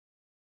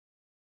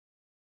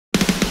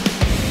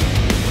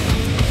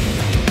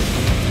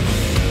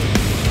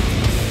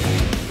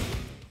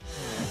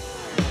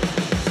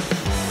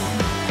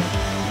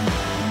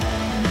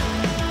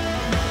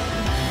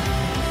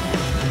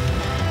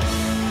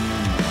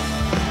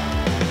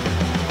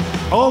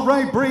All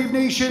right, Brave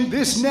Nation,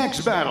 this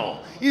next battle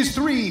is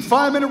 3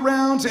 5-minute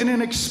rounds in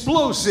an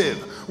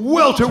explosive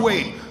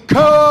welterweight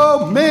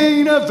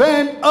co-main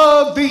event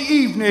of the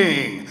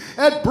evening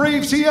at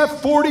Brave CF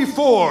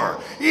 44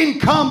 in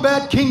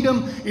Combat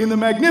Kingdom in the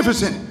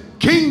magnificent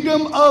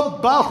Kingdom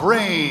of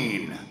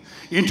Bahrain.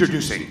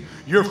 Introducing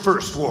your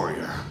first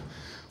warrior.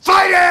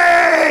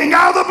 Fighting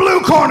out of the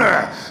blue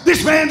corner,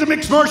 this man's a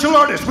mixed martial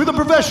artist with a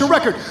professional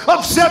record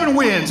of 7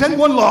 wins and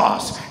 1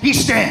 loss. He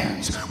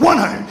stands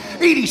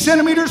 180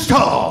 centimeters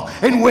tall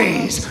and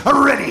weighs a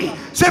ready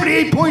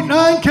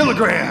 78.9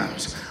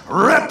 kilograms.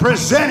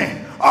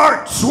 Representing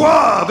Art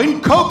Suave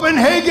in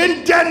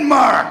Copenhagen,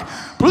 Denmark,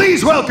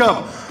 please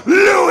welcome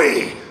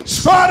Louis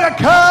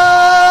Spartacus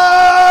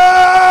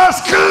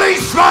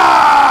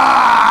Gleesman!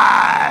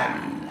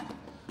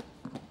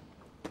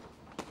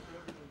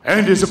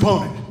 And his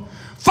opponent,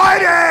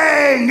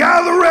 fighting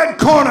out of the red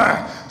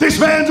corner, this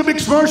man's a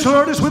mixed martial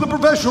artist with a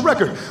professional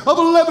record of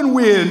 11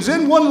 wins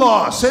and 1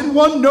 loss and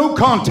 1 no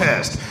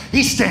contest.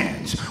 He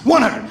stands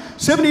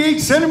 178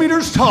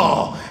 centimeters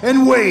tall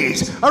and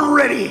weighs a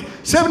ready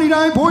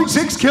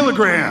 79.6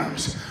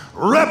 kilograms.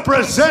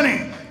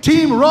 Representing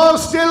Team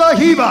Ros de la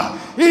Hiva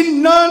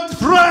in Nantes,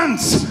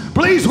 France,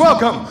 please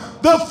welcome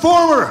the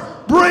former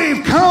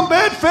Brave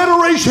Combat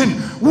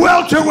Federation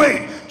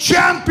welterweight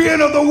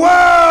champion of the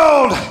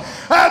world,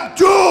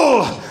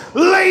 Abdul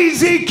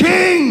Lazy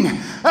King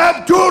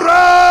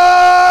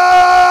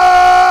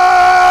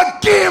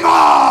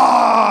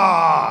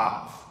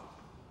Abduragimov.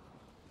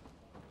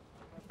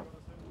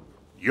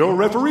 Your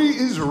referee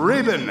is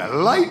Raven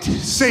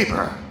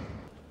Lightsaber.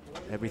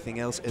 Everything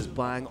else is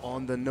bang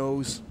on the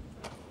nose.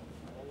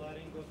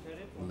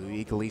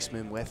 Louis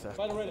Gleesman with a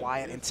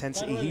quiet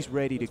intensity, he's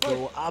ready to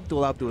go.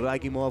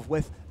 Abduragimov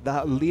with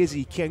that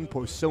Lazy King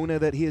persona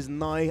that he is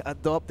now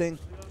adopting.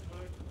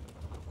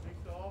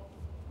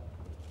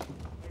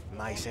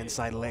 Nice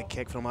inside leg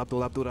kick from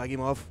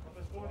Abduragimov.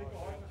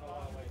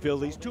 Phil,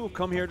 these two have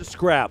come here to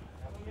scrap.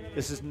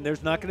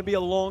 There's not going to be a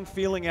long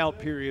feeling out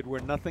period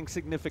where nothing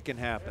significant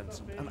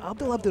happens. And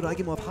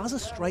Abduragimov has a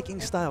striking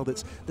style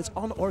that's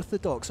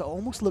unorthodox. It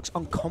almost looks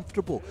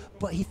uncomfortable,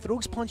 but he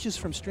throws punches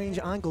from strange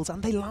angles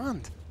and they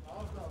land.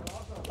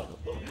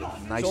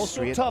 Nice it's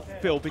also straight. Tough,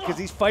 Phil, because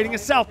he's fighting a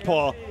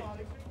southpaw.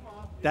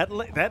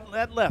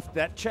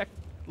 That check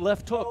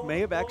left hook may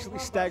have actually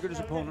staggered his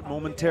opponent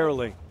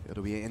momentarily.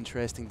 It'll be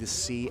interesting to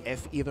see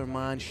if either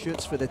man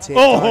shoots for the takedown.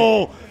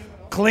 Oh,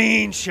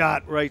 clean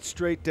shot right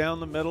straight down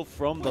the middle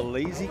from the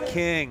Lazy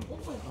King.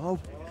 Oh,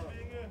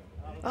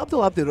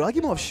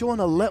 Abduragimov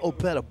showing a little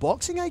bit of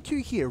boxing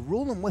IQ here,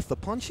 rolling with the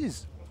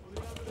punches.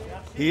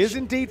 He is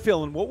indeed,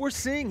 Phil, and what we're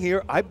seeing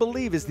here, I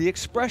believe, is the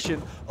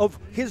expression of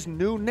his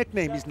new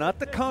nickname. He's not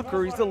the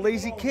Conqueror, he's the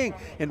Lazy King.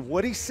 And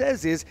what he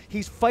says is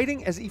he's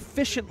fighting as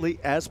efficiently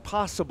as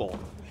possible.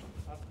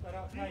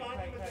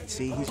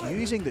 See, he's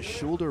using the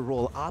shoulder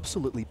roll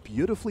absolutely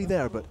beautifully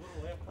there, but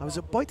I was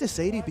about to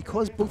say to you,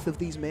 because both of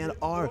these men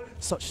are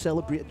such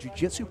celebrated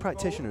jiu-jitsu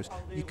practitioners,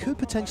 you could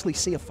potentially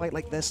see a fight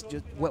like this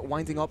just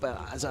winding up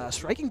as a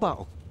striking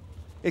battle.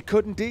 It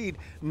could indeed,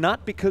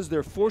 not because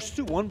they're forced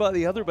to one by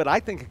the other, but I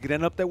think it could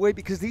end up that way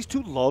because these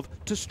two love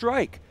to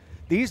strike.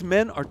 These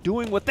men are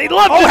doing what they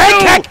love to do.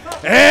 Kick!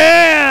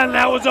 And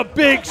that was a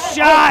big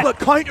shot. Oh, the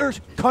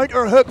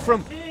counter hook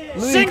from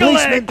Louis Single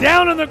Gleesman. leg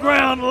down on the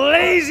ground,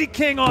 Lazy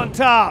King on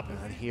top.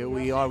 And here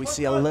we are, we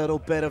see a little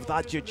bit of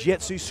that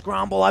jiu-jitsu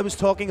scramble I was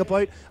talking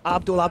about.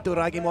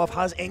 Abduragimov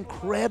has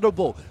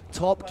incredible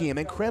top game,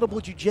 incredible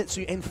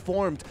jiu-jitsu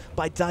informed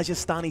by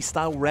Dagestani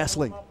style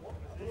wrestling.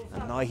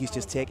 And now he's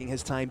just taking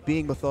his time,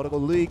 being methodical.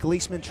 Louis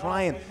Gleesman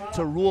trying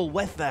to roll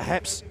with the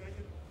hips.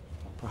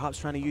 Perhaps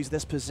trying to use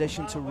this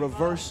position to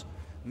reverse.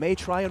 May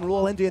try and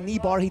roll into a knee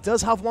bar. He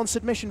does have 1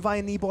 submission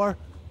via knee bar.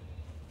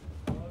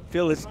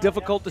 Phil, it's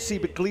difficult to see,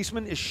 but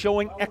Gleesman is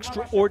showing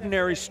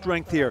extraordinary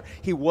strength here.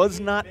 He was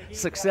not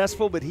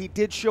successful, but he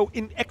did show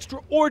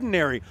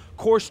extraordinary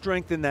core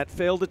strength in that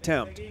failed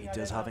attempt. He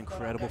does have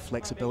incredible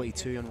flexibility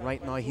too, and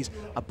right now he's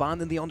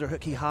abandoned the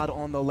underhook he had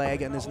on the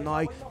leg and is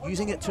now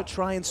using it to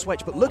try and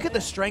switch. But look at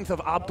the strength of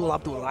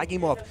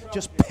Abduragimov,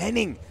 just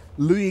pinning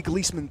Louis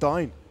Gleesman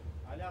down.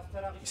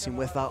 You see,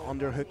 with that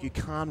underhook, you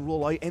can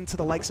roll out into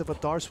the likes of a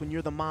Darce when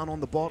you're the man on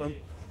the bottom.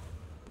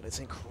 But it's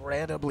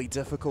incredibly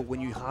difficult when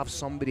you have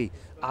somebody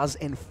as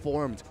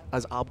informed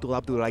as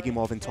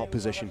Abduragimov in top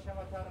position.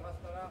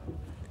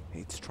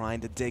 He's trying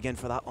to dig in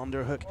for that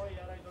underhook.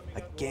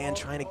 Again,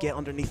 trying to get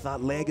underneath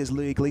that leg is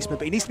Louis Gleesman,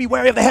 but he needs to be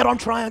wary of the head-on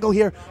triangle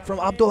here from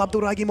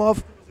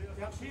Abduragimov.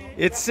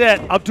 It's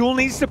set. Abdul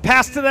needs to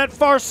pass to that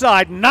far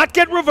side, not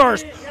get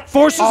reversed.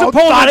 Forces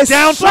opponent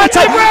down.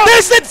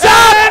 This is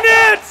done! And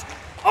it's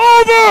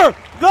over!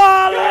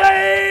 The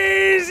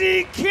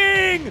Lazy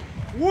King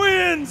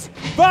wins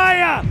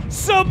via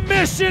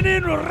submission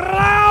in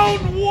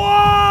round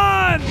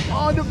 1!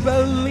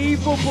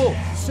 Unbelievable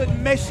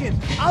submission.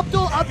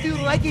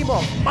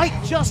 Abduragimov might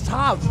just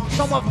have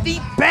some of the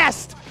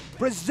best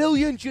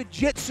Brazilian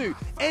Jiu-Jitsu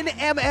in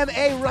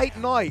MMA right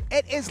now.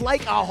 It is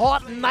like a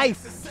hot knife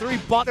through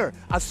butter.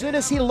 As soon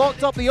as he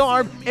locked up the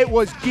arm, it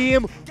was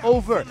game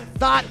over.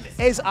 That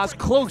is as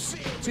close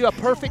to a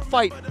perfect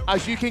fight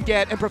as you can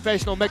get in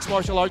professional mixed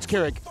martial arts,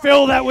 Carrick.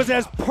 Phil, that was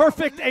as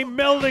perfect a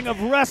melding of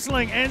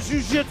wrestling and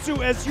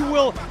jiu-jitsu as you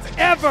will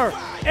ever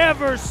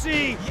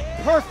see.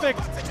 Perfect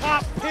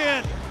top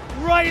pin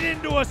right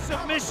into a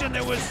submission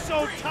that was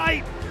so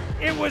tight.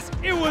 It was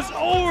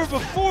over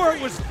before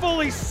it was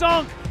fully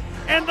sunk,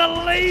 and the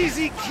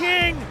Lazy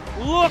King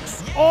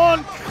looks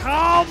on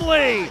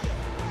calmly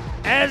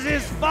as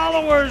his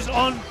followers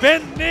on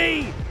bent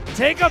knee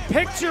take a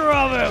picture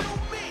of him.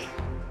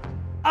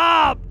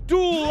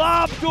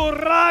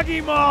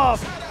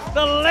 Abduragimov,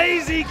 the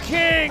Lazy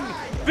King,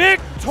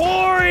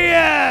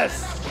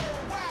 victorious!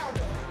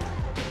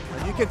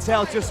 You can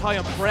tell just how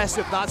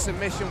impressive that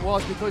submission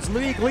was, because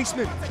Louis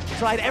Gleesman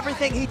tried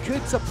everything he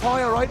could to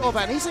power out of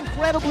it, and he's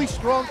incredibly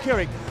strong,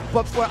 Carrick.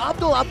 But for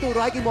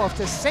Abduragimov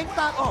to sync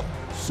that up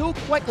so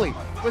quickly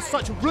with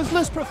such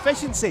ruthless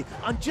proficiency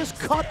and just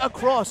cut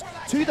across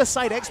to the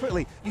side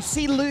expertly, you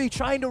see Louis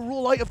trying to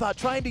roll out of that,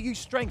 trying to use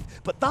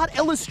strength, but that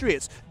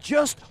illustrates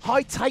just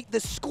how tight the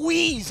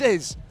squeeze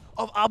is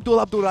of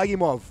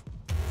Abduragimov.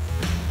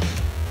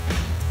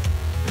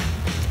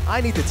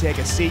 I need to take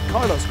a seat.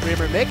 Carlos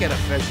Kramer, make it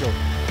official.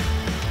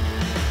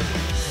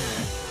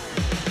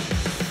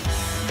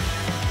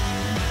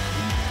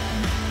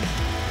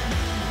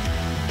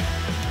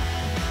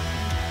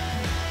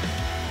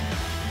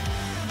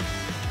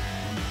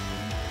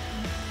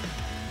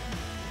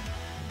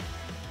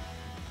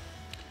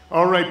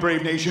 All right,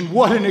 Brave Nation,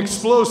 what an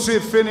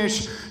explosive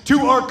finish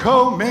to our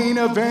co-main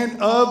event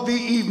of the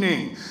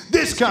evening.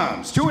 This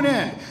comes to an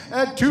end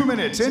at 2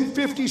 minutes and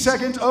 50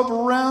 seconds of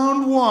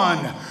round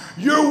one.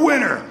 Your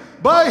winner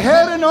by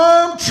head and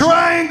arm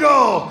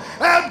triangle,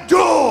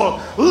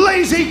 Abdul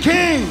Lazy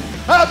King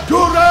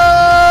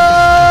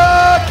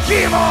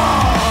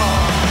Abduragimov.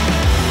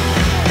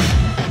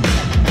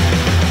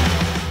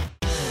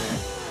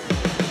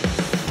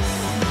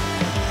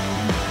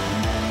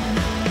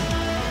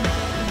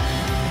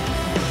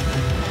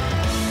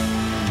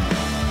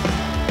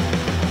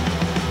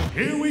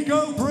 Here we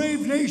go,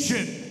 Brave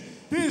Nation.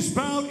 This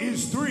bout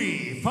is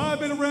 3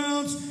 5-minute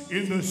rounds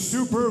in the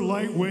super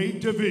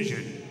lightweight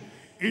division.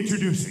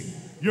 Introducing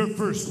your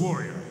first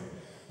warrior.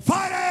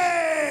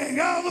 Fighting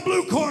out of the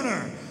blue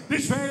corner,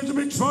 this man's a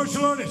mixed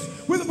martial artist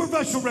with a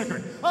professional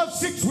record of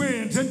 6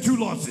 wins and 2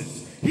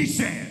 losses. He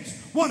stands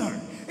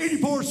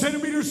 184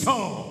 centimeters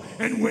tall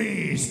and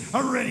weighs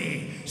a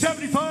ready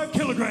 75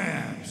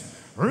 kilograms.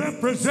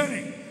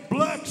 Representing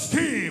Black's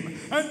team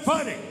and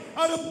fighting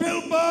out of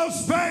Bilbao,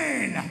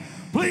 Spain,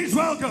 please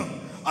welcome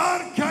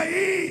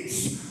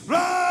Arcaiz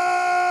Ramos.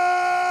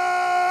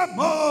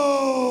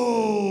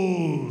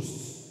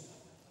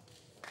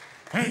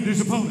 And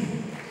his opponent,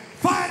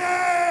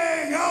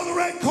 fighting out of the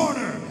red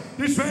corner,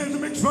 this man's a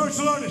mixed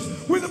martial artist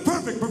with a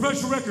perfect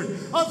professional record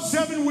of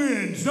 7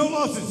 wins, no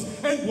losses,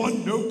 and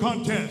 1 no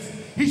contest.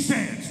 He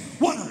stands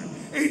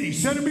 180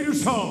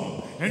 centimeters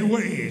tall and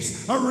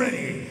weighs a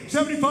ready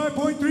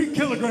 75.3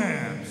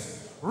 kilograms.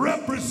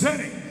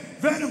 Representing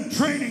Venom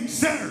Training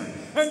Center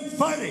and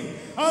fighting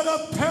out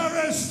of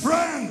Paris,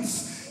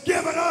 France,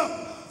 give it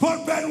up for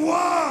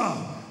Benoit,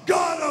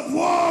 God of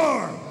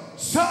War,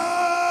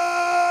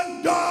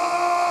 Saint Denis.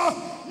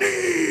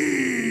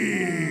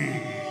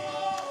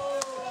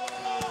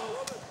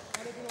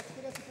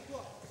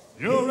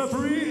 Your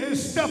referee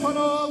is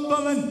Stefano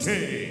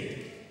Valente.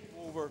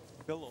 Over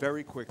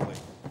very quickly.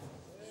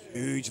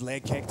 Huge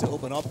leg kick to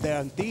open up there.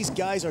 And these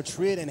guys are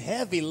trading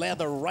heavy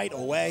leather right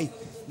away.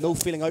 No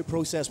feeling out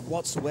process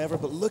whatsoever,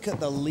 but look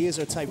at the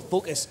laser type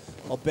focus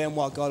of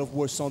Benoit, God of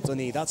War, Saint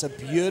Denis. That's a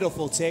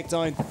beautiful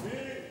takedown.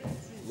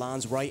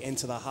 Lands right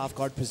into the half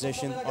guard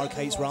position.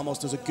 Arcaiz Ramos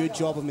does a good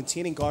job of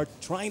maintaining guard,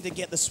 trying to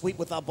get the sweep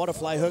with that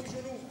butterfly hook.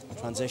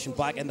 Transition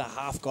back into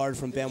half guard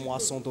from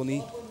Benoit Saint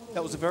Denis.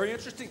 That was a very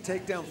interesting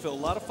takedown, Phil. A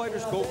lot of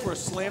fighters go for a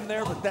slam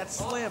there, but that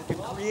slam can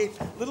create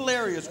little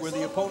areas where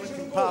the opponent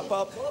can pop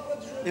up.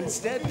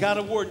 Instead, God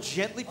of War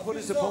gently put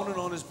his opponent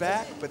on his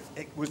back, but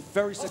it was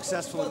very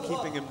successful in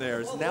keeping him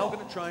there. He's now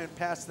going to try and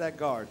pass that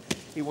guard.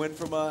 He went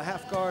from a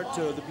half guard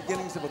to the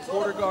beginnings of a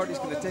quarter guard. He's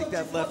going to take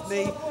that left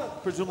knee,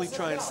 presumably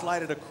try and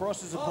slide it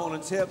across his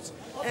opponent's hips,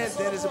 and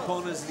then his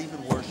opponent is in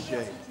even worse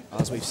shape.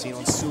 As we've seen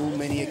on so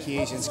many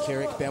occasions,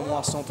 Carrick,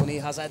 Benoit Saint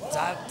Denis has a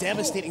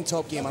devastating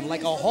top game, and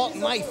like a hot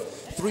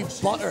knife through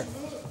butter,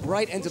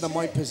 right into the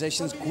mount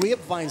positions,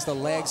 grapevines the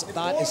legs.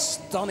 That is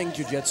stunning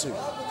jiu-jitsu.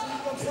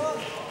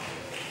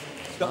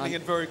 Stunning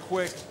and very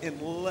quick, in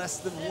less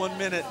than 1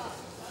 minute.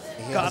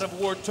 God of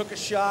War took a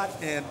shot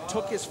and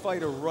took his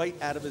fighter right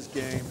out of his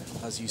game.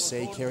 As you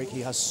say, Carrick, he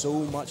has so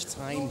much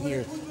time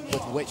here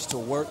with which to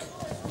work.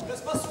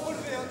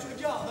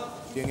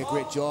 Doing a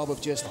great job of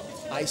just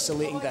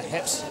isolating the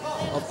hips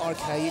of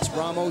Arcaiz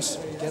Ramos,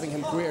 giving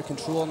him greater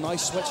control. Now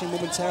switching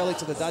momentarily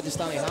to the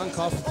Dagestani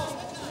handcuff.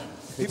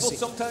 People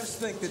sometimes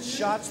think that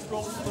shots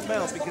thrown from the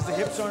mount because the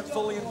hips aren't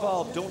fully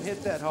involved don't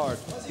hit that hard.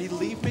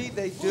 Believe me,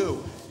 they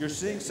do. You're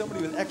seeing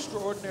somebody with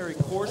extraordinary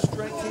core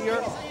strength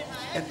here,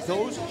 and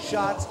those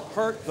shots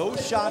hurt.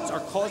 Those shots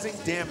are causing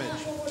damage.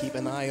 Keep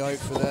an eye out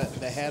for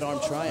the head-arm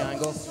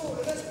triangle.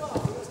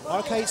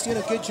 Arcade's doing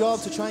a good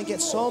job to try and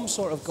get some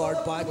sort of guard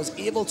back. Was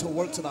able to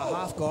work to the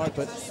half guard,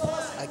 but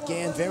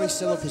again, very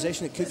similar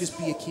position. It could just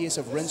be a case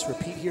of rinse,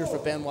 repeat here for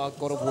Benoit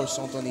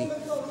Saint Denis.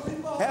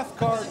 Half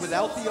guard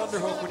without the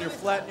underhook when you're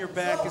flat in your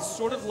back is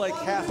sort of like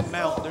half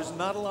mount. There's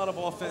not a lot of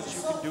offense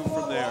you can do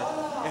from there.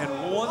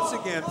 And once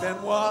again,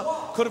 Benoit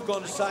could have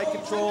gone to side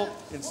control,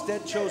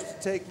 instead chose to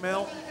take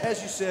mount.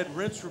 As you said,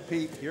 rinse,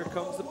 repeat. Here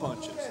comes the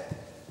punches.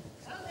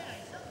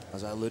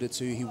 As I alluded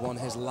to, he won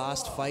his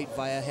last fight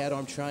via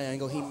head-arm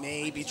triangle. He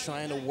may be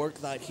trying to work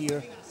that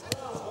here.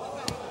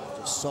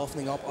 Just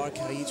softening up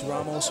Arcaide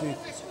Ramos, who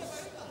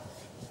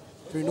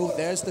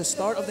there's the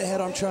start of the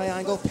head-arm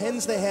triangle,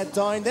 pins the head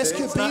down. This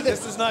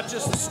is not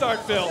just the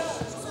start, Bill.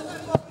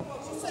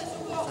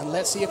 And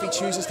let's see if he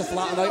chooses to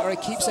flatten out or he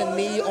keeps a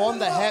knee on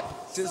the hip.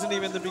 This isn't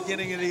even the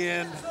beginning of the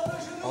end.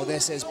 Oh,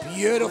 this is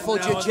beautiful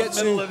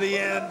jiu-jitsu. Middle of the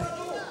end.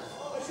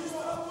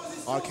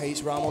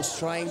 Arcaide Ramos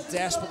trying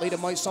desperately to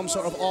mount some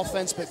sort of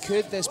offense, but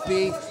could this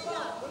be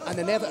an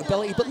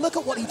inevitability? But look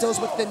at what he does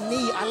with the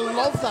knee. I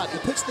love that. He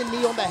puts the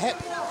knee on the hip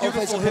of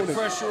his opponent. Hip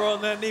pressure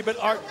on that knee, but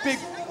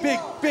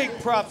big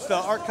props to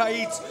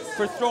Arcaide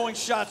for throwing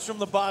shots from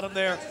the bottom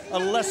there. A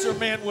lesser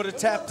man would have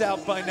tapped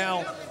out by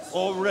now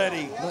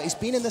already. Well, he's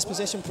been in this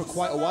position for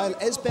quite a while.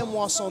 Is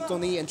Benoit Saint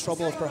Denis in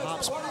trouble of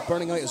perhaps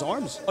burning out his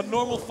arms? A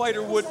normal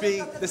fighter would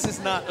be. This is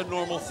not a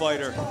normal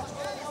fighter.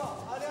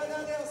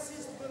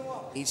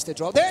 Needs to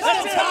drop. There's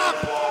the top!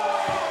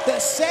 The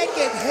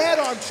second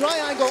head-arm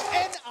triangle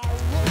in a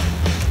row.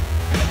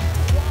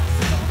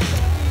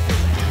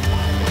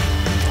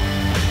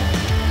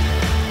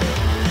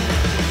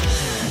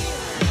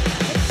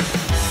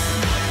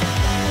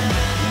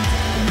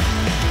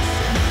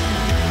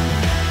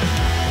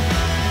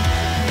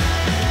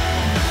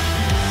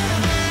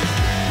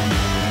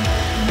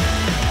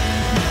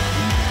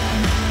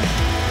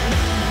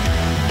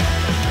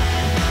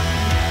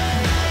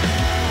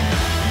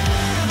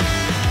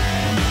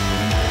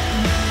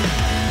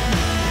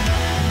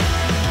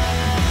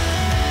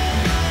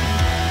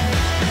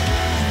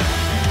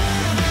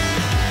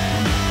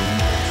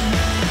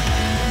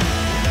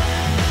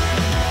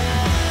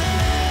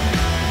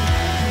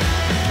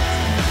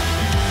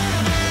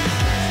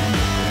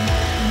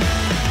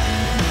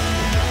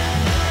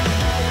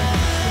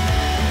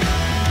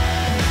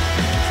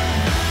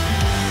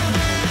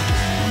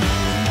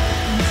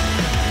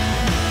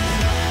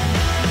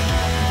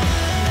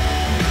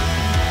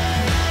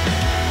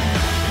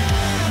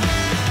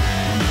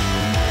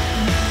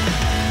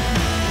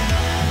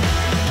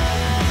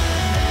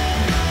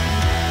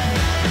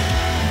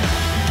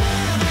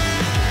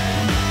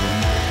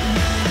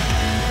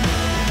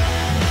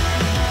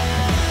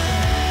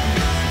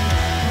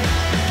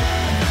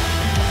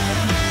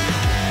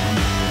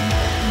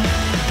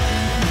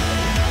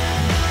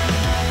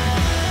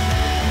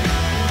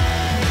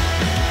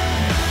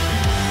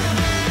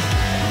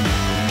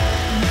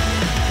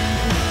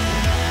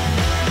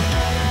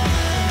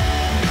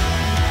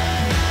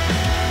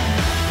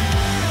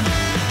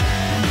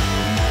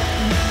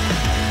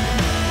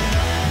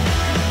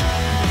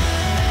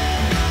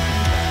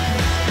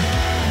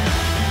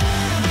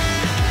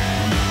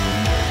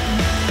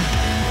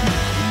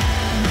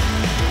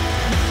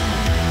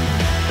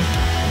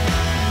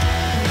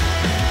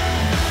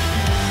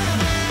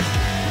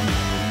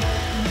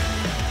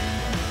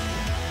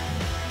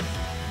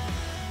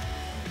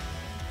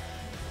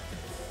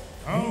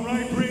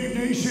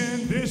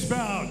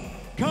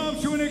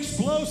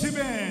 explosive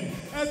end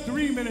at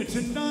 3 minutes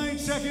and 9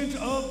 seconds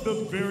of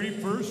the very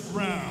first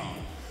round.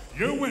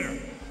 Your winner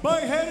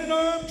by head and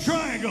arm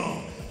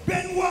triangle,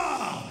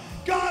 Benoit,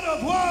 God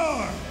of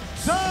War,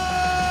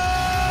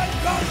 Saint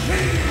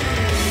Denis.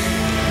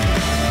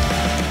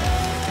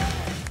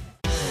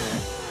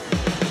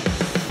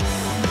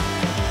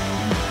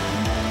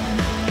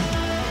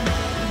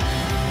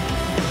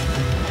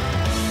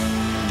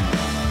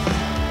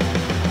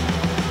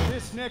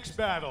 Next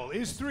battle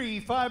is 3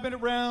 5-minute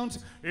rounds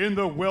in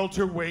the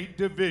welterweight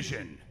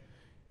division.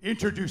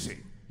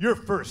 Introducing your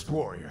first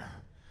warrior.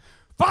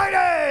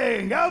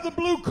 Fighting out of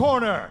the blue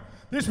corner,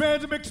 this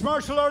man's a mixed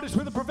martial artist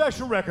with a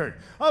professional record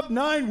of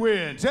 9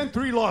 wins and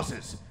 3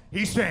 losses.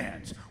 He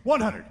stands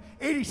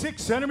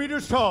 186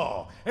 centimeters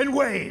tall and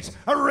weighs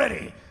a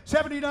ready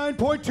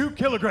 79.2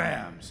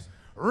 kilograms.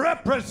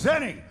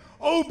 Representing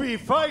Obi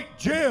Fight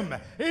Gym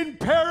in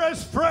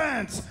Paris,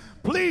 France,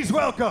 please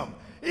welcome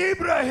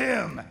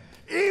Ibrahim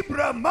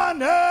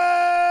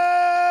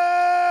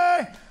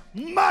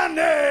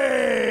Mane!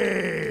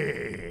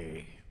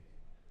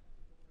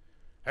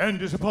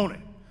 And his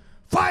opponent,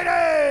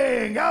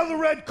 fighting out of the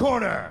red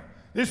corner.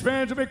 This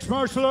man's a mixed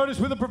martial artist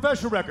with a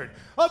professional record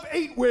of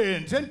 8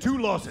 wins and 2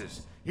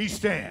 losses. He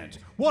stands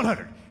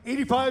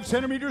 85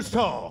 centimeters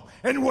tall,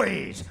 and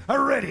weighs a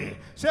ready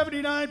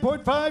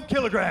 79.5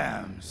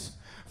 kilograms.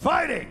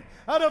 Fighting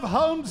out of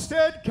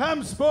Halmstad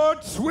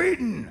Kampsport,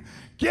 Sweden,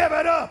 give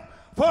it up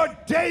for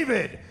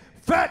David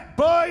Fat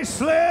Boy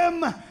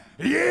Slim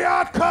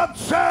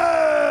Jakobsen!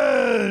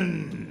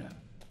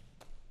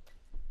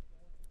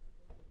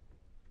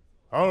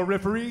 Our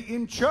referee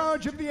in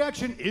charge of the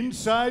action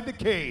inside the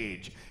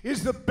cage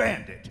is the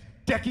Bandit,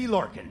 Decky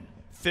Larkin.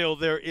 Phil,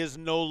 there is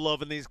no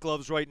love in these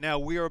gloves right now.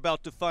 We are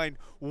about to find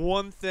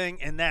one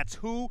thing, and that's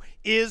who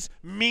is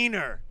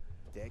meaner.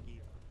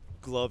 Decky.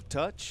 Glove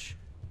touch.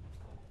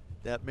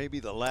 That may be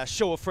the last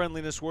show of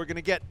friendliness we're going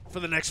to get for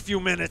the next few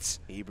minutes.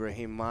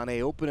 Ibrahim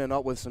Mane opening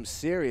up with some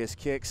serious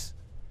kicks.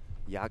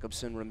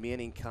 Jakobsen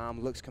remaining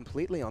calm, looks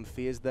completely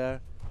unfazed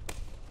there.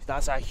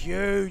 That's a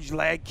huge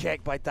leg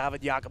kick by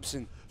David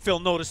Jakobsen. Phil,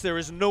 notice there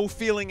is no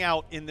feeling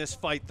out in this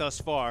fight thus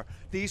far.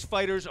 These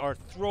fighters are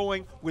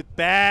throwing with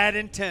bad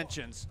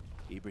intentions.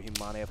 Ibrahim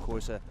Mane, of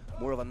course,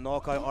 more of a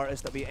knockout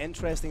artist. It'll be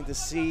interesting to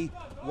see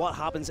what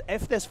happens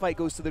if this fight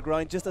goes to the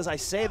ground. Just as I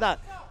say that,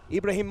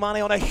 Ibrahim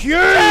Mane on a huge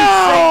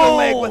single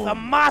leg with a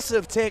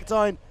massive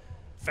takedown.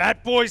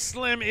 Fat Boy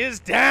Slim is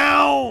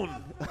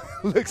down.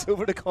 Looks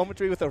over the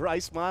commentary with a wry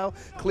smile.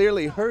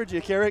 Clearly heard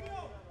you, Carrick.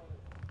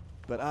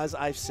 But as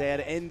I've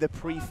said in the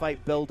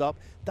pre-fight build-up,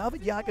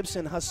 David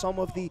Jakobsen has some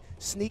of the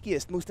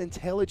sneakiest, most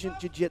intelligent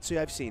jiu-jitsu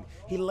I've seen.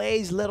 He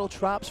lays little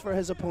traps for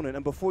his opponent,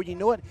 and before you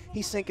know it,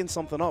 he's syncing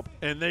something up.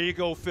 And there you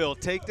go, Phil.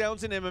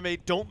 Takedowns in MMA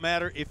don't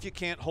matter if you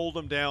can't hold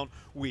them down.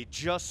 We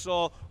just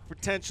saw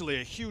potentially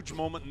a huge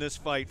moment in this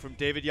fight from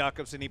David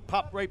Jakobsen. He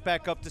popped right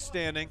back up to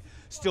standing,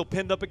 still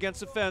pinned up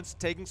against the fence,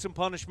 taking some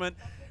punishment.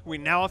 We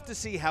now have to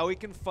see how he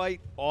can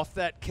fight off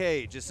that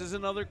cage. This is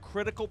another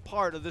critical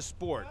part of the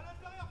sport.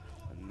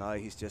 Now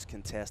he's just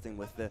contesting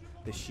with the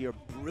sheer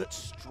brute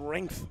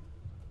strength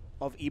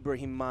of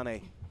Ibrahim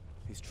Mane.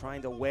 He's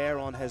trying to wear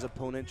on his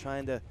opponent,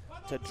 trying to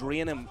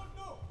drain him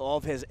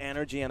of his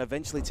energy and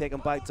eventually take him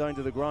back down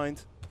to the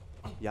ground.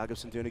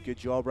 Jakobsen doing a good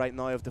job right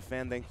now of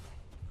defending.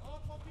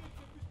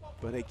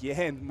 But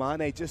again,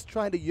 Mane just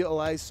trying to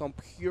utilize some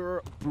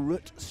pure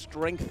brute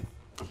strength.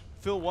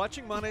 Phil,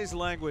 watching Mane's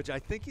language, I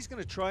think he's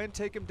going to try and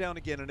take him down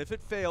again, and if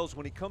it fails,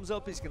 when he comes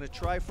up, he's going to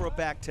try for a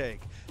back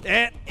take.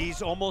 And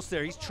he's almost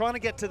there. He's trying to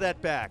get to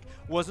that back.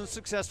 Wasn't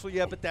successful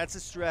yet, but that's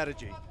his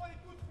strategy.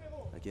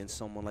 Against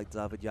someone like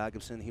David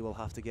Jakobsen, he will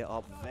have to get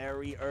up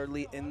very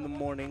early in the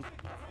morning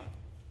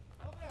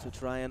to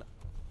try and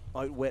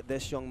outwit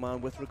this young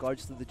man with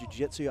regards to the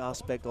jiu-jitsu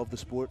aspect of the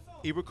sport.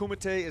 Ibra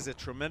Kumite is a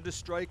tremendous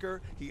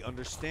striker. He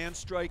understands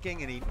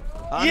striking, and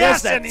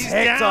yes, and he's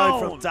takedown down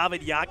from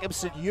David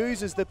Jakobsen,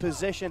 uses the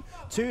position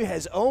to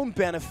his own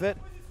benefit.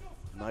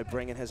 Now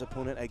bringing his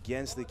opponent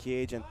against the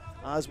cage, and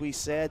as we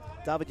said,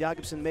 David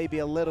Jakobsen may be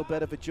a little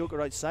bit of a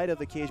joker outside of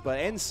the cage, but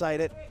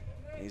inside it,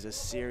 he's as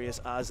serious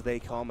as they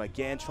come.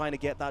 Again, trying to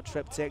get that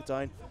trip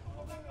takedown,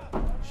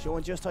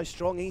 showing just how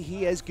strong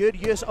he is. Good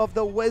use of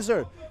the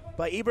wizard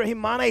by Ibrahim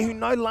Mane, who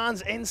now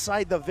lands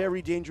inside the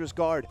very dangerous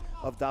guard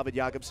of David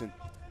Jakobsen.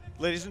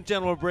 Ladies and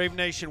gentlemen, Brave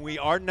Nation, we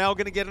are now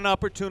going to get an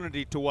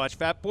opportunity to watch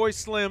Fat Boy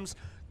Slim's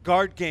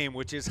guard game,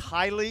 which is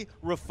highly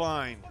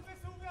refined.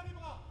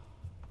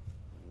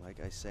 Like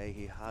I say,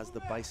 he has the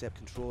bicep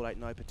control right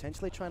now,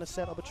 potentially trying to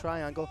set up a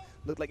triangle.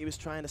 Looked like he was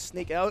trying to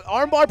sneak out.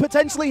 Armbar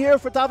potentially here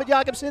for David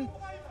Jakobsen.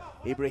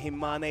 Ibrahim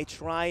Mane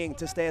trying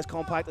to stay as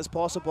compact as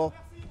possible.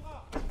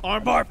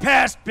 Armbar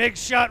pass, big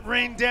shot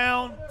rained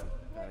down.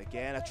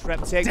 Again, a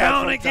trip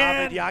takedown from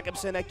David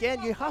Jakobsen.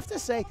 Again, you have to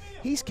say,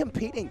 he's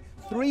competing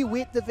 3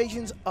 weight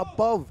divisions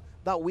above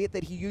that weight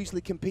that he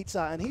usually competes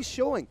at, and he's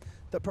showing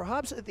that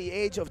perhaps at the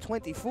age of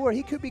 24,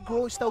 he could be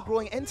still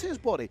growing into his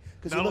body.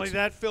 Not only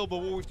that, Phil, but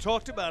what we've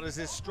talked about is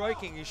his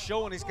striking. He's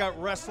showing he's got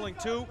wrestling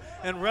too,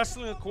 and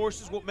wrestling, of course,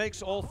 is what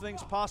makes all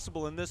things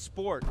possible in this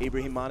sport.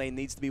 Ibrahim Mane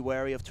needs to be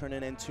wary of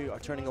turning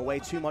away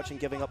too much and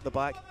giving up the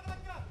back.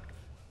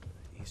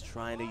 He's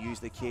trying to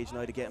use the cage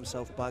now to get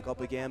himself back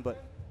up again,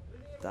 but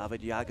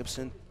David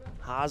Jakobsen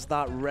has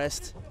that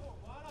wrist.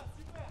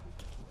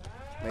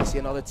 May see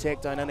another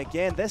takedown, and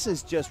again, this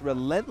is just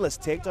relentless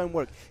takedown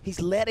work.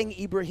 He's letting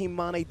Ibrahim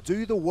Mane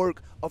do the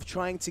work of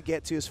trying to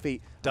get to his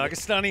feet.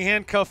 Dagestani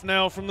handcuff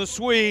now from the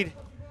Swede.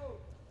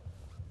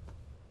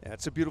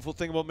 That's a beautiful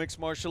thing about mixed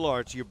martial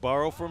arts. You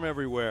borrow from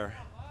everywhere.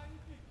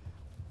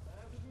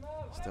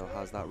 Still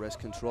has that wrist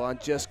control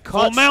and just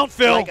cuts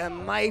like a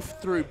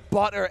knife through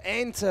butter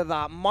into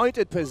that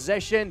mounted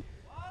position.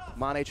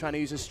 Mane trying to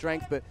use his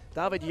strength, but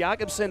David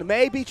Jakobsen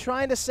may be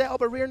trying to set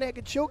up a rear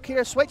naked choke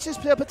here. Switches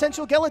to a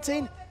potential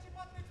guillotine.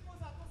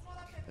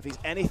 If he's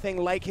anything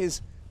like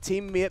his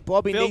teammate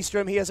Bobby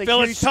Nystrom, he has a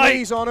huge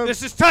squeeze on him.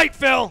 This is tight,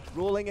 Phil.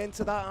 Rolling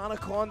into that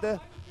anaconda.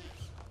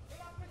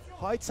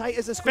 How tight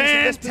is the squeeze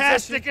in this position?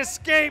 Fantastic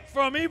escape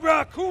from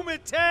Ibra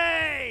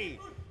Kumite.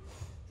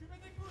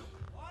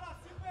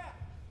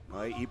 Now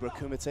Ibra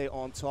Kumite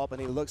on top,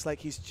 and he looks like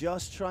he's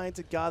just trying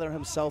to gather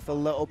himself a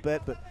little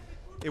bit, but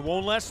It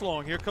won't last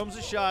long. Here comes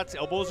the shots.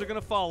 Elbows are going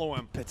to follow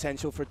him.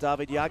 Potential for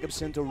David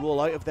Jakobsen to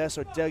roll out of this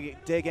or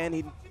dig in.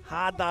 He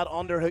had that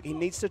underhook. He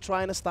needs to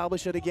try and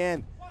establish it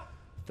again.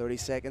 30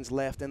 seconds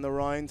left in the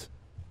round.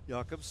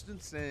 Jakobsen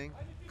staying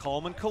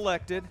calm and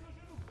collected.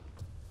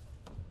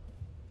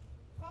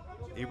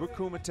 Ibra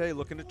Kumite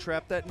looking to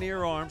trap that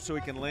near arm so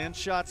he can land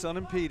shots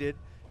unimpeded.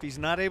 If he's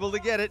not able to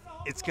get it,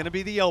 it's going to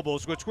be the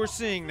elbows, which we're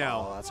seeing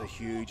now. Oh, that's a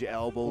huge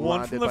elbow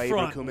one landed from the by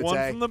front, Ibra Kumite.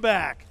 one from the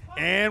back.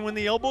 And when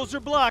the elbows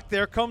are blocked,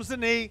 there comes the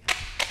knee.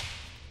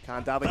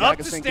 Can David Up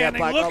to Jakobsen get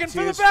standing, back looking up to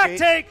for the his back feet?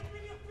 take.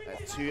 I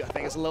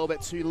think it's a little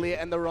bit too late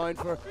in the round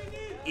for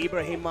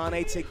Ibrahim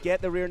Mane to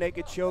get the rear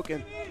naked choke.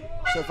 And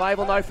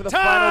survival now for the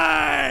final.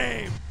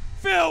 Time!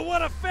 Phil,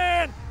 what a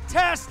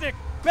fantastic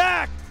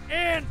back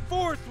and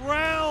forth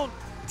round.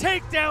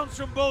 Takedowns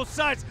from both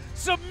sides,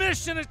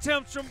 submission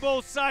attempts from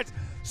both sides,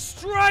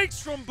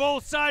 strikes from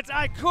both sides.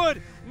 I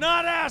could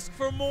not ask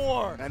for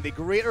more. And the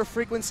greater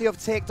frequency of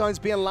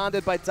takedowns being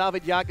landed by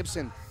David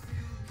Jakobsen.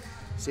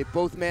 See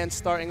both men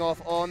starting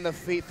off on the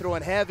feet,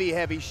 throwing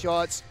heavy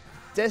shots.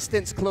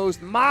 Distance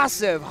closed,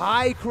 massive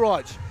high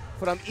crotch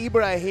from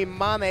Ibrahim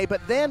Mane,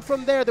 but then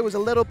from there was a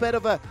little bit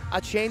of a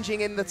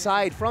changing in the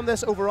tide. From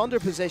this over-under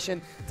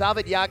position,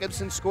 David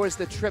Jakobsen scores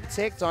the trip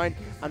takedown,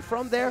 and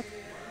from there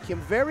came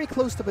very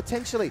close to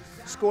potentially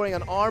scoring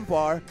an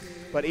armbar,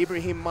 but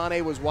Ibrahim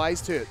Mane was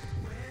wise to it.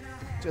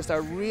 Just a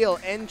real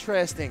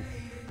interesting,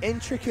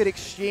 intricate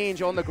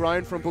exchange on the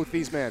ground from both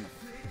these men.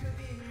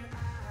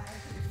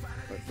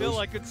 Phil,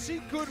 I could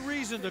see good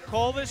reason to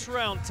call this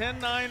round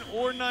 10-9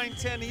 or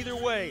 9-10 either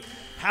way.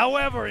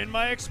 However, in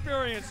my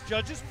experience,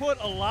 judges put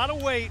a lot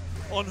of weight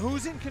on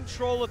who's in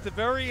control at the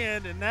very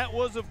end, and that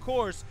was, of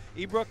course,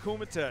 Ibra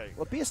Kumite.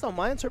 Well, based on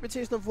my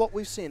interpretation of what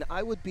we've seen,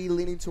 I would be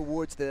leaning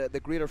towards the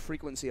greater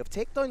frequency of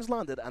takedowns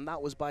landed, and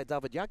that was by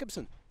David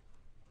Jakobsen.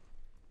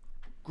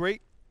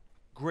 Great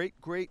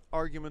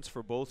arguments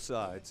for both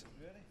sides.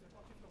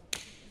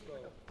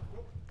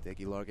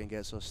 Diggy Larkin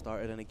gets us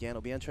started, and again,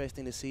 it'll be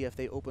interesting to see if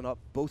they open up,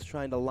 both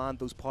trying to land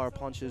those power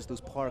punches,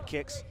 those power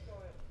kicks.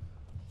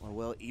 Or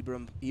will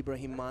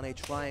Ibrahim Mane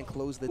try and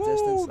close the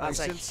distance?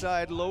 Nice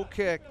inside low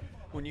kick.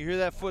 When you hear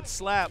that foot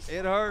slap,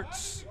 it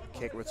hurts.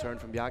 Kick return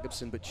from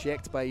Jakobsen, but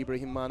checked by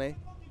Ibrahim Mane.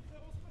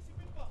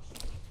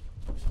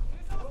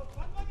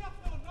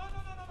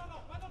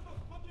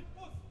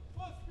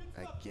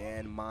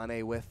 Again,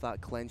 Mane with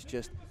that clinch,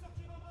 just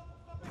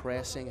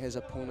pressing his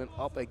opponent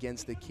up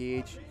against the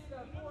cage,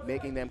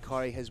 making them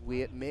carry his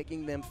weight,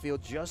 making them feel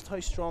just how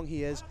strong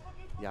he is.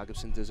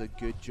 Jakobsen does a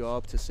good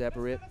job to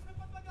separate.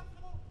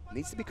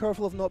 Needs to be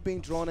careful of not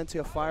being drawn into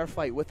a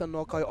firefight with a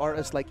knockout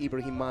artist like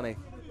Ibrahim Mane.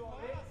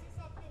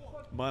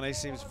 Mane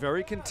seems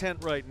very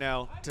content right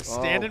now to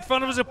stand in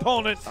front of his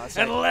opponent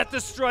and let the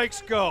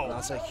strikes go.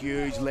 That's a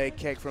huge leg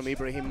kick from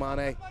Ibrahim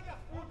Mane.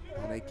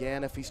 And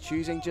again, if he's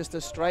choosing just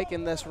to strike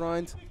in this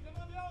round,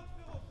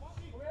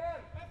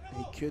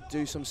 he could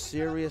do some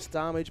serious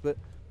damage, but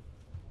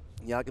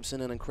Jakobsen,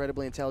 an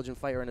incredibly intelligent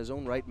fighter in his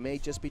own right, may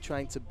just be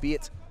trying to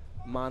bait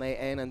Mane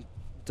in and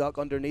duck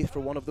underneath for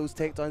one of those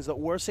takedowns that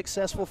were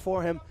successful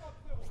for him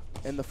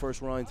in the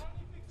first round.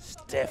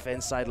 Stiff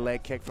inside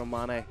leg kick from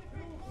Mane.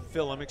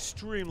 Phil, I'm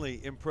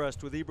extremely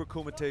impressed with Ibra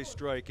Kumite's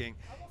striking.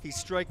 He's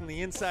striking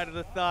the inside of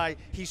the thigh.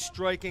 He's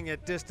striking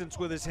at distance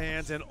with his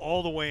hands and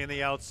all the way in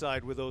the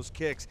outside with those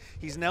kicks.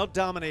 He's now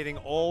dominating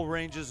all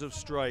ranges of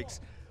strikes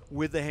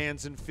with the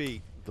hands and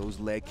feet. Those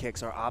leg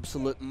kicks are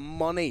absolute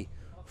money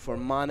for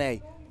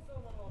Mane.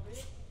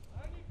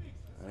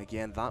 And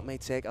again, that may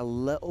take a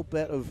little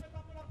bit of...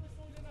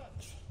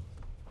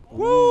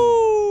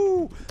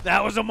 Woo!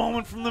 That was a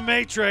moment from the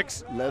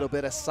Matrix. A little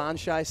bit of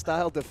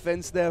Sanshai-style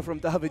defense there from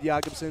David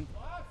Jakobsen.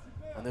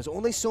 And there's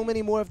only so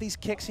many more of these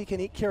kicks he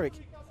can eat, Kirik.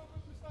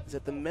 Because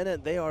at the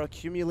minute, they are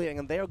accumulating,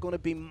 and they are going to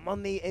be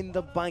money in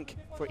the bank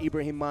for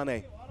Ibrahim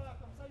Mane.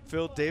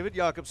 Phil, David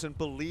Jakobsen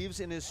believes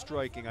in his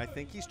striking. I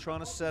think he's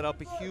trying to set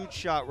up a huge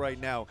shot right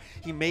now.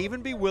 He may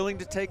even be willing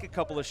to take a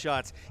couple of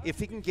shots if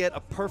he can get a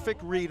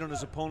perfect read on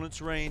his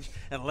opponent's range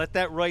and let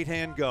that right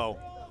hand go.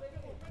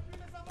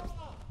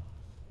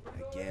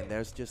 Again,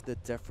 there's just the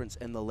difference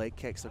in the leg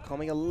kicks. They're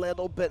coming a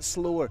little bit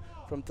slower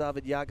from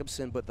David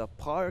Jakobsen, but the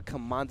power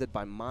commanded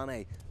by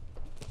Mane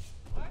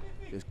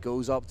just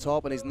goes up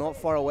top, and he's not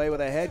far away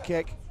with a head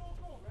kick.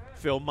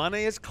 Phil,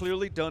 Mane has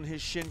clearly done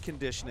his shin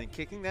conditioning.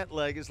 Kicking that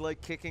leg is like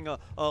kicking a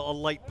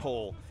light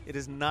pole. It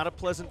is not a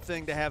pleasant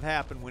thing to have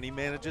happen when he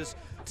manages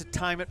to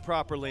time it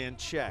properly and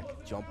check.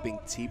 Jumping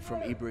teep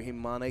from Ibrahim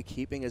Mane,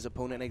 keeping his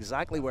opponent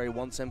exactly where he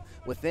wants him,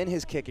 within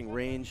his kicking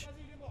range.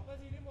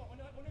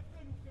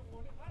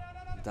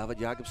 David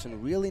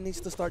Jakobsen really needs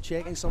to start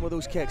checking some of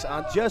those kicks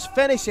and just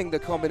finishing the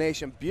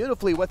combination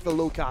beautifully with the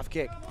low calf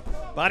kick.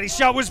 Body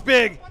shot was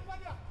big.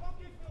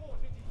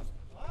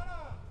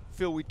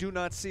 Phil, we do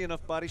not see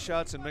enough body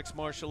shots in mixed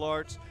martial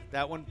arts.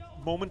 That one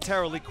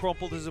momentarily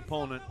crumpled his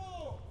opponent.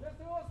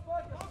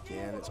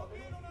 Again, it's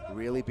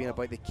really been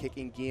about the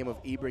kicking game of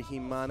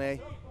Ibrahim Mane.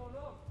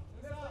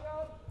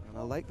 And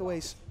I like the way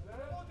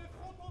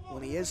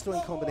when he is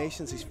throwing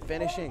combinations, he's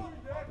finishing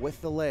with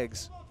the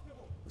legs.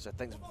 which I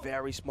think is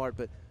very smart,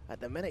 but at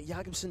the minute,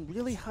 Jakobsen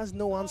really has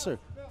no answer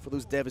for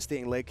those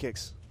devastating leg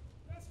kicks.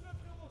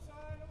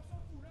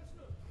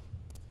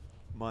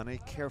 Mane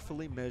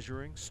carefully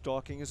measuring,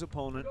 stalking his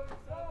opponent,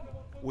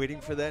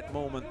 waiting for that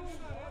moment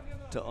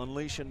to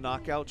unleash a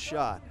knockout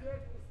shot.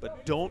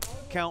 But don't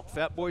count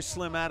Fatboy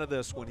Slim out of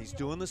this when he's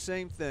doing the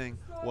same thing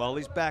while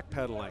he's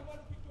backpedaling.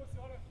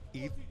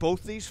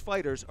 Both these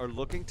fighters are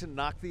looking to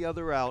knock the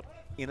other out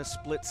in a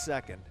split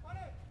second.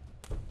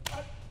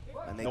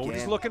 And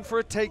nobody's looking for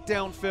a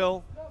takedown,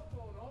 Phil.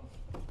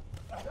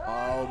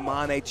 Oh,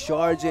 Mane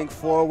charging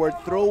forward,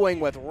 throwing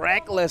with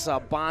reckless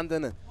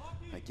abandon.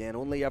 Again,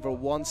 only ever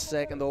 1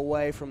 second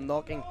away from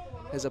knocking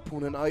his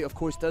opponent out. Of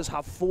course, does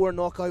have 4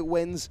 knockout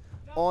wins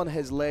on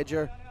his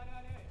ledger.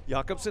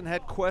 Jakobsen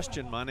had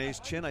questioned Mane's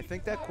chin. I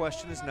think that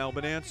question has now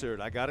been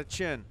answered. I got a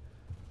chin.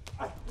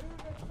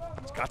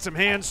 He's got some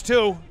hands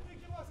too.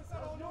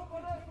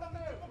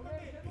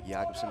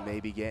 Jakobsen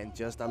maybe getting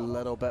just a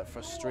little bit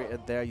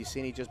frustrated there. You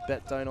seen he just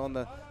bit down on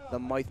the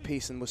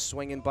mouthpiece and was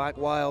swinging back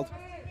wild.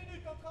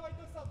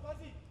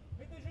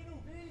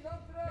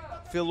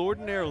 Phil,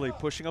 ordinarily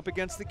pushing up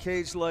against the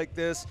cage like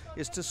this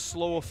is to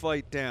slow a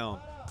fight down,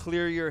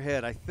 clear your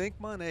head. I think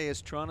Mane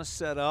is trying to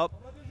set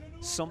up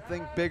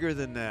something bigger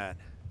than that.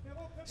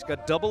 He's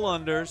got double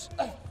unders.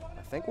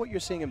 I think what you're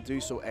seeing him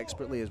do so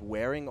expertly is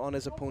wearing on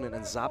his opponent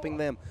and zapping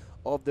them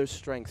of their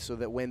strength so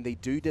that when they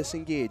do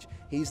disengage,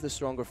 he's the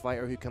stronger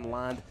fighter who can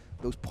land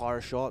those power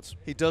shots.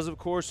 He does, of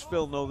course,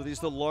 Phil, know that he's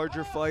the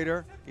larger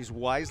fighter. He's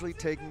wisely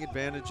taking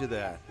advantage of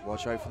that.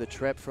 Watch out for the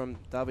trip from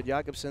David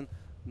Jakobsen,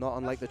 not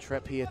unlike the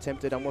trip he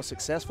attempted and was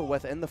successful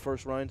with in the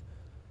first round.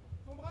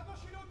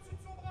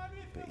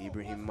 But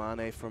Ibrahim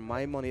Mane, for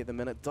my money at the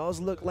minute, does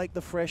look like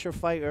the fresher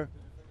fighter.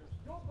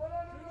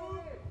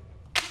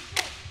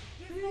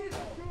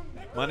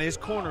 Mane's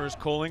corner is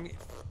calling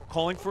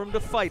for him to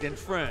fight in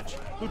French.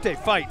 Lute,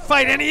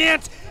 fight, and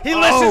he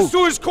listens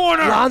to his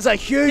corner. Lands a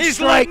huge He's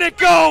strike. letting it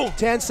go.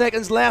 10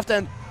 seconds left,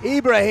 and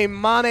Ibrahim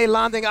Mane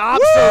landing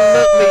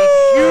absolutely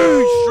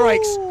huge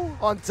strikes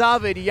on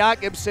David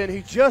Jakobsen,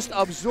 who just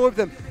absorbed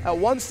them. At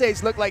one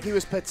stage, looked like he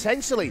was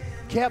potentially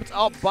kept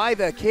up by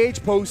the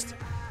cage post.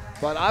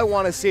 But I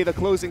want to see the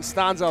closing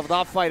stanza of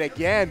that fight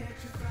again.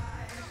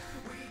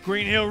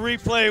 Green Hill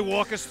replay,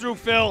 walk us through,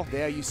 Phil.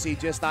 There you see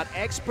just that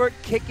expert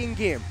kicking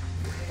game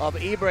of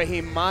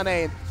Ibrahim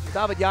Mane.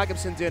 David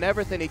Jakobsen doing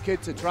everything he could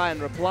to try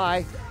and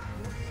reply.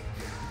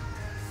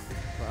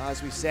 But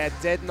as we said,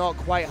 did not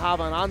quite have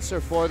an answer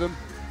for them.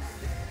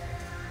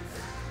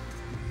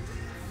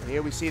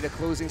 Here we see the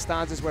closing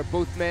stanzas where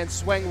both men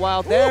swing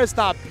wild. There's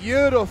that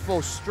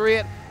beautiful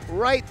straight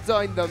right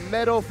down the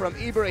middle from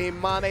Ibrahim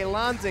Mane,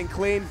 landing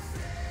clean.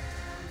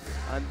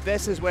 And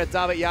this is where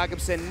David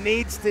Jakobsen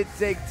needs to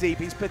dig deep.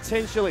 He's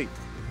potentially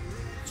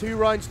 2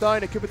 rounds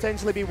down. It could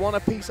potentially be 1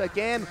 apiece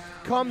again.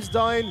 Comes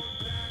down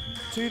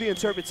to the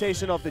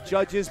interpretation of the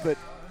judges, but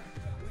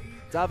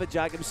David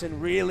Jakobsen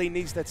really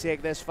needs to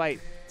take this fight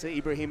to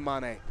Ibrahim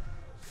Mane.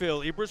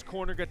 Phil, Ibra's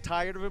corner got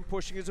tired of him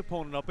pushing his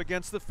opponent up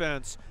against the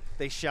fence.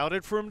 They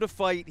shouted for him to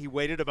fight. He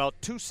waited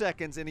about 2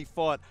 seconds and he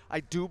fought.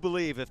 I do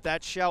believe if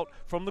that shout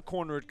from the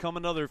corner had come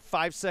another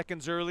 5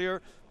 seconds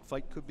earlier, the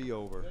fight could be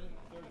over.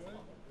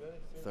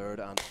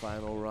 Third and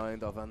final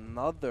round of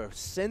another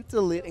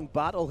scintillating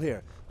battle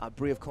here at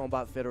Brave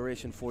Combat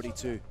Federation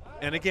 42.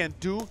 And again,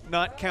 do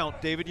not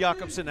count David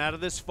Jakobsen out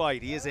of this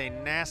fight. He is a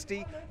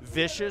nasty,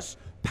 vicious,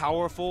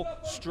 powerful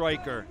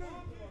striker.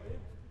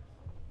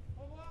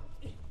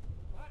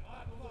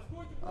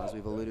 As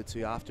we've alluded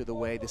to, after the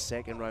way the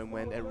second round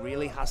went, it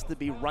really has to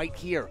be right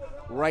here,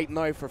 right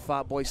now for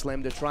Fatboy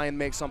Slim to try and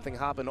make something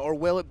happen. Or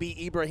will it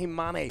be Ibrahim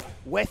Mane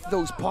with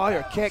those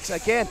power kicks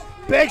again?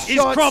 Big shots.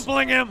 He's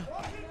crumpling him.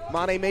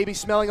 Mane maybe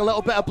smelling a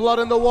little bit of blood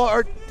in the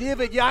water.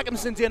 David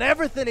Jakobsen doing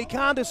everything he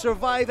can to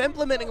survive,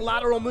 implementing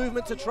lateral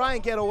movement to try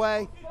and get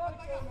away.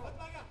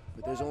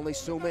 But there's only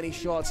so many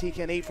shots he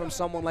can eat from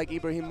someone like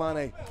Ibrahim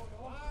Mane.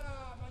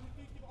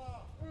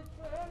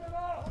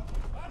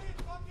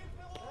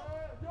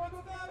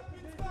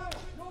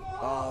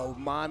 Oh,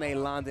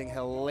 Mane landing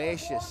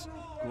hellacious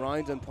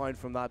ground and pound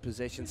from that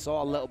position.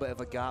 Saw a little bit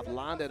of a gap,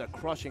 landed a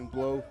crushing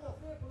blow.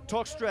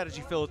 Talk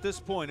strategy, Phil. At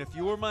this point, if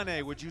you were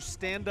Mane, would you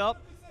stand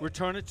up,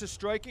 return it to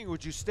striking, or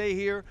would you stay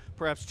here,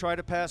 perhaps try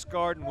to pass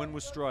guard and win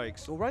with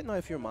strikes? Well, right now,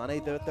 if you're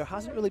Mane, there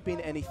hasn't really been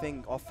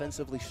anything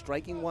offensively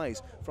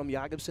striking-wise from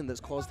Jakobsen that's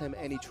caused him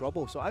any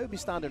trouble. So I would be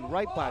standing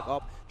right back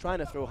up, trying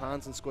to throw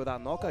hands and score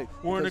that knockout.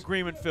 We're in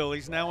agreement, Phil.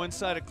 He's now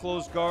inside a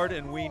closed guard,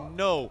 and we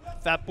know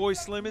Fatboy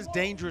Slim is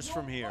dangerous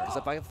from here.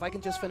 If I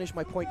can just finish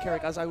my point,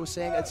 Carrick, as I was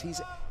saying,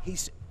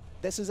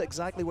 this is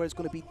exactly where it's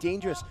going to be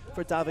dangerous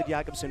for David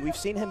Jakobsen. We've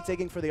seen him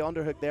digging for the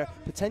underhook there.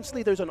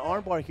 Potentially there's an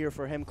armbar here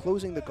for him,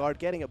 closing the guard,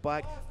 getting it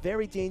back.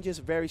 Very dangerous,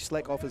 very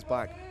slick off his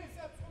back.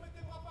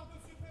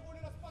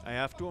 I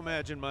have to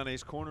imagine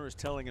Mane's corner is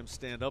telling him,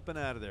 stand up and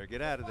out of there,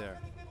 get out of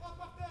there.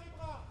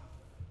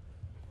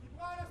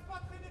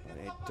 And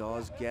it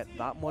does get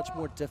that much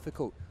more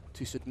difficult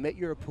to submit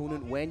your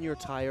opponent when you're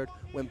tired.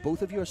 When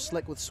both of you are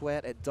slick with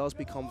sweat, it does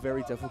become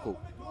very difficult.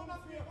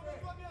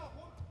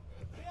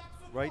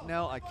 right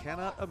now I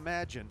cannot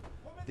imagine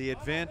the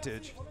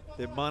advantage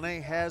that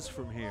Mane has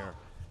from here.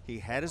 He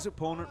had his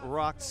opponent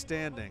rocked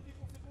standing.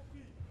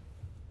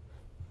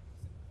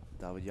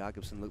 David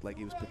Jakobsen looked like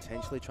he was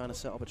potentially trying to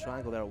set up a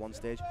triangle there at one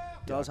stage.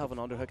 Does have an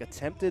underhook,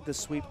 attempted the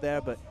sweep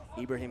there, but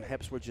Ibrahim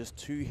hips were just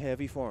too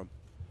heavy for him.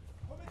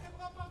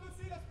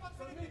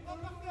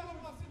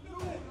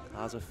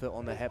 Has a foot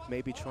on the hip,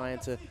 maybe trying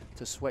to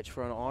switch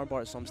for an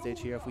armbar at some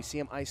stage here. If we see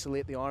him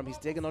isolate the arm, he's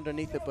digging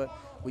underneath it, but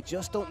we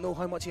just don't know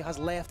how much he has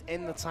left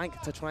in the tank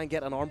to try and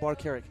get an armbar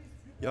carry.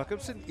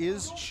 Jakobsen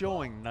is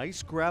showing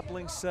nice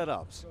grappling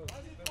setups.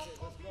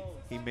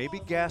 He may be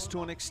gassed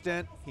to an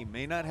extent. He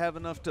may not have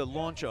enough to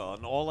launch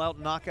an all-out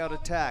knockout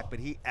attack, but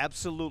he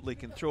absolutely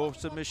can throw a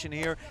submission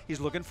here. He's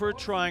looking for a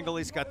triangle.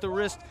 He's got the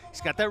wrist.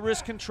 He's got that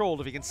wrist controlled.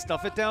 If he can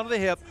stuff it down to the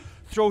hip,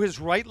 throw his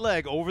right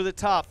leg over the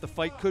top, the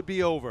fight could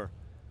be over.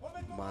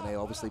 Mane,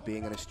 obviously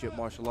being an astute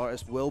martial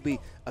artist, will be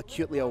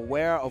acutely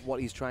aware of what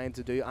he's trying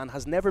to do and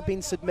has never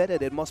been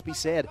submitted, it must be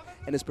said,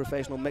 in his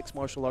professional mixed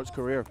martial arts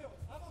career.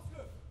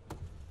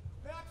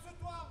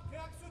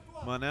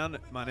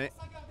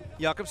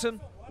 Jakobsen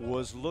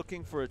was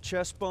looking for a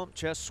chest bump,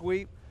 chest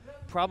sweep,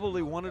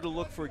 probably wanted to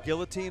look for a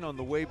guillotine on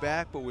the way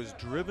back, but was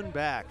driven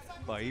back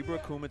by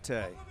Ibra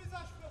Kumite.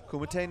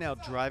 Kumite now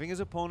driving his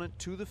opponent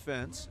to the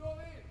fence.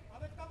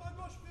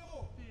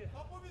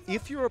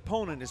 If your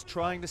opponent is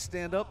trying to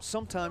stand up,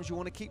 sometimes you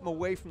want to keep him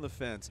away from the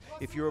fence.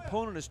 If your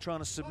opponent is trying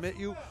to submit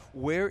you,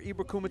 where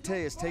Ibra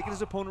Kumite is taking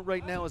his opponent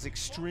right now is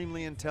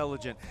extremely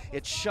intelligent.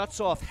 It shuts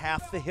off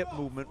half the hip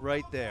movement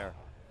right there.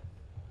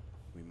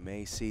 We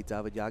may see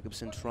David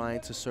Jakobsen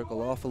trying to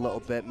circle off a little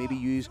bit, maybe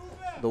use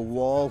the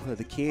wall,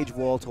 the cage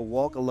wall, to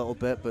walk a little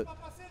bit, but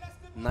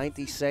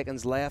 90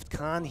 seconds left.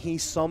 Can he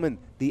summon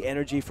the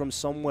energy from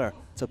somewhere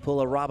to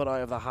pull a rabbit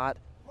out of the hat?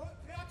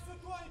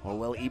 Or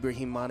will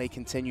Ibrahim Mane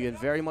continue in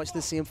very much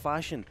the same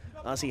fashion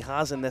as he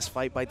has in this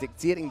fight by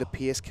dictating the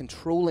pace,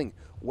 controlling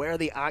where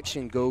the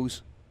action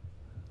goes?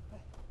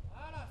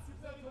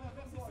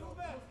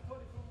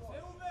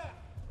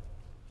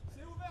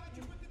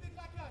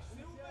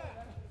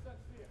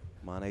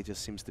 Mane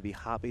just seems to be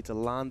happy to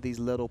land these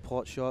little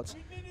pot shots.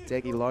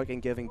 Deggy Larkin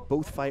giving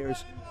both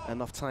fighters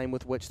enough time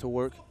with which to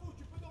work.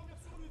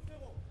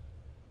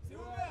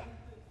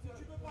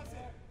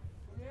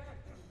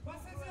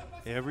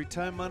 Every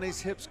time Mane's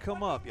hips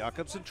come up,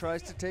 Jakobsen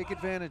tries to take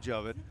advantage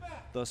of it.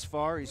 Thus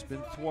far, he's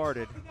been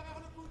thwarted.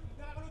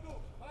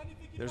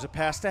 There's a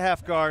pass to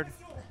half guard.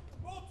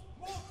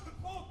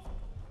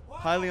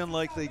 Highly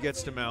unlikely he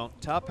gets to mount.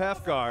 Top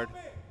half guard.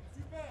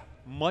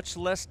 Much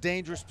less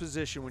dangerous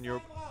position when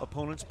your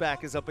opponent's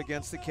back is up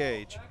against the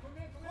cage.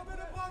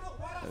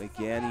 And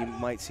again, you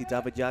might see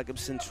David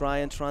Jakobsen try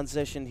and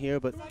transition here,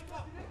 but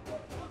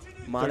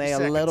Mane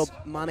a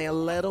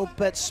little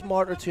bit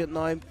smarter to it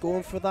now,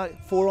 going for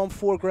that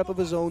 4-on-4 grip of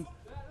his own.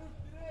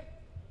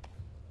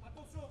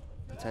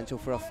 Potential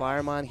for a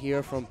fireman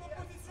here from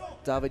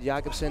David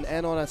Jakobsen,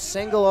 in on a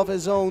single of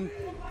his own.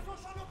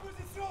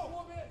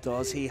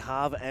 Does he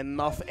have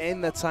enough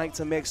in the tank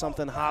to make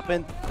something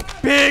happen?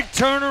 Big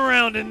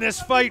turnaround in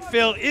this fight,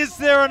 Phil. Is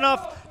there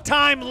enough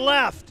time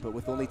left? But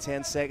with only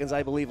 10 seconds,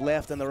 I believe,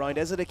 left in the round,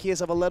 is it a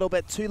case of a little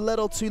bit too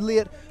little, too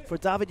late for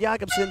David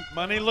Jakobsen?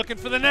 Mane looking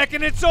for the neck,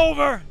 and it's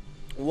over.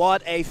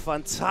 What a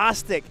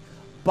fantastic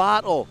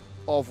battle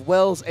of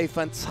wills, a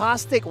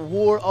fantastic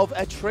war of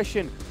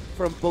attrition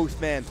from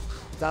both men.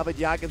 David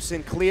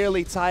Jakobsen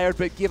clearly tired,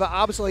 but gave it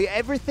absolutely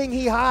everything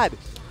he had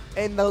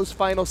in those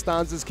final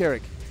stanzas,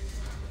 Carrick.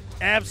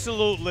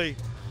 Absolutely.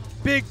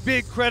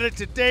 Big credit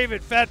to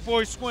David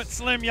Fatboy Squint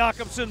Slim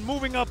Jakobsen,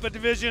 moving up a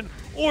division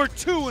or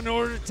two in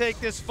order to take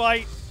this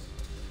fight.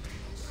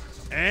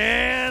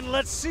 And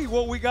let's see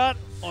what we got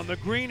on the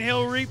Green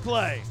Hill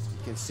replay.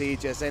 You can see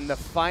just in the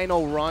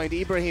final round,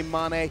 Ibrahim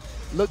Mane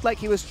looked like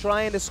he was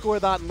trying to score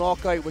that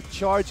knockout with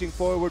charging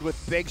forward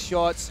with big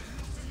shots.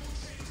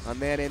 And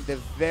then in the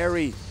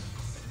very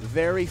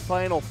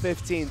final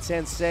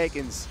 10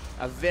 seconds,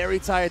 a very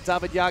tired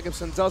David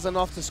Jakobsen does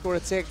enough to score a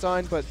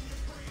takedown, but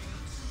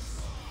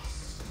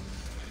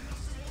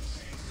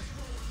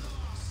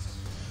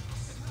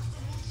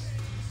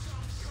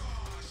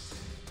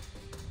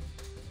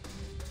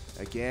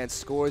again,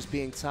 scores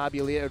being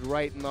tabulated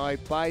right now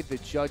by the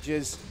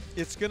judges.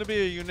 It's going to be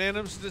a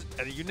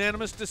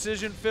unanimous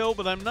decision, Phil,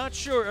 but I'm not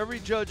sure every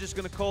judge is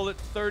going to call it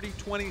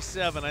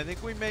 30-27. I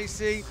think we may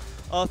see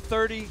a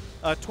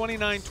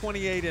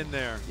 29-28 in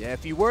there. Yeah,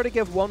 if you were to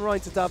give one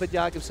round to David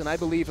Jakobsen, I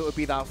believe it would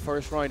be that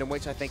first round in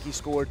which I think he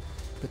scored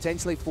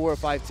potentially 4 or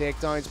 5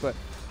 takedowns. But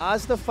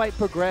as the fight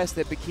progressed,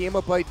 it became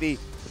about the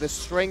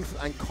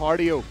strength and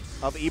cardio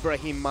of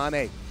Ibrahim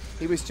Mane.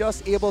 He was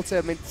just able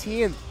to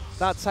maintain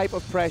that type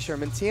of pressure,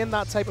 maintain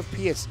that type of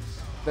pace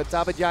that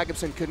David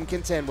Jakobsen couldn't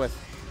contend with.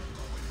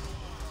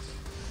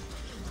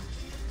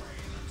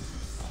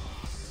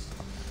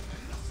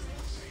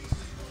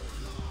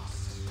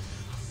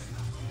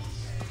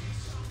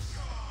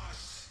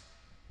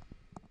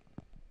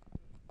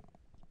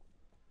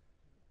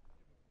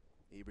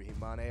 Ibrahim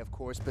Mane, of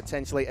course,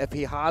 potentially, if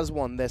he has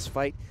won this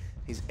fight,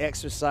 he's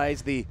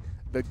exercised the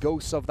the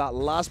ghosts of that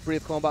last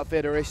Brave Combat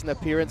Federation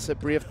appearance at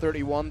Brave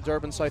 31,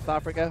 Durban, South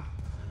Africa.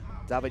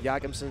 David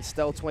Jakobsen,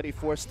 still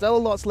 24, still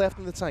lots left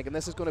in the tank, and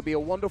this is going to be a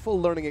wonderful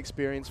learning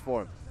experience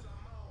for him.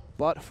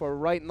 But for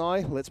right now,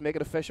 let's make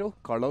it official.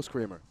 Carlos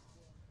Kramer.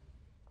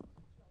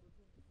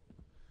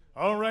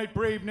 All right,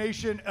 Brave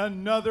Nation,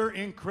 another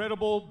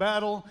incredible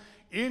battle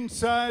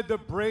inside the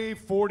Brave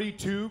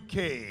 42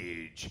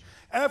 cage.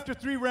 After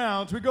 3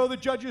 rounds, we go the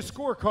judges'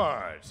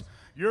 scorecards.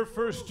 Your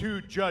first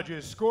 2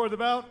 judges scored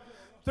about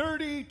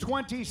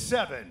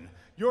 30-27.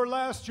 Your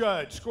last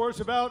judge scores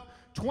about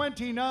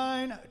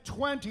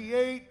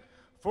 29-28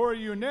 for a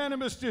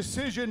unanimous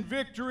decision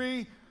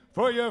victory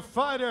for your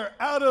fighter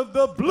out of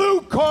the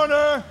blue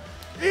corner,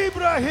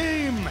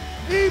 Ibrahim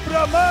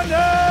Mane.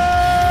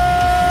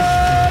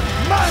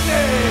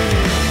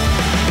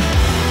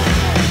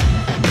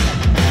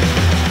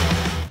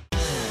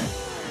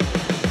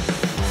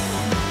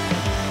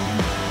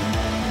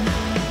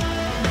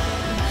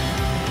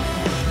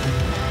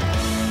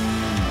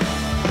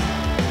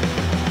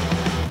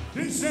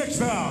 This next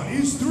bout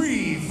is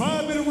 3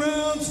 5-minute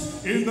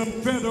rounds in the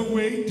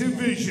featherweight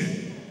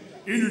division.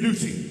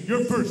 Introducing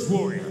your first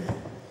warrior.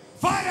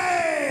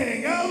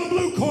 Fighting out of the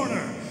blue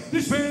corner,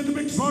 this man's a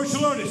mixed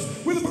martial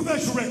artist with a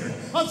professional record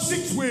of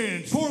 6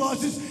 wins, 4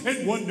 losses,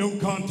 and 1 no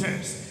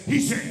contest. He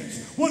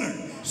stands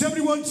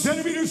 171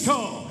 centimeters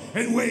tall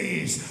and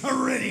weighs a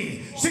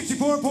ready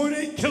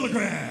 64.8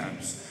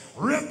 kilograms.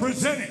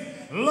 Representing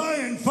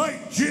Lion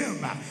Fight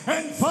Gym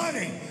and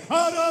fighting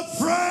out of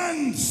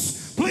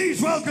France,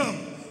 please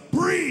welcome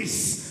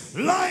Brice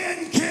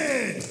Lion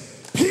Kid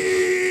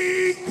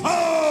Pico.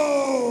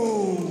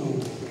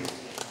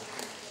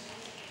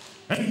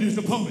 And his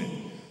opponent,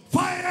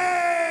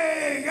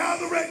 fighting out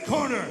of the red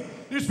corner,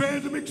 this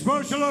man's a mixed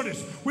martial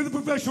artist with a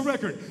professional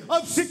record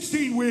of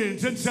 16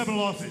 wins and 7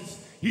 losses.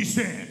 He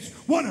stands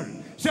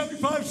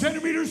 175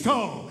 centimeters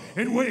tall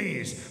and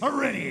weighs a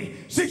ready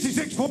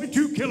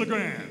 66.2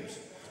 kilograms.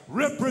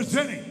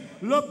 Representing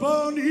Le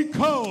Bon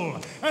Ecole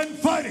and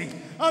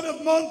fighting out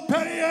of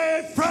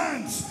Montpellier,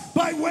 France,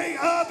 by way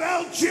of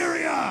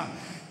Algeria.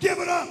 Give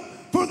it up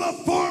for the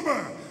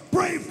former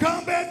Brave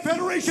Combat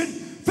Federation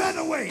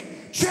featherweight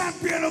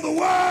champion of the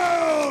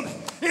world,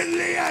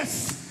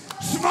 Elias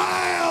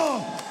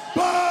Smile Boudegzdame.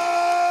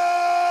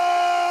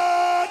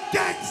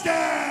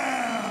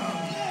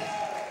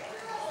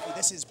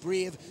 This is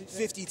Brave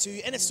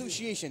 52 in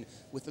association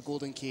with the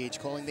Golden Cage.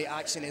 Calling the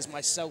action is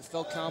myself,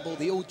 Phil Campbell,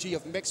 the OG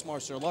of mixed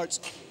martial arts,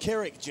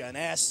 Carrick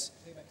Janess.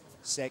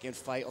 Second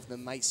fight of the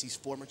night sees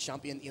former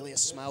champion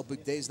Elias Smile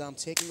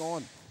Boudegzdame taking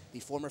on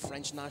the former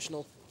French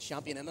national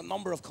champion in a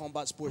number of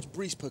combat sports,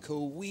 Brice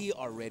Picot. We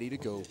are ready to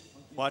go.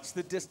 Watch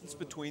the distance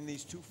between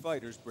these 2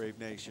 fighters, Brave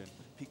Nation.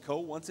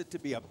 Picot wants it to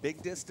be a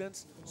big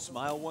distance.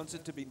 Smile wants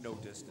it to be no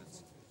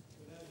distance.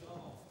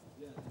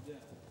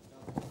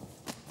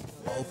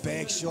 Oh,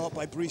 big shot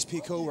by Brice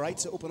Picot, right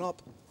to open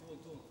up.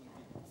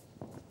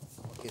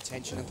 The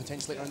attention and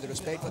potentially earn the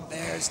respect, but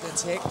there's the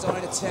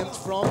takedown attempt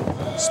from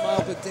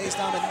Smile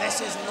Boudegzdame, and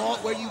this is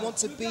not where you want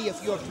to be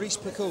if you're Brice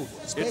Picot,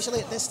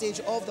 especially at this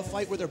stage of the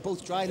fight where they're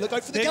both dry. Look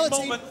out for the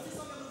guillotine. Moment.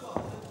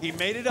 He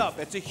made it up.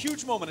 It's a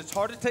huge moment. It's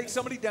hard to take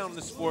somebody down in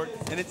the sport,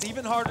 and it's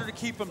even harder to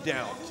keep them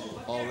down.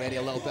 Already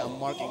a little bit of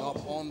marking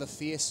up on the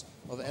face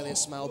of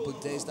Elias Smile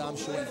Boudegzdame,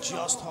 showing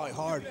just how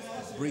hard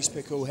Brice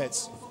Picot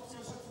hits.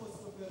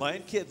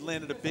 Lion Kid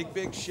landed a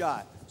big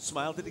shot.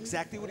 Smile did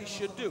exactly what he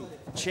should do.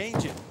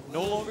 Change it.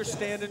 No longer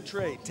stand and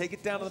trade. Take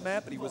it down to the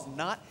mat, but he was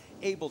not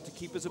able to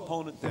keep his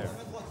opponent there.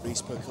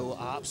 Brice Picot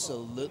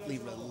absolutely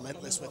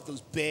relentless with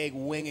those big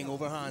winging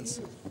overhands.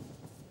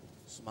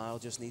 Smile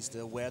just needs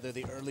to weather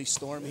the early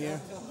storm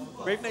here.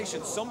 Brave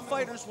Nation, some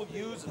fighters will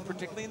use,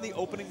 particularly in the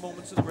opening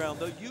moments of the round,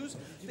 they'll use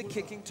the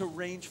kicking to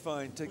range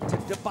find, to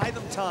buy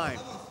them time.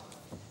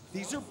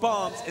 These are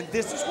bombs, and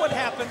this is what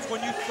happens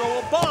when you throw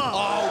a bomb.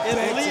 Oh,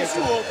 it leaves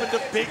you open to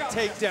big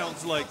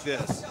takedowns like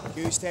this.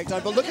 Huge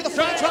takedown, but look at the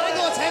front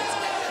triangle attempt.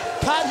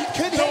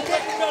 Could he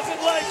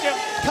doesn't like him.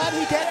 Can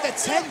he get the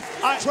 10th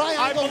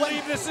triangle? I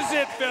believe this is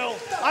it, Phil.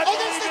 I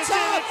believe believe it's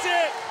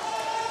it.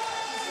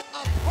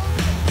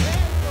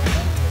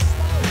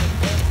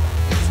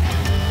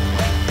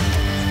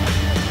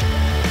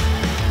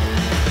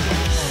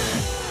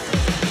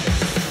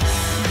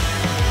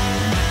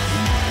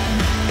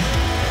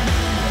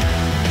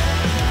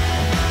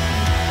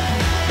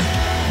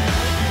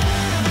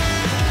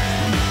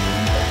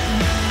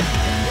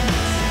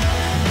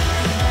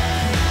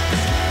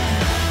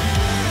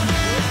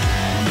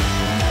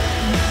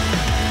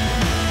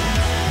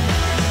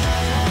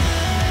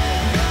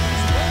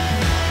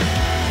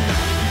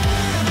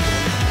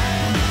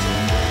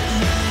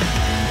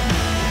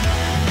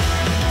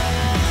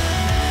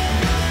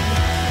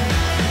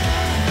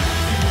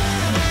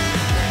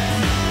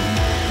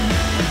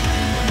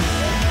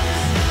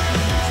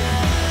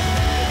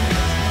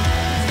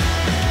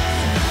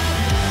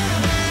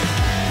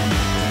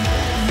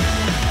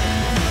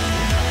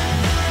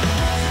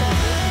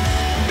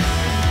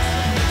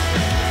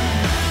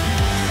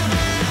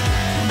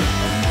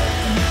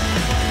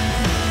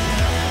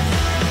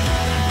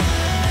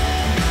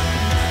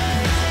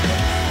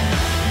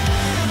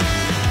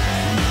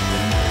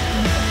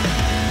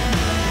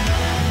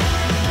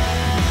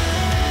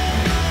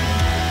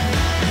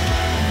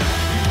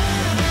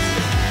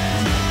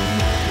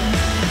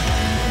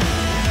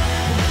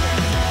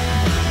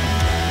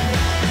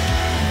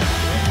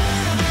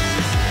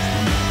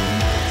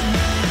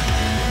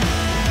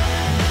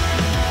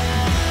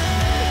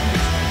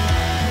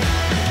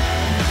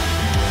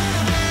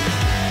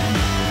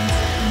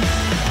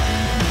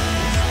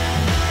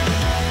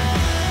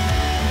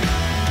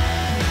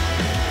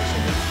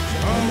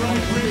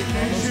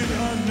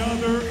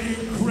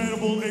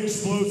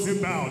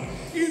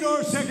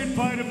 your second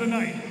fight of the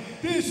night.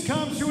 This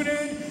comes to an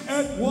end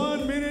at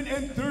 1 minute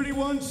and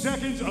 31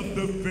 seconds of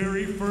the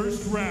very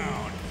first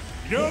round.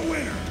 Your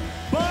winner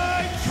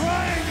by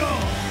triangle,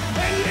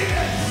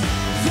 Elias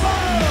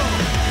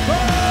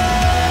Boudegzdame.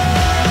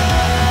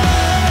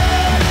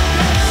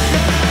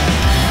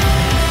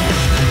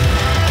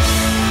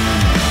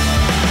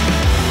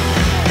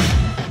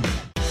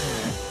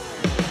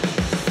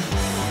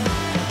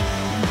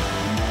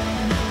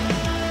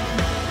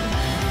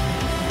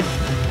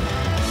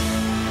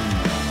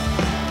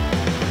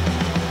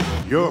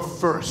 Your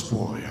first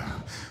warrior.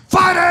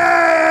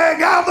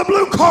 Fighting out of the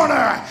blue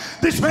corner,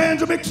 this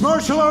man's a mixed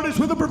martial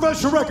artist with a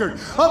professional record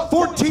of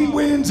 14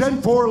 wins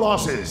and 4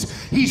 losses.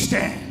 He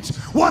stands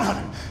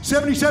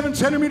 177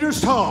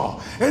 centimeters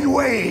tall and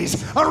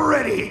weighs a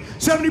ready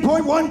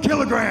 70.1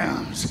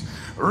 kilograms.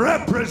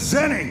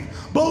 Representing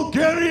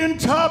Bulgarian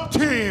top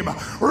team,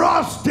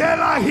 Ros de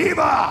la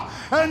Hiva,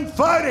 and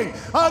fighting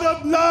out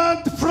of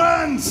Nantes,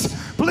 France,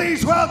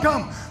 please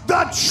welcome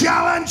the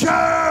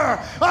challenger,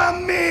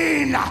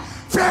 Amin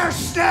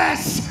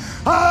Fierceness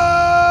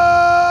Ayoub!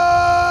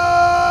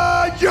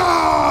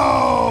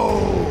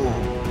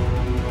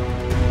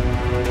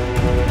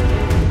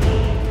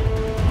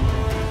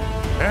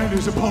 And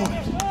his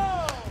opponent,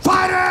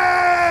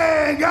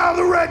 fighting out of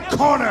the red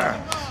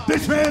corner,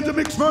 this man's a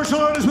mixed martial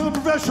artist with a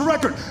professional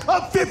record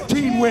of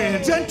 15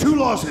 wins and 2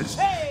 losses.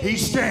 He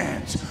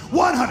stands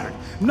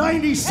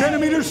 190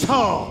 centimeters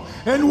tall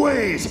and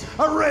weighs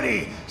a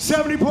ready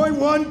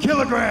 70.1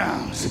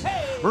 kilograms.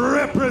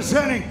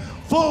 Representing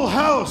Full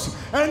House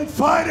and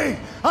fighting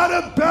out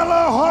of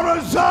Belo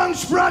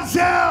Horizonte,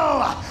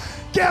 Brazil.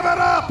 Give it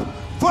up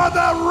for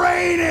the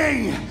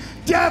reigning,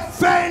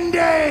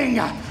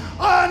 defending,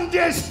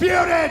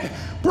 undisputed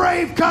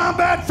Brave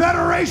Combat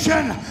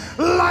Federation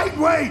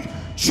lightweight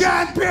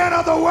champion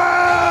of the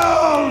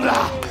world,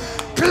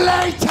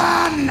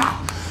 Clayton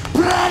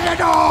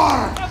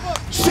Predator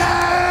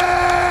Silva!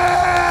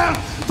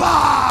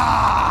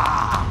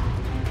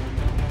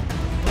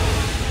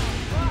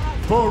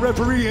 For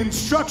referee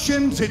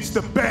instructions, it's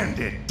the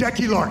Bandit,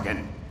 Decky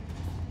Larkin.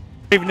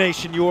 Brave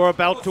Nation, you are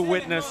about to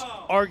witness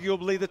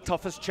arguably the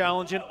toughest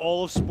challenge in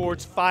all of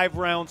sports. 5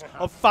 rounds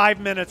of 5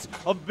 minutes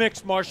of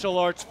mixed martial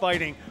arts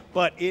fighting,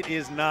 but it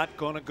is not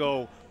going to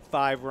go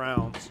 5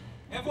 rounds.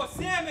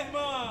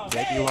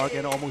 Decky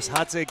Larkin almost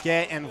had to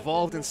get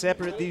involved and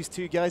separate these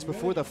two guys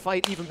before the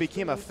fight even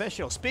became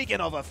official. Speaking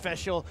of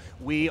official,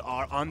 we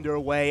are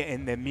underway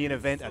in the main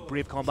event at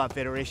Brave Combat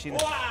Federation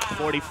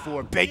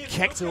 44. Big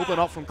kick to open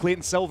up from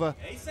Clayton Silva.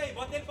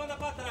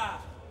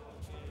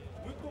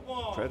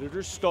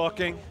 Predator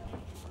stalking,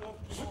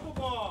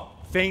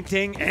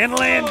 feinting and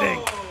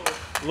landing.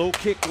 Low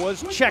kick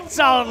was checked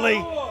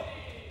solidly.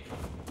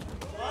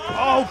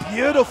 Oh,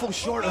 beautiful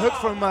short hook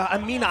from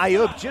Amin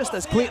Ayoub just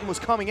as Clayton was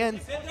coming in.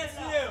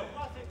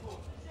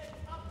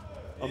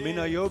 Amin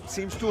Ayoub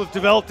seems to have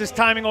developed his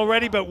timing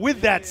already, but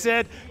with that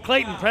said,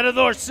 Clayton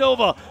Predator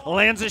Silva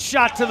lands a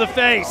shot to the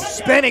face.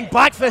 Spinning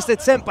back fist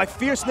attempt by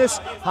Fierceness,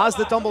 has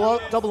the double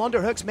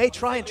underhooks, may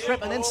try and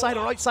trip an inside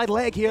or outside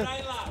leg here.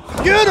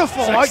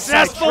 Beautiful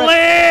successful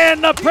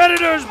land, the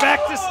Predator's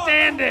back to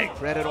standing.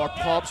 Predator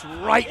pops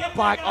right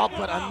back up,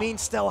 but Amin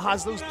still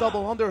has those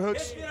double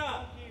underhooks.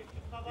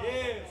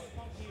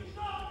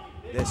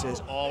 This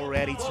is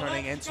already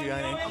turning into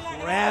an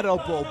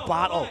incredible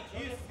battle.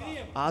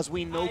 As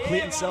we know,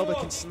 Clayton Silva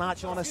can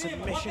snatch on a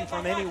submission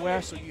from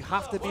anywhere, so you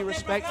have to be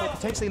respectful.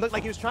 Potentially looked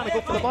like he was trying to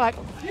go for the back.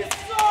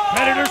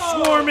 Predator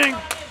swarming.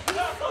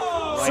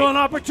 So an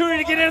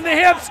opportunity to get in the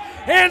hips.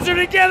 Hands are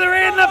together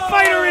and the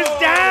fighter is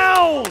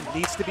down.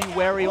 Needs to be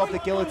wary of the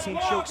guillotine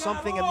choke,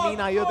 something Amin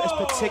Ayoub is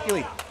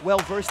particularly well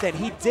versed in.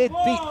 He did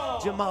beat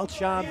Jamal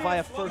Chan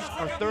via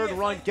third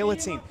round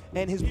guillotine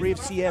in his Brave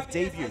CF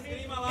debut.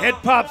 Head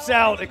pops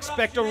out,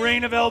 expect a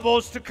rain of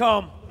elbows to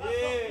come.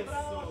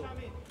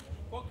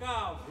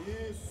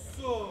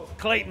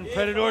 Clayton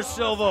Predator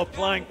Silva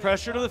applying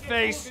pressure to the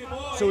face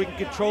so he can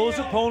control his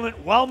opponent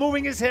while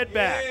moving his head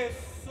back.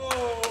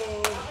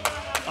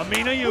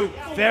 Amin Ayoub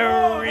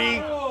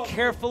very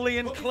carefully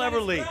and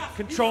cleverly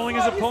controlling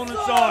his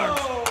opponent's arms,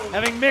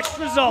 having mixed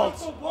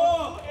results.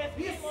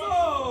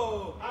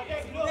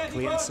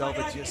 Clayton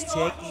Silva just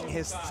taking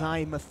his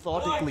time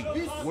methodically,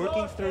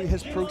 working through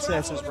his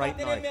processes right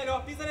now.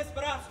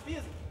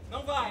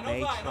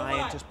 May try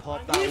and just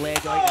pop that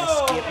leg out and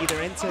escape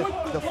either into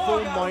the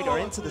full mount or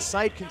into the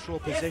side control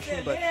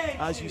position, but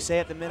as you say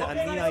at the minute,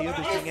 Amin Ayoub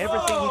is doing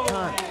everything he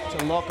can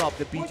to lock up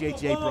the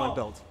BJJ brown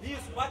belt.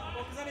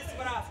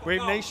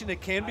 Brave Nation,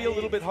 it can be a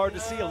little bit hard to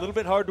see, a little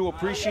bit hard to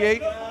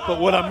appreciate, but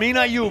what Amin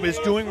Ayoub is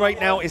doing right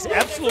now is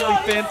absolutely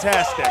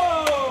fantastic.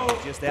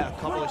 He just ate a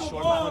couple of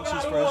short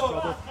punches for his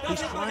trouble.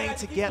 He's trying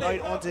to get out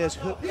onto his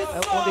hook,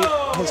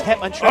 onto his hip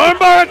and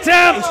armbar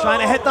attempt! He's trying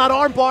to hit that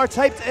armbar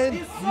typed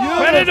in.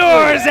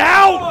 Predator is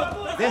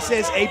out! This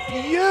is a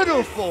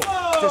beautiful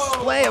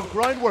display of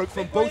groundwork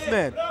from both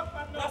men.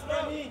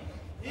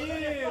 You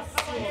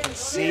can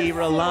see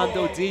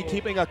Rolando D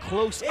keeping a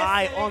close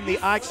eye on the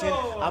action.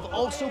 I've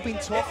also been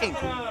talking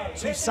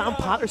to Sam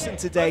Patterson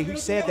today, who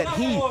said that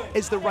he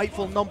is the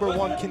rightful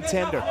 #1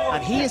 contender,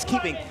 and he is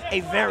keeping a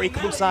very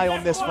close eye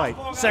on this fight.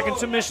 Second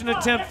submission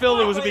attempt, Phil.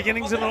 There was the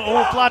beginnings of an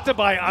omoplata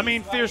by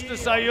Amin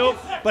Ayoub,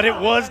 but it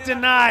was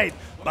denied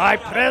by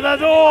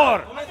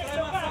Predador.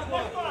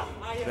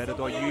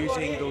 Predador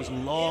using those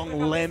long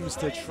limbs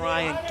to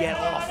try and get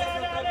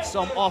off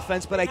some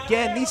offense, but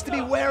again, needs to be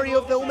wary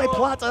of the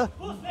omoplata.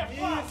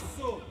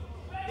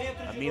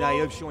 Amin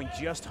Ayoub showing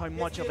just how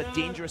much of a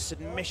dangerous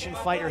submission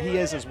fighter he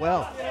is as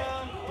well.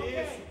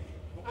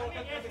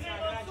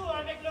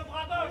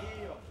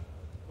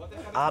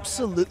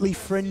 Absolutely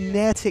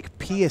frenetic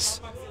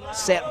pace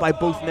set by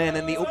both men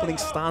in the opening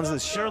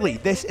stanzas. Surely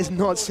this is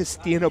not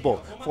sustainable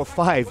for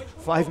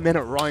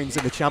five-minute rounds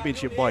in the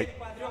championship bout.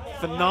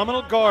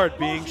 Phenomenal guard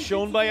being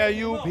shown by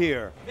Ayoub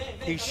here.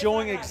 He's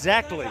showing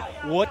exactly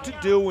what to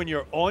do when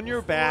you're on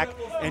your back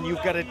and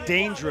you've got a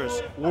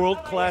dangerous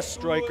world-class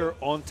striker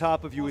on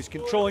top of you. He's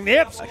controlling the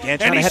hips,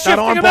 again, and he's hit that shifting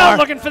arm him bar. out,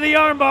 looking for the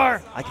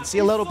armbar. I can see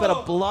a little bit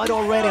of blood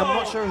already. I'm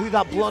not sure who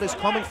that blood is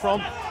coming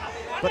from,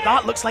 but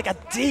that looks like a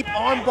deep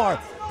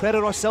armbar.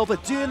 Predador Silva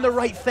doing the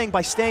right thing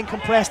by staying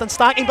compressed and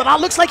stacking, but that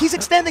looks like he's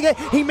extending it.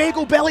 He may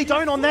go belly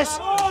down on this.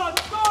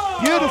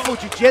 Beautiful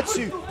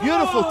jiu-jitsu,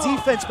 beautiful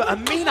defense, but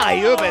Amin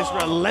Ayoub is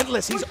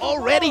relentless. He's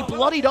already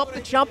bloodied up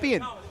the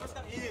champion.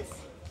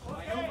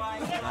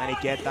 Trying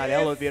to get that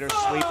elevator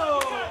sweep.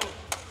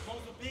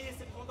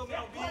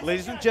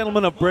 Ladies and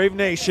gentlemen of Brave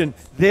Nation,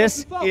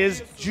 this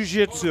is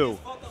jiu-jitsu.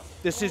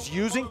 This is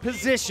using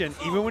position,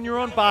 even when you're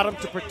on bottom,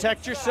 to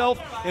protect yourself,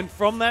 and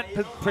from that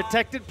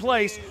protected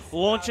place,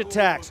 launch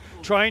attacks.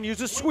 Try and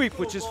use a sweep,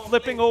 which is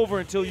flipping over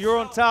until you're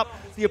on top,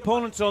 the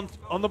opponent's on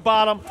the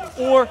bottom,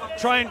 or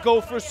try and go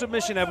for a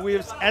submission,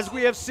 as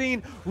we have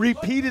seen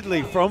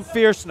repeatedly from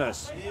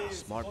Fierceness.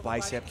 Smart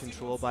bicep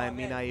control by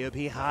Amin Ayoub.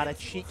 He had a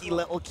cheeky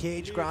little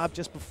cage grab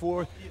just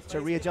before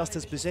to readjust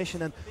his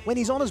position, and when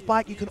he's on his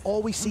back, you can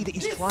always see that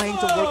he's trying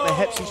to work the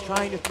hips, he's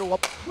trying to throw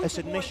up a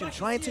submission,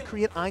 trying to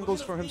create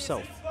angles for himself.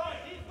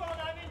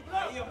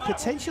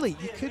 Potentially,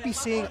 you could be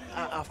seeing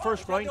a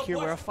first round here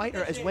where a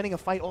fighter is winning a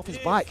fight off his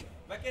back.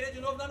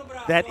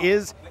 That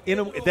is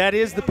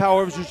the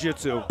power of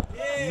jiu-jitsu.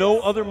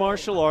 No other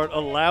martial art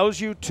allows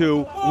you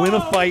to win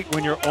a fight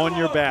when you're on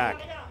your back.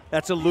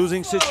 That's a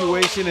losing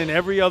situation in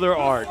every other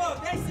art.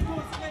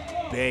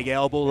 Big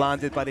elbow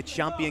landed by the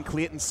champion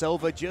Clayton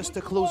Silva just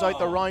to close out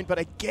the round, but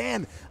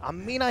again,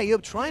 Amin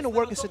Ayoub trying to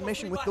work a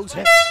submission with those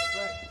hips.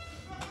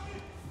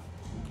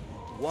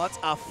 What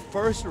a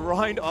first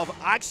round of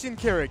action,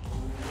 Kirik.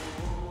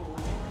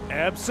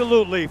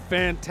 Absolutely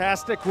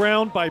fantastic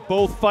round by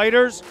both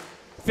fighters.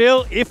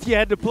 Phil, if you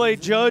had to play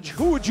judge,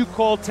 who would you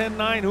call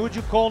 10-9? Who would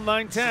you call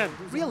 9-10?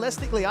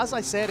 Realistically, as I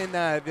said in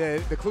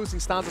the closing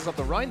stanzas of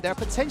the round there,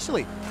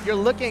 potentially you're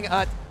looking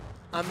at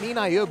Amin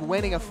Ayoub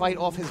winning a fight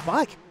off his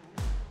back.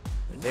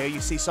 And there you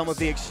see some of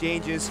the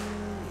exchanges.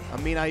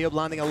 Amin Ayoub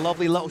landing a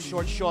lovely little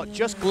short shot,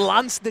 just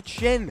glanced the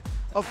chin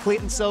of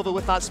Clayton Silva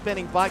with that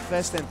spinning back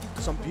fist, and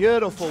some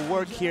beautiful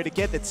work here to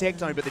get the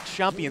takedown, but the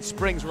champion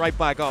springs right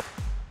back up.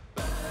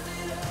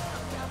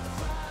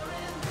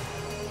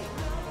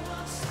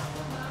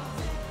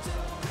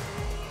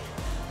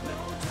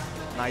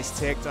 Nice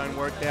takedown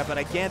work there, but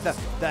again,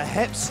 the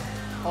hips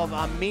of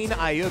Amin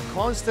Ayoub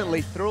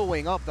constantly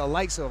throwing up the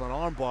likes of an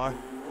armbar.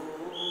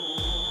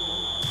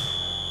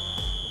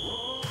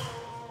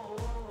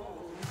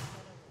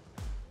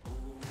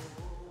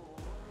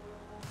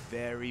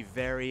 Very,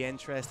 very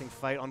interesting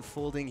fight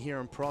unfolding here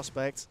in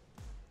Prospect.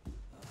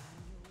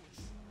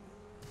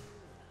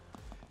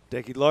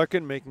 Decky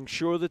Larkin making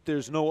sure that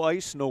there's no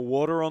ice, no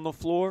water on the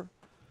floor,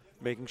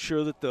 making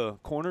sure that the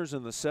corners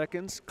and the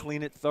seconds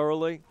clean it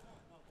thoroughly.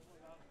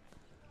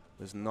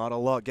 There's not a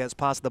lot gets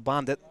past the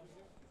bandit.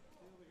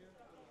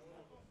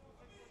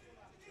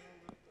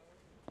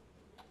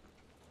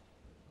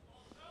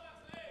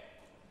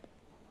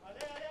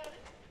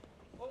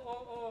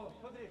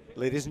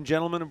 Ladies and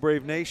gentlemen of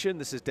Brave Nation,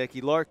 this is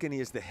Decky Larkin. He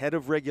is the head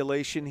of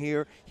regulation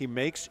here. He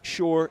makes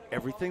sure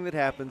everything that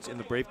happens in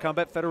the Brave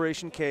Combat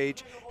Federation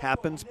cage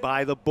happens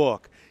by the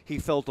book. He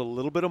felt a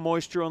little bit of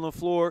moisture on the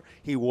floor.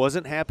 He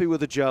wasn't happy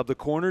with the job the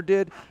corner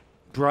did,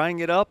 drying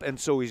it up, and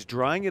so he's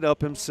drying it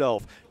up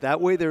himself.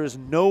 That way there is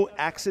no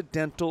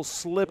accidental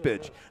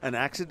slippage. An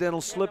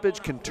accidental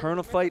slippage can turn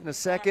a fight in a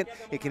second.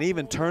 It can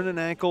even turn an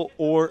ankle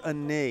or a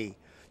knee.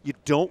 You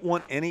don't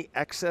want any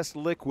excess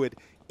liquid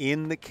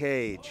in the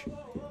cage.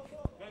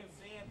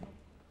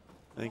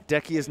 I think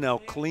Decky has now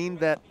cleaned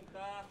that.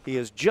 He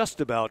has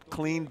just about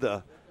cleaned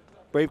the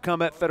Brave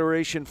Combat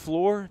Federation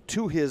floor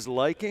to his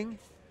liking.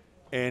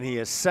 And he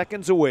is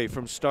seconds away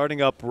from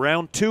starting up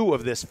round 2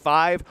 of this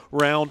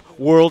 5-round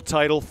world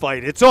title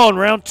fight. It's on,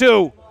 round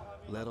 2.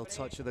 Little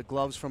touch of the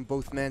gloves from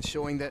both men,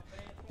 showing that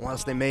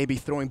whilst they may be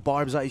throwing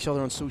barbs at each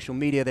other on social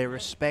media, they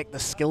respect the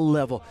skill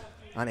level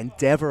and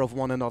endeavor of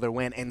one another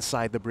when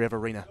inside the Brave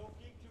arena.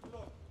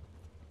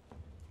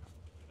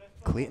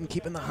 Clayton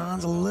keeping the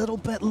hands a little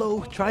bit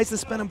low, tries the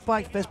spinning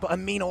back fist, but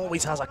Amin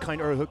always has a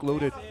counter hook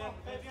loaded.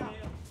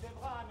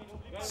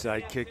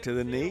 Side kick to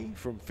the knee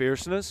from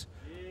Fierceness.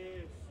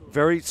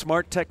 Very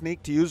smart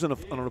technique to use on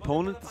an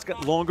opponent that's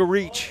got longer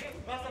reach.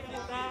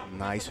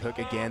 Nice hook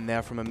again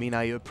there from Amin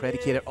Ayoub,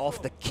 predicated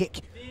off the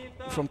kick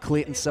from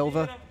Clayton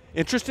Silva.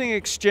 Interesting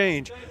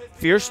exchange.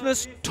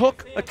 Fierceness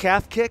took a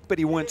calf kick, but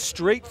he went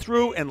straight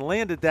through and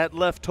landed that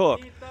left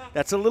hook.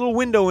 That's a little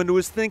window into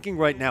his thinking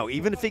right now.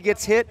 Even if he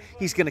gets hit,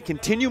 he's going to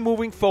continue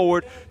moving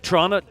forward,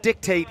 trying to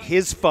dictate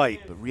his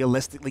fight. But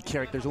realistically,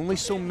 Carrick, there's only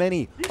so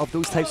many of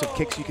those types of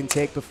kicks you can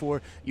take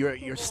before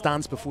your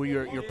stance, before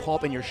your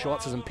pop and your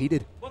shots is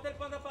impeded.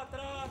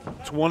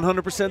 It's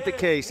 100% the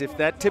case. If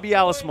that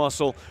tibialis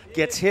muscle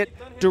gets hit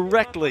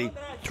directly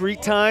 3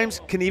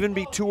 times, can even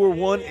be 2 or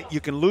 1, you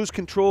can lose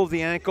control of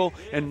the ankle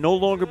and no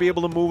longer be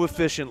able to move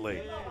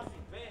efficiently.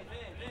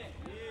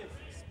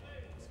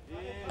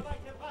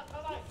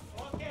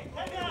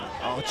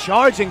 Oh,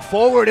 charging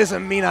forward is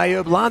Amin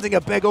Ayoub, landing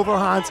a big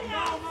overhand.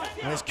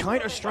 And his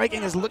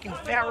counter-striking is looking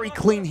very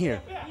clean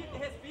here.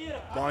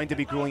 Bound to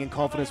be growing in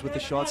confidence with the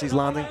shots he's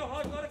landing.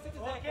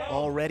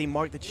 Already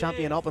marked the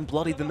champion up and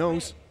bloodied the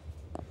nose.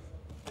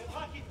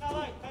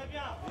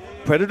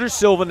 Predator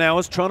Silva now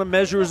is trying to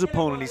measure his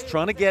opponent. He's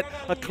trying to get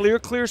a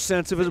clear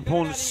sense of his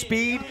opponent's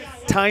speed,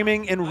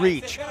 timing, and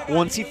reach.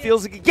 Once he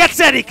feels like he gets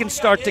that, he can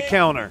start to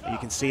counter. You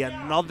can see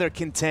another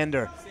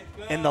contender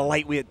in the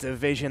lightweight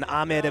division,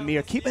 Ahmed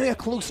Amir, keeping a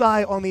close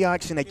eye on the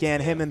action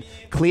again. Him and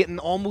Clayton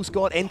almost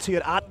got into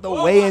it at the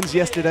weigh-ins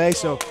yesterday,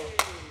 so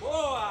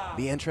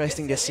be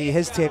interesting to see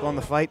his take on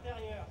the fight.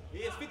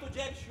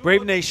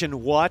 Brave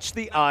Nation, watch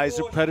the eyes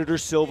of Predator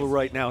Silva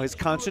right now. His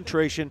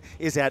concentration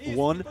is at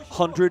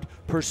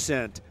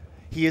 100%.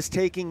 He is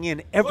taking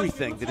in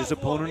everything that his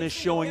opponent is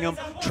showing him,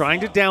 trying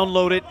to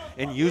download it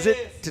and use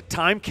it to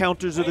time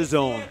counters of his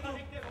own.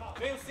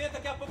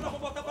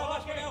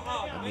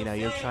 Amin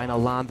Ayoub trying to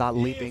land that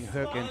leaping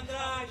hook, and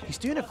he's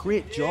doing a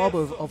great job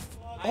of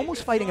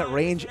almost fighting at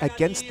range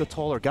against the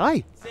taller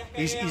guy.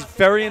 He's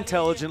very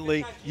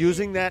intelligently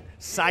using that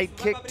side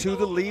kick to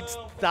the lead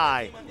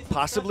thigh,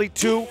 possibly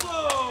to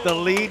the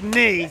lead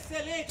knee,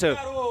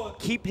 to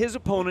keep his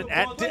opponent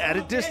at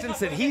a distance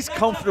that he's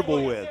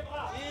comfortable with.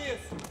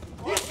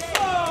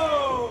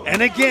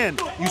 And again,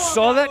 you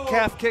saw that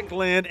calf kick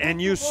land,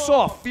 and you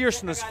saw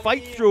Fierceness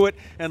fight through it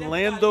and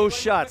land those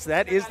shots.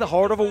 That is the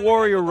heart of a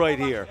warrior right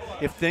here.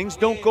 If things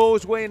don't go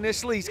his way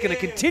initially, he's going to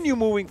continue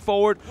moving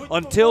forward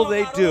until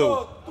they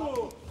do.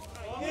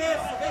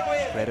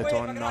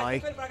 Predator now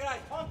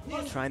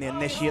trying to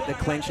initiate the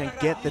clinch and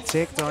get the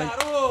takedown.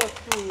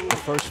 The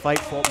first fight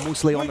fought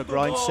mostly on the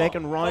ground.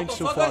 Second round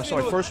so far,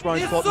 sorry, first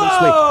round fought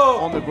mostly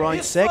on the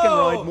ground. Second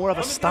round, more of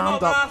a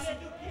stand-up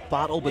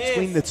battle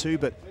between the two,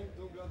 but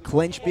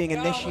clinch being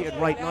initiated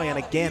right now, and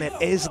again, it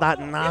is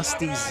that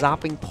nasty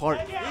zapping part,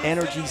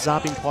 energy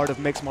zapping part of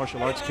mixed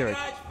martial arts, Carrick.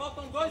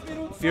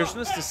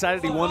 Fierceness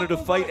decided he wanted to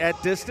fight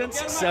at distance,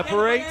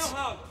 separates.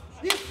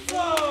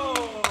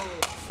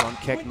 Front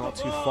kick not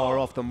too far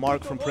off the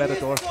mark from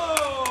Predator.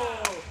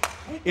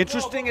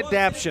 Interesting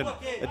adaptation,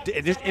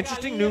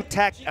 interesting new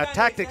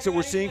tactics that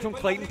we're seeing from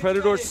Clayton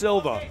Predator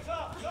Silva.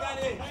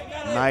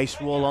 Nice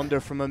roll under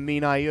from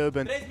Amin Ayoub,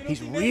 and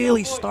he's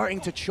really starting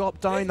to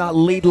chop down that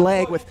lead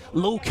leg with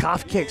low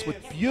calf kicks, with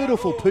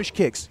beautiful push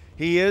kicks.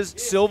 He is.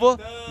 Silva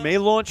may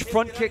launch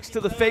front kicks to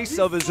the face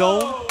of his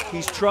own.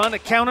 He's trying to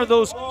counter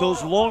those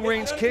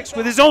long-range kicks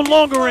with his own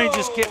longer-range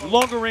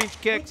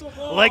kicks,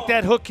 like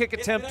that hook kick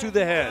attempt to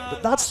the head.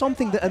 But that's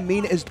something that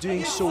Amin is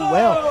doing so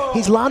well.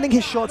 He's landing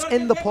his shots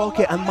in the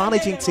pocket and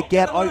managing to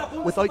get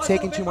out without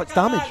taking too much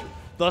damage.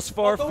 Thus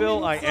far,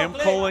 Phil, I am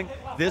calling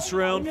this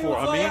round for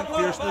Amin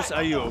Fierceness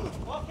Ayoub.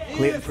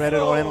 Clayton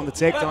Predator in on the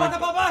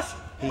takedown.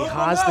 He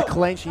has the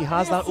clinch, he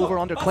has that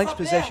over-under clinch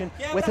position.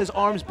 With his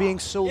arms being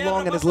so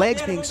long and his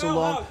legs being so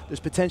long, there's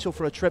potential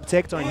for a trip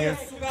takedown here.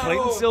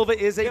 Clayton Silva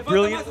is a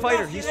brilliant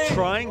fighter. He's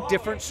trying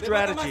different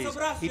strategies.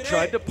 He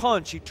tried to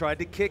punch, he tried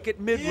to kick at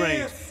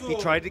mid-range, he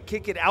tried to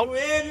kick it out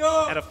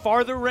at a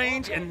farther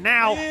range, and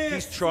now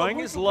he's trying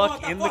his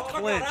luck in the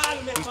clinch.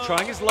 He's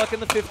trying his luck in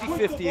the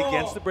 50-50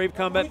 against the Brave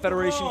Combat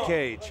Federation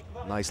cage.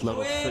 Nice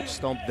little foot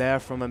stomp there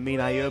from Amin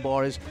Ayoub,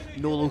 or as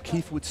Noel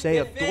O'Keefe would say,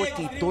 a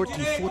dirty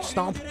foot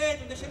stomp.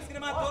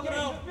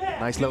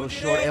 Nice little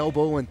short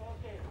elbow, and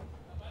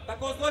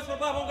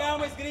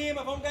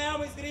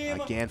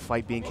again,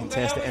 fight being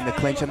contested in the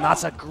clinch, and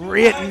that's a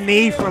great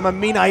knee from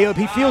Amin Ayoub.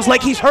 He feels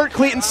like he's hurt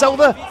Clayton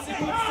Silva.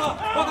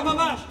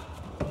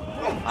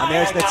 And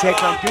there's the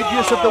takedown. Good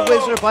use of the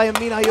whizzer by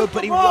Amin Ayoub,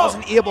 but he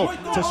wasn't able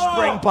to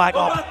spring back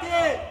up.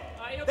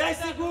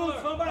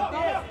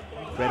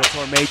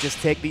 Predator may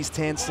just take these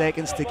 10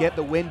 seconds to get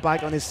the wind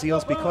back on his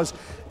seals, because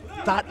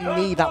that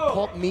knee, that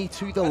pop knee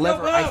to the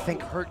liver, I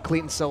think hurt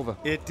Clayton Silva.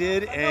 It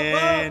did,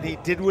 and he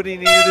did what he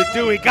needed to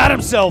do. He got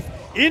himself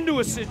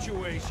into a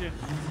situation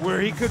where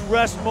he could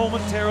rest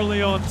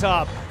momentarily on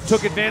top.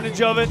 Took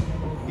advantage of it.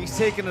 He's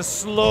taking a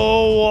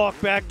slow walk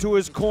back to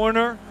his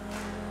corner.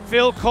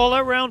 Phil, call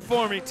that round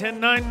for me.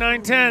 10-9,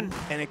 9-10.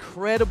 An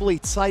incredibly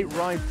tight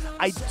round.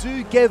 I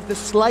do give the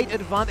slight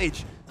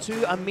advantage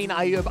to Amin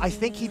Ayoub. I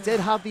think he did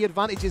have the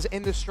advantages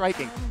in the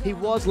striking. He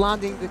was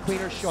landing the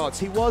cleaner shots.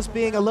 He was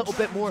being a little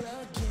bit more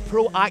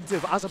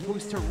proactive as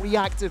opposed to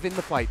reactive in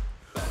the fight.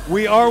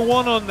 We are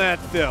one on that,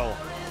 Phil.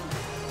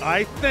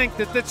 I think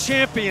that the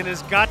champion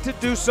has got to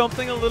do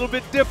something a little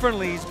bit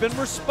differently. He's been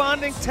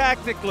responding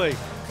tactically.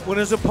 When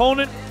his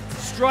opponent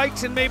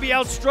strikes and maybe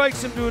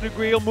outstrikes him to a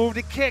degree, he'll move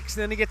to kicks.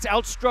 Then he gets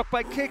outstruck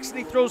by kicks and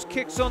he throws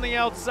kicks on the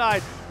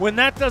outside. When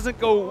that doesn't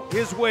go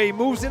his way, he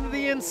moves into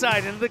the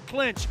inside, into the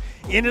clinch,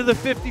 into the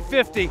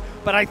 50-50.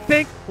 But I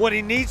think what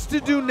he needs to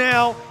do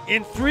now,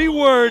 in 3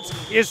 words,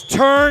 is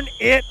turn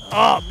it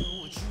up.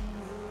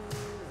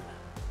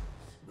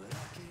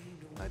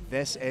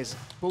 This is,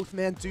 both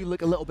men do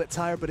look a little bit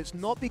tired, but it's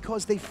not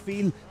because they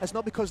feel, it's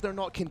not because they're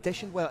not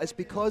conditioned well, it's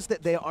because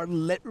that they are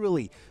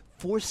literally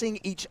forcing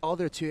each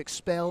other to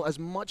expel as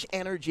much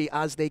energy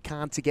as they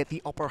can to get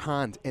the upper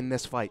hand in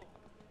this fight.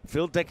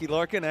 Phil Decky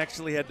Larkin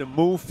actually had to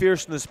move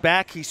fierceness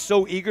back. He's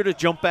so eager to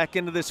jump back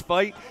into this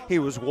fight. He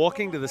was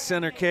walking to the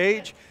center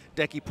cage.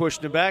 Decky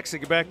pushed him back, said,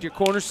 "Get back to your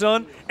corner,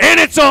 son." And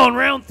it's on,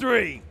 round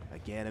 3.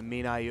 Again,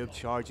 Amin Ayoub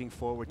charging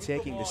forward,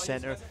 taking the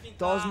center.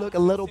 Does look a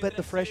little bit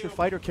the fresher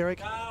fighter, Carrick.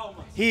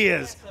 He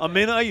is.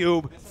 Amin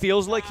Ayoub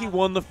feels like he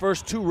won the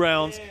first 2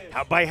 rounds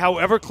by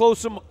however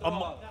close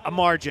a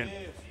margin.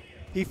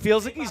 He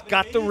feels like he's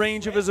got the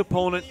range of his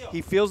opponent.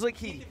 He feels like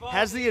he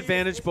has the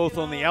advantage both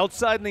on the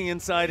outside and the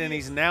inside, and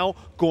he's now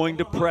going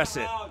to press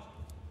it.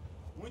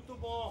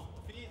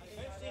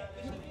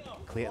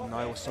 Clayton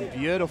now with some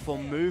beautiful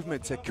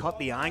movement to cut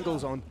the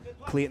angles on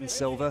Clayton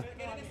Silva.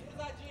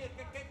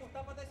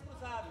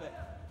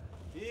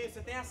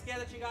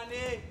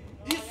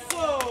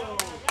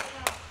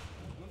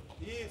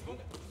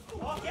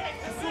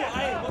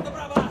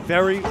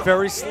 Very,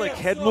 very slick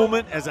head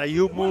movement as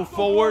Ayoub moved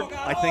forward.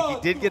 I think he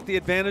did get the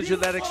advantage of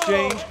that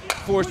exchange,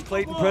 forced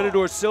Clayton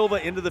Predator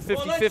Silva into the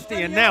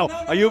 50-50, and now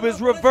Ayoub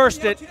has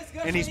reversed it,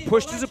 and he's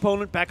pushed his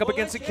opponent back up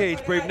against the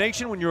cage. Brave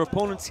Nation, when your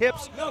opponent's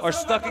hips are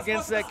stuck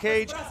against that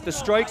cage, the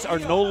strikes are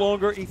no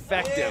longer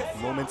effective.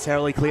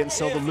 Momentarily, Clayton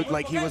Silva looked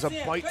like he was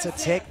about to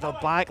take the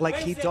back like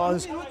he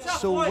does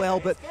so well,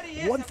 but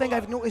one thing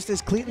I've noticed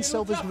is Clayton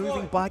Silva's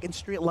moving back in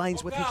straight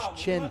lines with his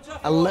chin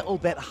a little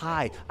bit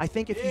high. I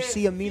think if you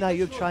see Amin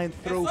Ayoub try and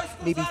throw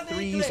maybe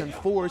 3s and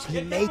 4s,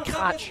 he may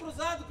catch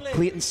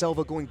Clayton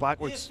Silva going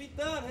backwards.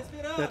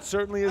 That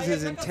certainly is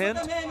his intent.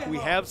 We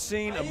have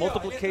seen a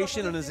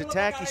multiplication in his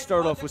attack. He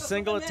started off with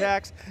single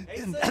attacks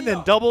and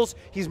then doubles.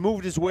 He's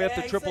moved his way up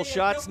to triple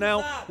shots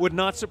now. Would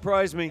not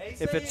surprise me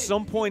if at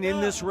some point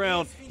in this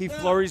round he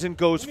flurries and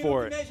goes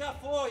for it.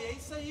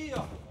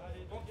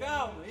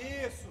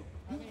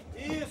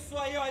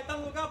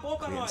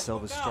 Clayton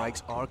Silva's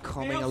strikes are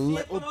coming a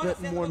little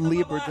bit more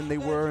labored than they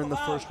were in the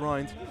first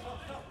round.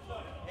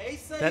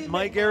 That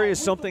mic area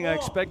is something I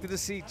expected to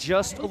see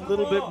just a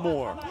little bit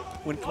more.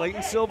 When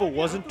Clayton Silva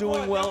wasn't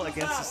doing well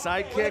against the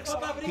side kicks,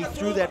 he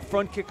threw that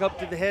front kick up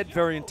to the head,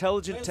 very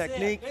intelligent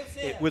technique.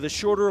 With a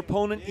shorter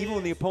opponent, even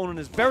when the opponent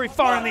is very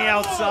far on the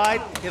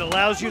outside, it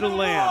allows you to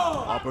land.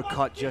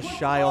 Uppercut just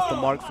shy off the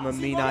mark from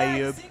Amin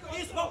Ayoub.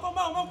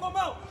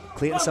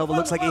 Clayton Silva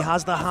looks like he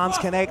has the hands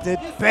connected.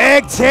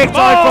 Big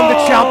takedown from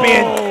the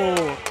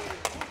champion.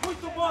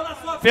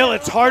 Phil,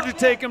 it's hard to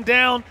take him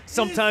down.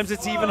 Sometimes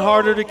it's even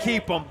harder to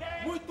keep him.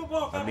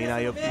 Amin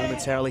Ayoub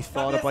momentarily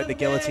thought about the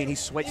guillotine. He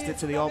switched it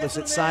to the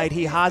opposite side.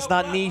 He has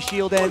that knee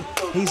shield in.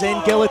 He's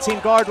in guillotine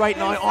guard right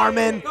now. Arm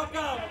in. But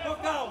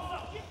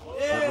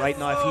right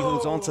now, if he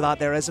holds on to that,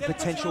 there is a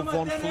potential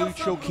Von Flue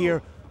choke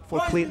here for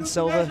Clayton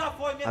Silva.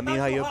 Amin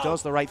Ayoub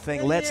does the right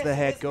thing, lets the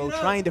head go,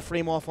 trying to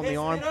frame off on the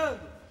arm.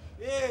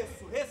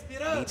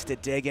 Needs to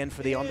dig in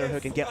for the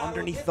underhook and get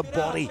underneath the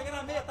body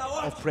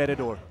of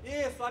Predator.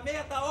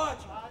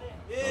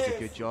 Does a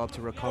good job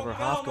to recover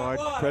half guard.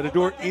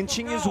 Predator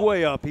inching his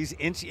way up. He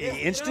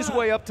inched his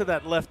way up to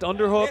that left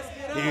underhook.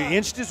 He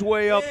inched his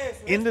way up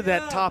into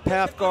that top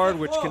half guard,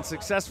 which can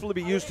successfully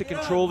be used to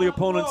control the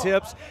opponent's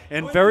hips.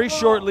 And very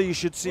shortly, you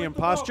should see him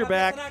posture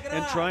back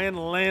and try and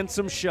land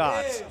some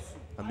shots.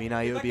 Amin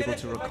Ayoub able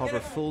to recover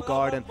full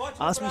guard, and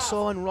as we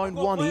saw in round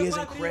 1, he is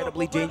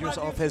incredibly dangerous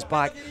off his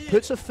back.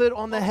 Puts a foot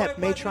on the hip,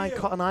 may try and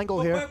cut an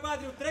angle here.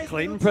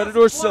 Clayton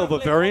Predator Silva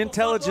very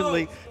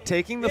intelligently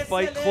taking the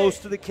fight close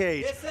to the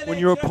cage. When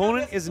your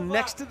opponent is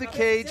next to the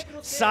cage,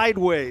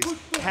 sideways,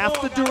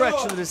 half the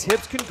direction that his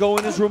hips can go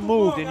in is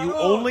removed, and you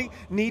only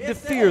need to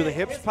fear the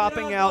hips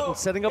popping out and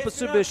setting up a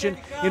submission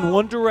in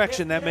one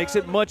direction. That makes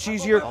it much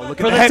easier for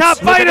the top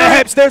fighter.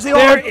 There's the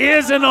arm. There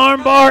is an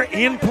armbar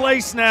in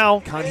place now.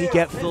 Can he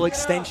get full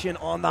extension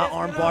on that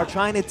armbar?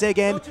 Trying to dig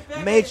in.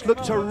 Mage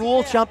look to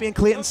roll champion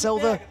Clayton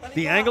Silva.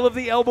 The angle of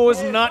the elbow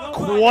is not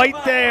quite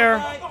there.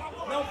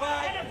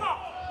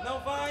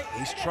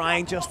 He's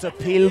trying just to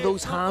peel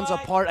those hands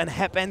apart and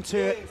hip into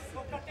it.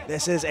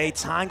 This is a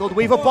tangled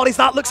weave of bodies.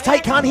 That looks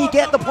tight. Can he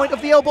get the point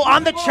of the elbow?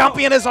 And the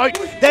champion is out.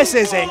 This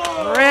is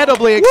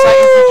incredibly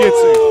exciting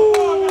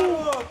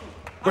jiu-jitsu.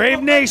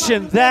 Brave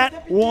Nation,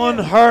 that one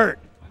hurt.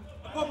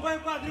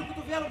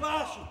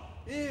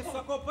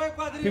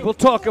 People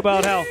talk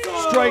about how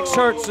strikes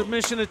hurt,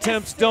 submission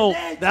attempts don't.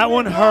 That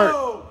one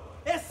hurt.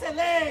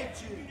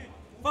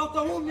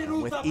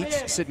 With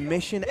each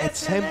submission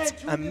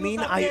attempt, Amin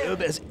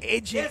Ayoub is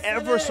edging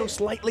ever so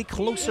slightly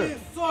closer,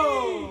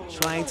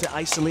 trying to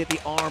isolate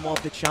the arm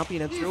of the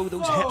champion and throw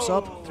those hips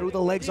up, throw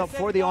the legs up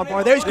for the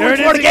armbar. There's going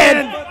for it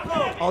again.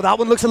 Oh, that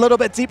one looks a little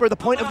bit deeper. The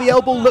point of the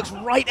elbow looks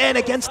right in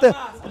against the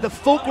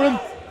fulcrum.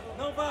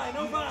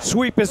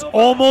 Sweep is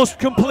almost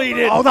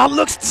completed. Oh, that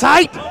looks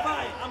tight.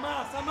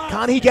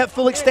 Can he get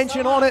full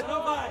extension on it?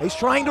 He's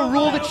trying to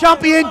rule the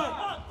champion.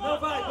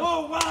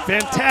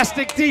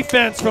 Fantastic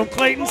defense from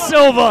Clayton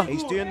Silva.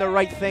 He's doing the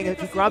right thing.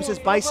 If he grabs his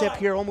bicep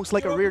here, almost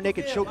like a rear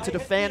naked choke to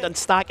defend and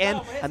stack in,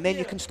 and then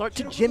you can start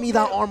to jimmy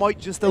that arm out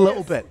just a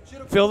little bit.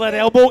 Phil, that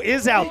elbow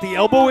is out. The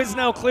elbow is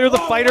now clear. The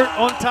fighter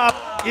on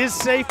top is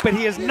safe, but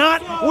he is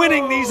not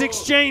winning these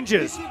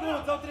exchanges.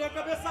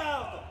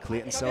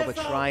 Clayton Silva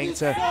trying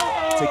to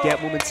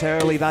get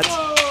momentarily that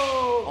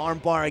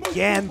armbar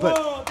again, but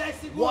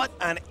what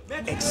an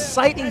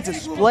exciting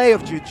display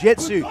of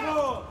jiu-jitsu.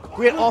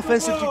 Great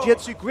offensive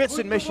jiu-jitsu, great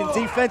submission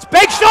defense.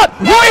 Big shot!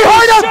 He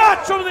heard him!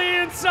 Shot from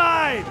the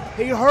inside!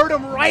 He heard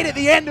him right at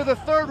the end of the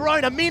third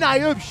round. Amin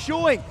Ayoub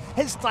showing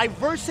his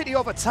diversity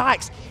of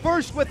attacks.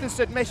 First with the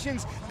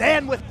submissions,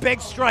 then with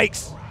big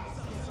strikes.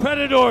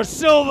 Predator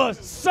Silva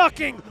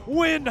sucking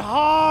wind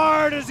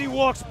hard as he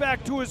walks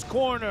back to his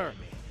corner.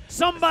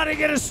 Somebody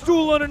get a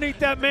stool underneath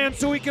that man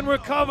so he can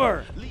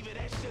recover.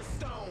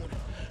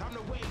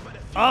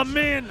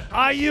 Amin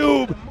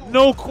Ayoub,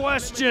 no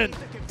question,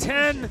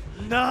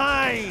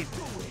 10-9.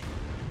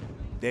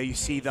 There you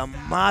see the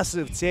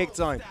massive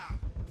takedown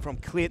from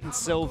Clayton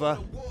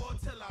Silva.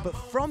 But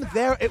from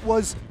there, it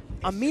was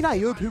Amin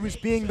Ayoub who was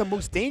being the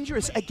most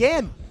dangerous.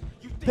 Again,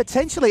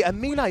 potentially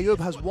Amin Ayoub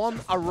has won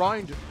a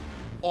round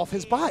off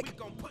his back.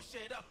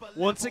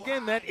 Once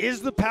again, that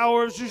is the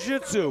power of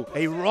jiu-jitsu.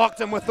 He rocked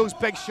him with those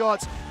big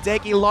shots.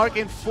 Decky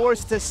Larkin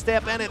forced to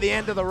step in at the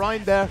end of the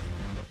round there.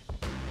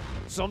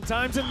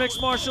 Sometimes in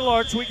mixed martial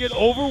arts, we get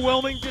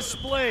overwhelming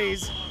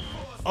displays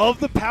of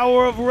the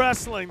power of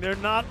wrestling. They're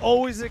not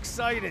always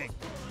exciting.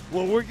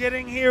 What we're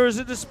getting here is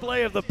a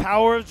display of the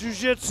power of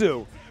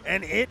jiu-jitsu,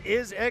 and it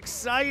is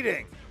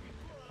exciting.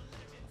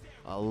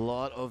 A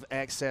lot of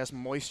excess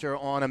moisture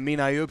on Amin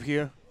Ayoub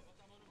here.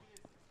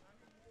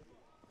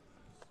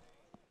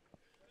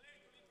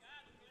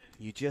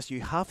 You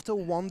have to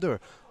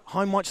wonder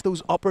how much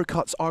those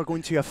uppercuts are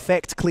going to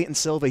affect Clayton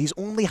Silva. He's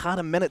only had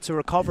a minute to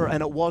recover,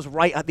 and it was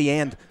right at the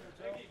end.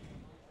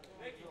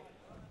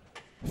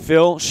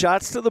 Phil,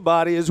 shots to the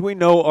body, as we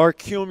know, are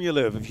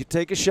cumulative. If you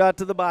take a shot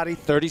to the body,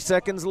 30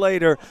 seconds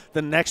later,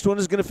 the next one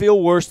is going to feel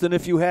worse than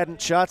if you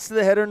hadn't. Shots to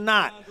the head or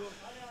not.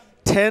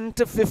 10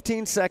 to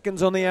 15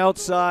 seconds on the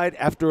outside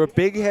after a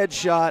big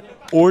headshot.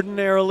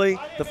 Ordinarily,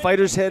 the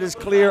fighter's head is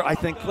clear. I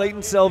think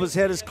Clayton Silva's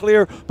head is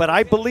clear, but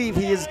I believe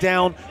he is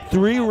down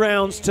 3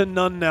 rounds to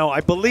none now.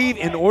 I believe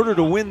in order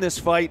to win this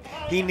fight,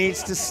 he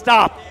needs to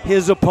stop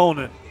his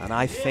opponent. And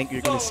I think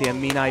you're going to see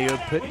Amin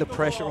Ayoub put the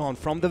pressure on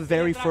from the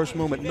very first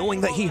moment,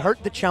 knowing that he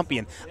hurt the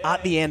champion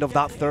at the end of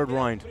that third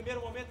round.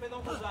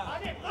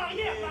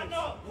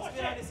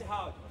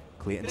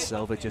 Clayton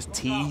Silva just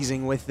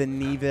teasing with the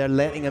knee there,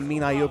 letting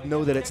Amin Ayoub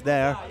know that it's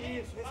there.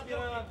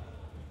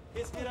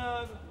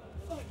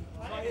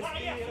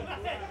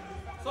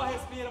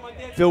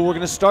 Phil, we're going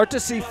to start to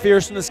see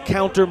fierceness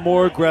counter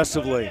more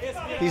aggressively.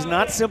 He's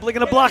not simply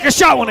going to block a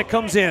shot when it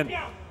comes in.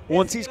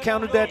 Once he's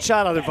countered that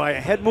shot, either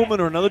via head movement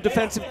or another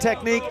defensive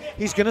technique,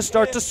 he's going to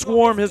start to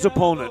swarm his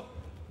opponent.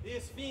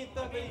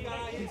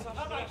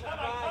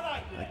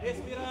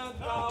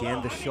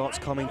 Again, the shot's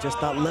coming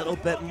just that little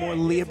bit more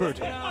labored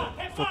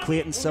for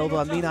Clayton Silva.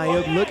 Amin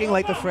Ayoub looking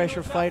like the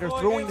fresher fighter,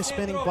 throwing the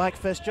spinning back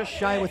fist, just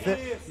shy with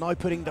it. Now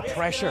putting the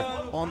pressure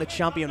on the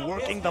champion,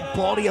 working the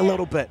body a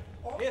little bit.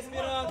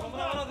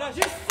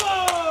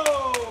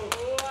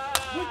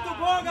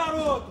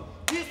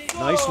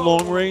 Nice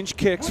long-range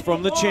kicks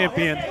from the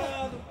champion.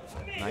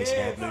 Nice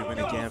head movement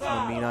again from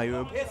Amin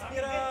Ayoub.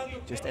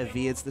 Just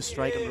evades the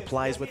strike and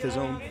replies with his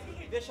own.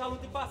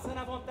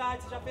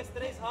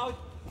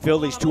 Phil,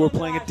 these two are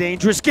playing a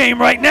dangerous game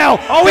right now.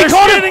 Oh, he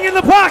caught him in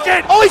the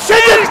pocket. Oh, he's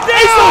sitting. He's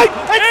out.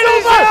 It's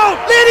over.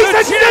 Ladies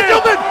and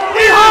gentlemen,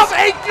 we have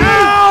a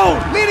new.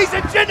 Ladies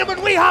and gentlemen,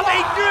 we have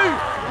a new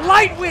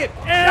lightweight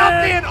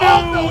champion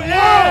of the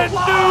world.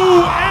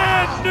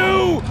 And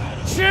new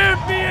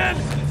champion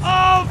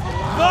of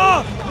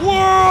the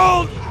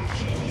world.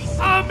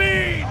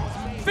 Amin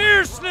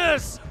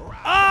Fierceness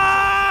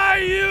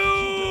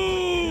Ayoub.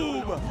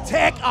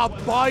 Take a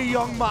bow,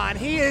 young man.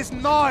 He is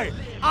now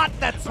at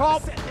the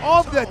top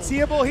of the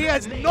table. He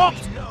has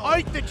knocked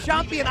out the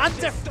champion and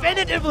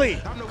definitively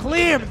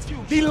claimed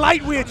the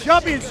lightweight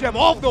championship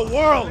of the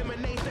world.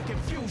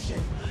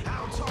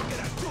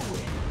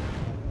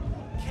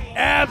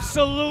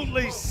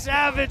 Absolutely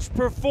savage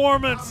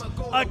performance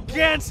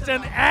against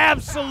an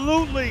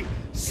absolutely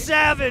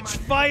savage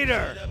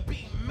fighter.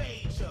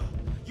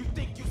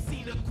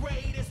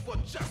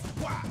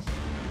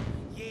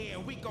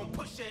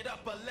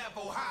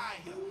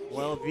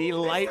 Well, the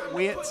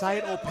lightweight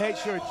title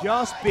picture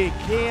just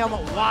became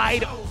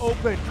wide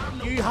open.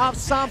 You have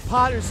Sam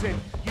Patterson,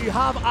 you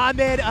have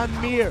Ahmed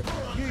Amir,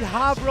 you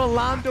have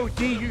Rolando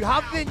D, you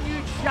have the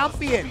new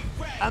champion,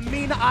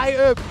 Amin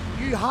Ayoub,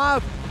 you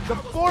have the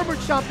former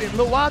champion,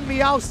 Luan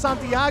Miao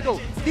Santiago.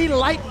 The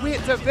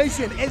lightweight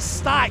division is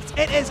stacked,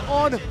 it is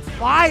on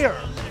fire.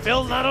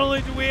 Phil, not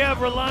only do we have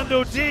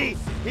Rolando D,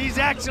 he's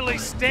actually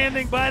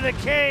standing by the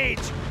cage,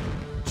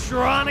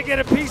 trying to get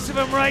a piece of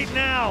him right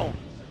now.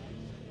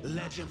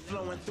 Legend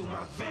flowing through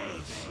my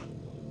veins.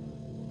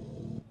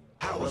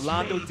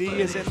 Rolando D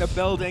is in the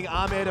building,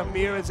 Ahmed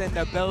Amir is in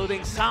the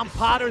building, Sam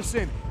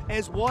Patterson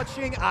is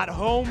watching at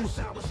home.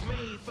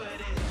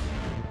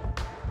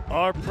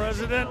 Our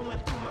president,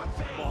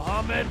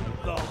 Mohammed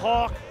the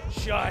Hawk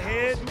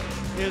Shahid,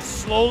 is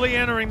slowly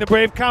entering the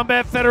Brave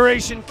Combat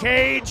Federation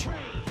cage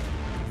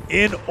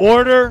in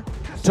order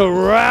to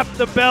wrap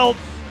the belt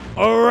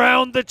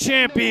around the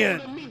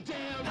champion.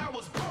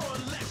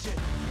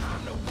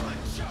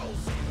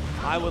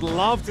 I would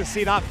love to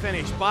see that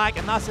finish back,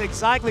 and that's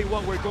exactly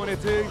what we're going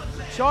to do.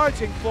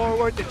 Charging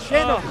forward, the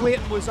chin of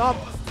Clayton was up,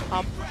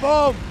 and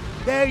boom,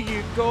 there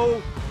you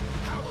go.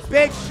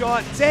 Big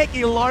shot,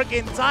 Teki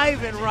Larkin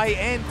diving right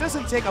in.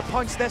 Doesn't take a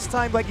punch this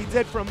time like he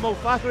did from Mo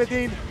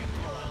Fakhreddin.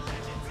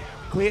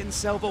 Clayton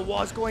Silva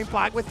was going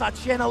back with that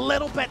chin a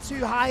little bit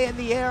too high in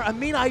the air.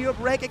 Amin Ayoub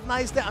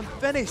recognized it and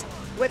finished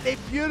with a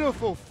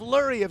beautiful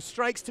flurry of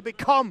strikes to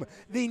become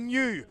the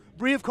new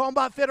Brave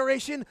Combat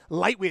Federation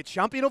lightweight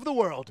champion of the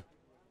world.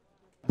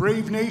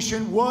 Brave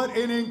Nation, what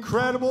an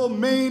incredible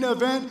main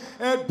event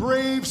at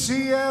Brave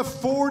CF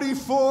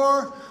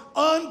 44.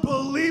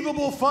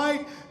 Unbelievable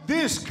fight.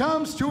 This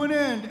comes to an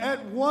end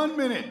at 1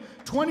 minute,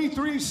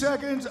 23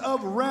 seconds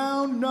of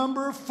round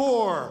number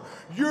 4.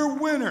 Your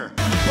winner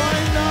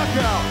by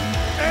knockout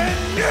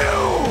and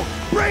new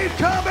Brave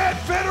Combat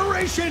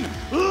Federation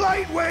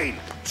lightweight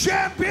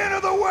champion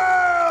of the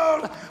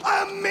world,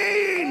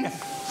 Amin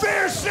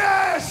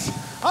Fierceness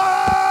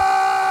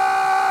Ayoub!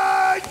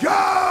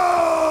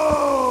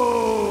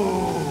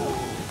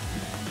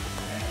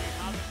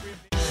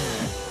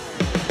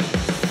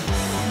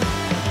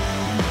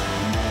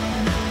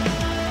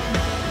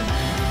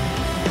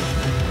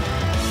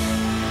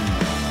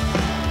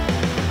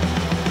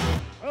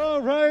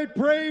 All right,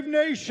 Brave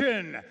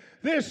Nation,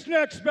 this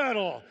next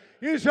battle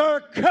is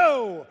our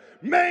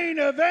co-main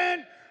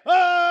event of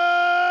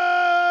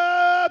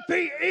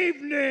the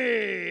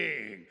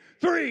evening.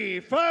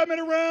 3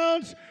 5-minute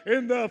rounds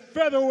in the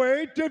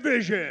featherweight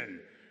division.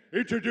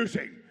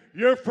 Introducing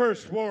your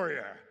first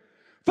warrior.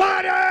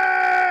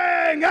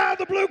 Fighting out of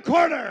the blue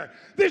corner,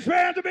 this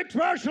man's a mixed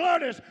martial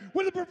artist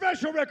with a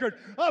professional record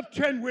of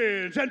 10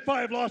 wins and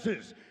 5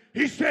 losses.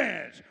 He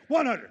stands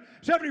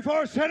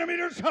 174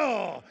 centimeters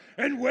tall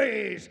and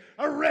weighs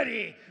a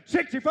ready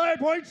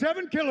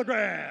 65.7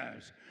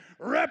 kilograms.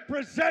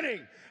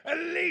 Representing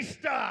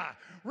Elista,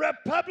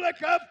 Republic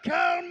of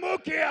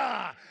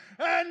Kalmykia,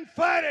 and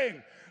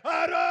fighting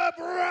out of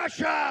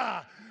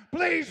Russia,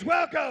 please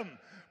welcome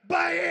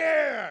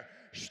Bahir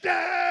Stetten.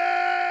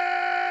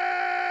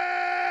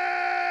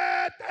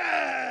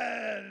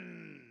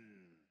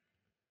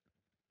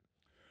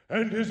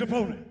 And his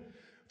opponent,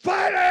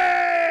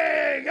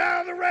 fighting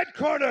out of the red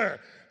corner,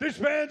 this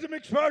man's a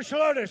mixed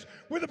martial artist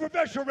with a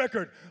professional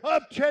record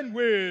of 10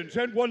 wins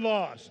and 1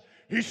 loss.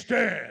 He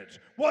stands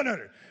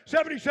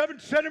 177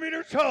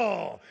 centimeters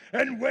tall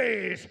and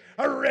weighs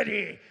a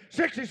ready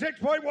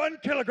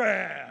 66.1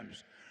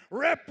 kilograms.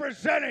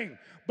 Representing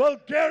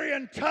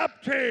Bulgarian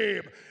top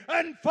team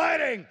and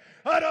fighting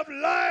out of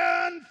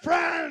Lyon,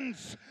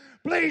 France,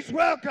 please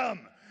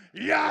welcome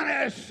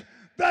Giannis,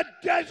 the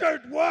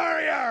Desert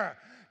Warrior,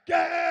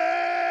 Gamari.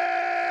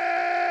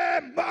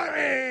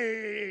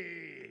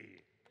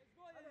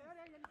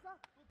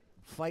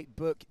 Fight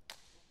Book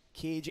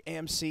Cage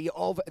MC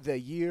of the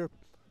Year.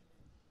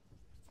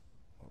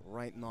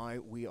 Right now,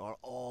 we are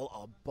all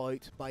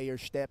about Bahir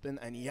Steppen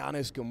and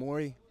Giannis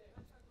Gamori.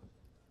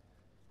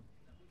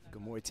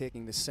 Gamori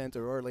taking the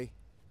center early.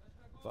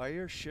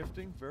 Bahir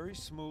shifting very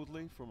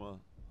smoothly from a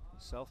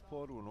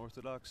southpaw to an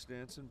orthodox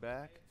stance and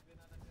back.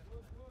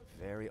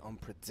 Very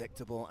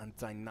unpredictable and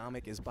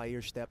dynamic is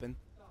Bahir Steppen.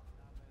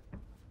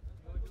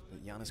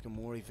 But Giannis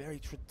Gamori, very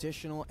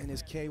traditional in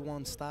his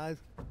K1 style,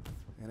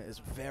 and it is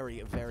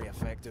very, very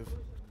effective.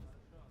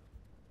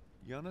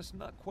 Giannis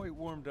not quite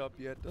warmed up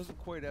yet, doesn't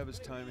quite have his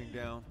timing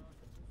down.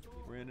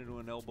 Ran into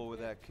an elbow with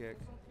that kick.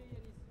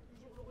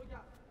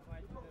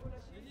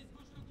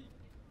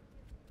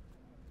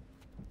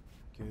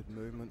 Good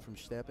movement from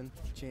Steppen,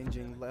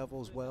 changing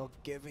levels well,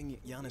 giving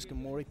Giannis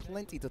Gamori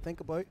plenty to think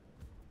about.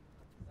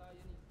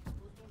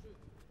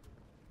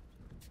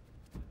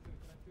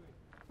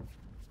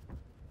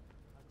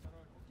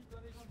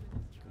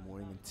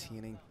 Gamori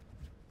maintaining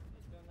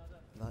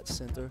that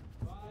center.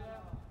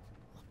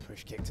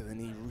 Push kick to the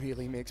knee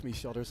really makes me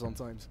shudder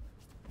sometimes.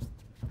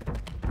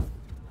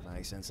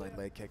 Nice inside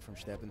leg kick from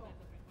Steppen.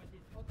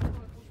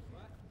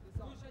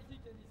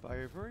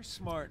 Bayer very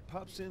smart,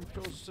 pops in,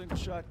 throws a single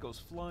shot, goes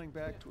flying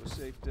back to a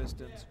safe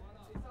distance.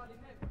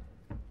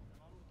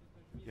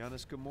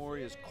 Giannis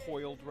Gamori is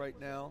coiled right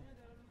now,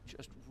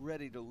 just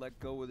ready to let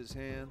go with his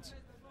hands,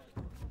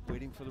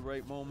 waiting for the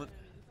right moment.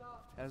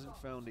 Hasn't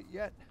found it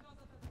yet.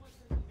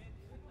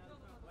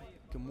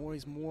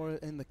 Gamori's more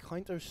in the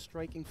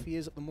counter-striking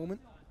phase at the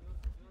moment.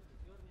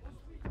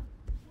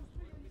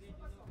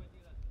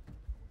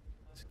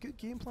 It's a good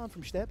game plan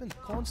from Steppen.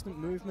 Constant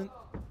movement.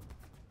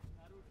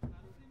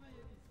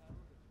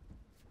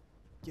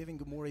 Giving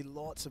Gamori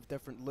lots of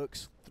different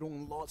looks,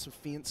 throwing lots of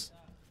feints.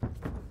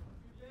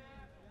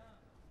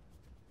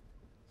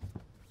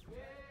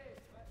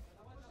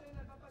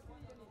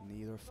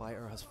 Neither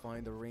fighter has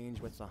found the range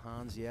with the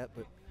hands yet,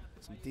 but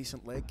some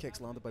decent leg kicks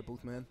landed by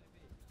both men.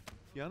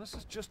 Giannis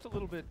is just a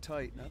little bit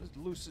tight, not as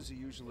loose as he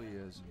usually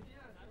is.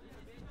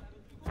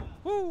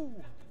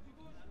 Woo!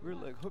 Rear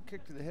leg hook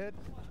kick to the head,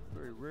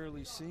 very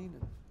rarely seen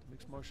in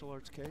mixed martial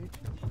arts cage.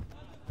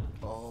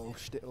 Oh,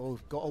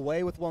 got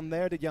away with one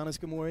there, did Giannis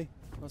Gamori.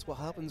 That's what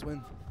happens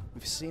when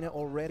we've seen it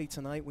already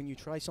tonight. When you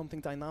try something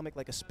dynamic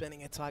like a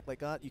spinning attack like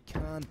that, you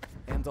can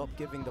end up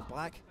giving the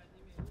back.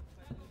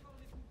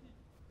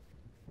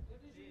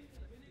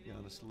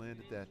 Giannis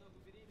landed that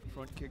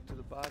front kick to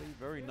the body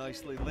very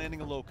nicely,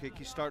 landing a low kick.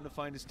 He's starting to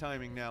find his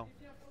timing now.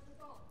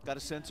 Got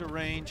a sense of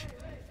range.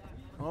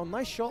 Oh,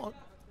 nice shot.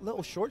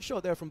 Little short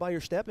shot there from Bayer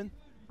Steppen.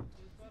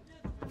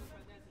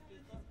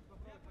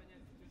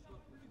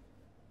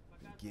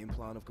 Game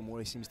plan of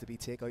Gamori seems to be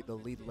take out the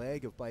lead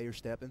leg of Bayer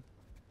Steppen.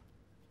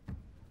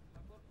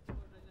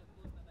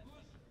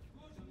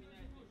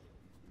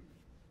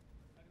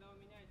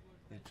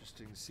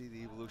 Interesting to see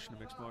the evolution of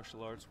mixed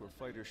martial arts where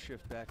fighters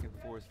shift back and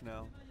forth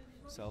now.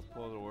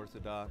 Southpaw to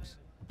orthodox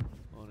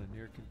on a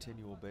near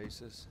continual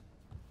basis.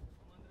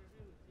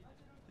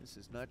 This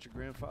is not your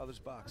grandfather's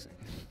boxing.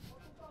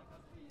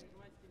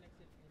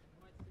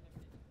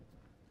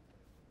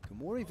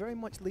 Gamori very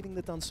much leading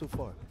the dance so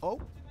far.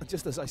 Oh,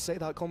 just as I say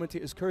that,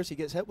 commentator's curse, he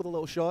gets hit with a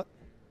little shot.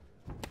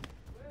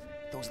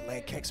 Those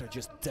leg kicks are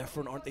just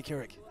different, aren't they,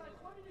 Kirik?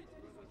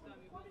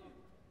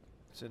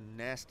 It's a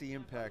nasty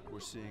impact we're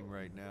seeing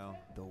right now.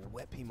 The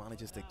whip he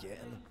manages to get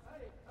in.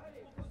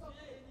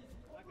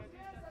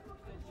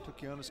 Took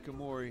Giannis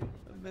Gamori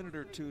a minute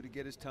or two to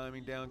get his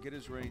timing down, get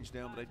his range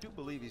down, but I do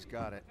believe he's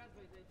got it.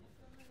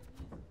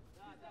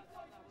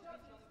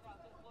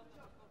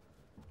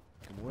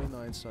 Gamori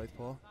now in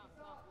southpaw.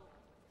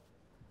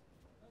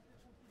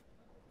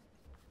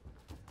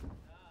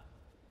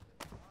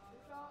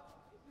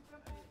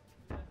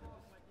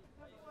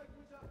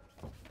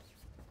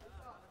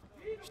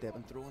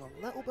 Steppen throwing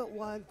a little bit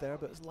wide there,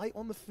 but it's light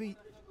on the feet.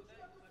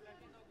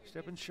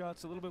 Steppen's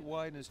shot's a little bit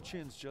wide and his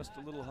chin's just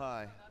a little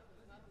high.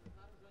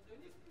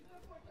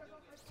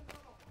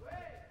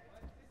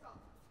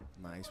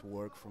 Nice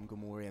work from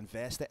Gamori.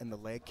 Invested in the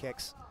leg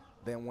kicks,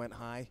 then went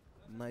high.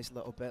 Nice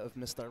little bit of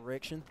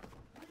misdirection.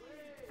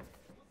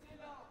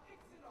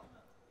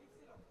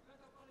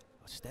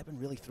 Oh, Steppen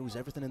really throws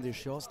everything in their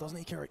shots, doesn't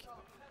he, Kirik?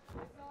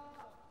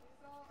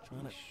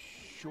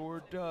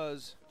 Sure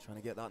does. Trying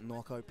to get that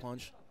knockout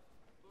punch.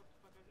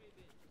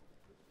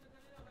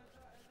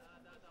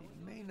 He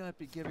may not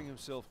be giving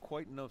himself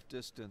quite enough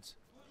distance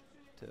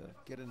to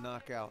get a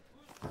knockout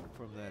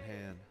from that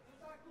hand.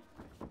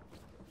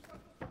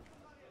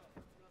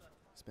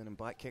 Spinning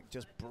back kick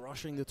just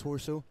brushing the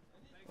torso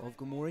of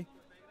Gamori.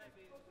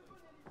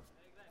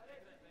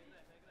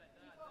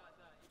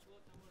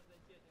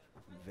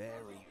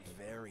 Very,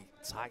 very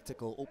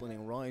tactical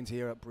opening round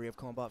here at Brave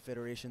Combat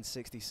Federation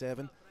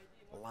 67,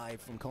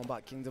 live from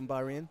Combat Kingdom,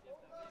 Bahrain.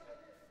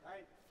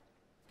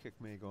 Kick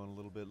may have gone a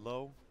little bit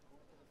low.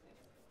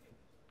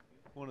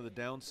 One of the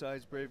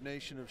downsides, Brave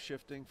Nation, of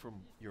shifting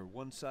from your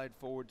one side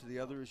forward to the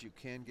other is you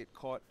can get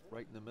caught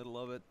right in the middle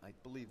of it. I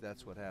believe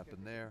that's what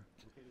happened there.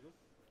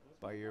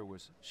 Bayer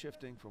was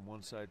shifting from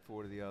one side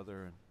forward to the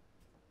other, and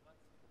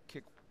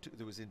kick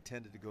that was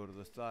intended to go to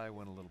the thigh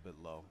went a little bit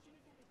low.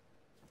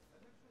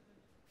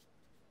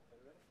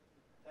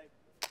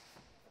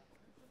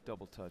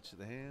 Double touch of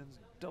the hands,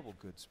 double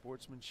good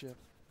sportsmanship.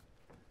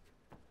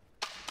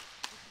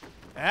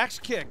 Axe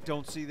kick,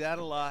 don't see that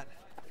a lot.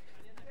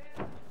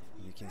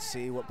 You can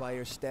see what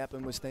Bayer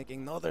Steppen was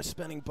thinking. Another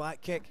spinning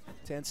back kick.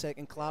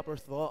 10-second clapper,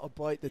 thought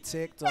about the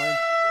takedown.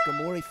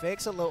 Gamori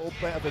fakes a little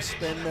bit of a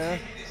spin there.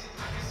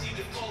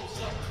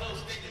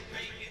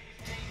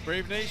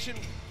 Brave Nation,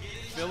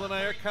 Phil and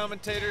I are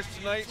commentators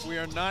tonight. We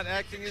are not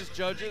acting as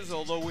judges,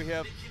 although we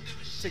have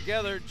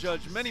together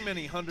judged many,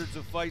 many hundreds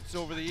of fights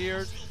over the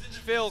years.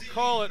 Phil,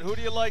 call it. Who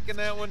do you like in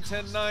that one?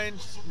 10-9,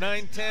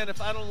 9-10.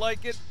 If I don't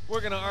like it, we're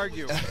going to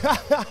argue.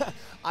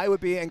 I would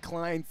be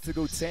inclined to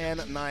go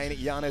 10-9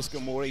 Giannis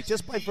Gamori,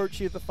 just by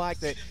virtue of the fact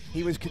that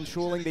he was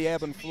controlling the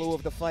ebb and flow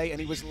of the fight and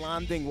he was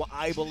landing what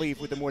I believe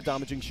were the more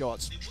damaging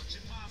shots.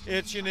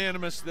 It's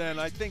unanimous then.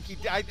 I think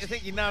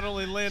he not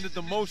only landed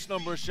the most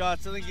number of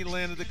shots, I think he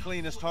landed the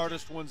cleanest,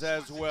 hardest ones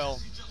as well.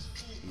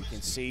 You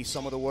can see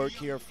some of the work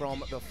here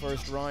from the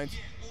first round.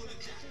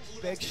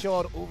 Big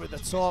shot over the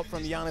top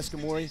from Giannis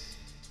Gamori.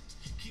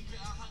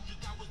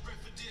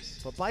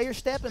 But Bayer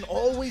stepping,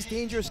 always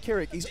dangerous,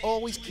 Kirik. He's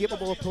always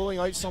capable of pulling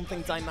out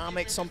something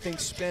dynamic, something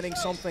spinning,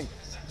 something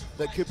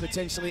that could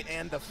potentially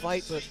end the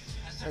fight. But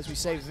as we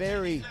say,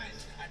 very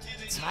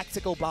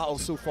tactical battle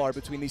so far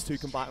between these two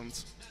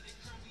combatants.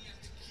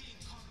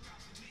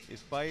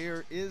 If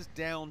Bayer is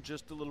down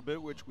just a little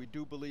bit, which we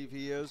do believe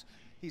he is,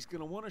 he's going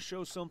to want to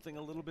show something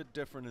a little bit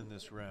different in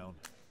this round.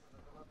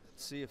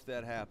 Let's see if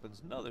that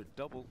happens. Another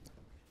double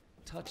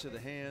touch of the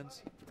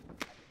hands.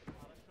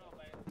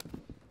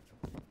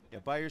 Yeah,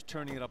 Bayer's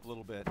turning it up a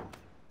little bit.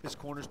 His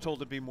corner's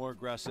told to be more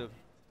aggressive,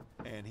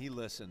 and he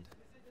listened.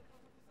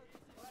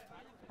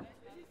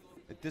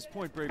 At this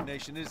point, Brave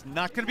Nation, it is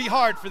not going to be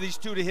hard for these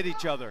two to hit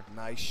each other.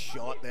 Nice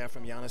shot there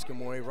from Yanis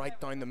Gamori, right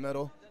down the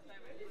middle.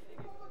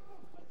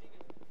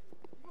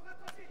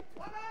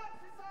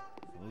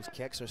 Those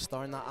kicks are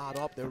starting to add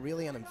up. They're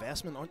really an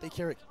investment, aren't they,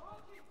 Kirik?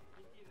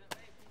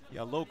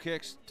 Yeah, low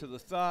kicks to the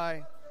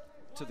thigh,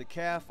 to the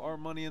calf, are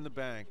money in the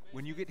bank.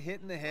 When you get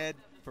hit in the head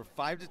for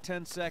 5 to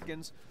 10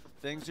 seconds,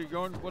 things are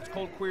going what's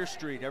called queer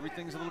street.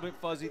 Everything's a little bit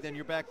fuzzy, then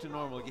you're back to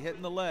normal. You hit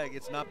in the leg,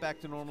 it's not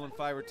back to normal in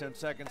 5 or 10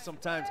 seconds.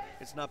 Sometimes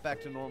it's not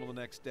back to normal the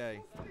next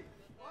day.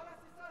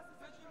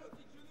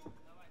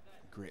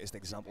 Greatest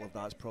example of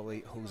that is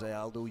probably Jose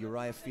Aldo,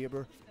 Uriah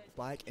Faber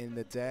back in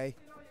the day.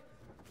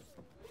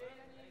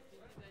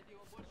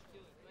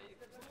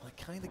 I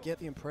kind of get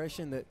the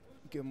impression that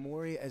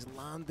Gamori is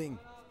landing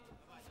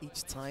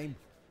each time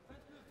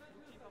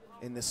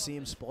in the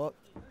same spot.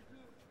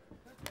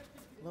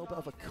 A little bit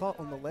of a cut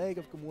on the leg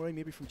of Gamori,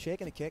 maybe from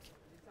checking a kick.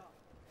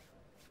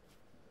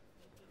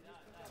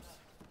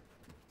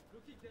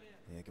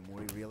 Yeah,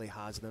 Gamori really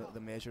has the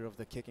measure of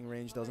the kicking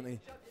range, doesn't he?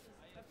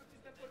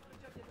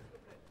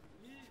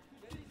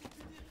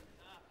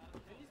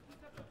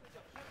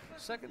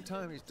 Second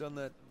time he's done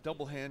that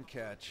double hand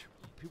catch.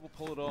 People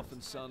pull it off in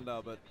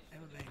standout, but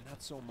MMA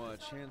not so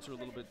much. Hands are a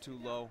little bit too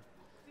low.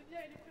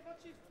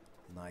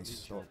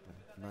 Nice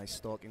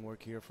stalking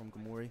work here from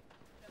Gamori.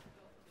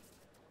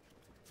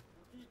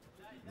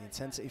 The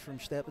intensity from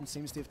Steppen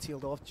seems to have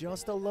tailed off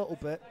just a little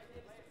bit.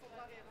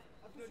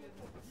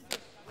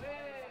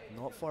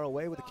 Not far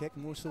away with the kick,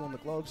 more so on the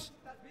gloves.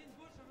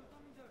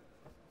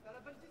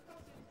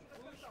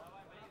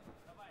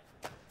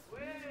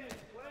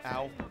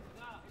 Ow.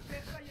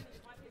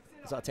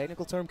 Is that a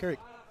technical term, Kirik?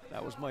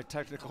 That was my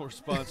technical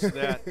response to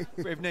that.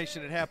 Brave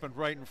Nation, it happened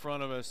right in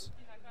front of us.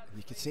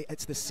 You can see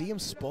it's the same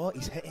spot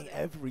he's hitting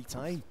every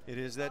time. It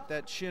is.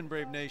 That shin,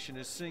 Brave Nation,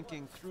 is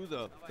sinking through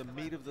the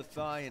meat of the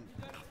thigh and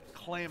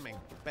clamming,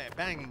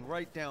 banging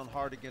right down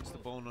hard against the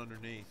bone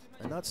underneath.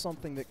 And that's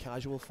something that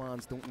casual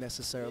fans don't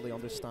necessarily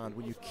understand.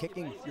 When you're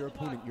kicking your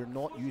opponent, you're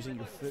not using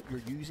your foot,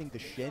 you're using the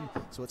shin.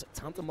 So it's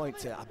tantamount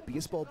to a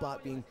baseball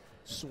bat being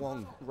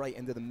swung right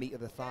into the meat of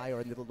the thigh or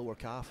into the lower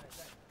calf.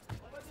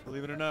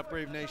 Believe it or not,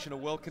 Brave Nation, a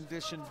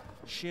well-conditioned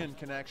shin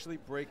can actually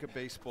break a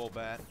baseball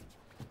bat.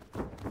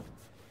 And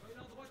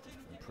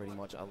pretty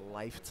much a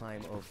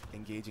lifetime of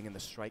engaging in the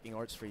striking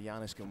arts for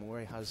Yanis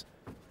Gamori has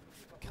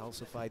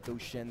calcified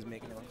those shins,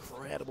 making it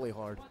incredibly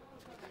hard.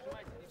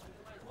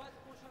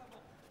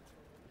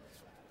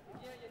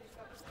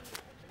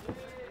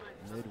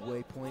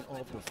 Midway point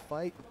of the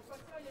fight.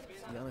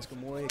 Yanis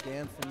Gamori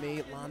again, for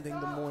me, landing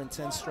the more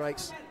intense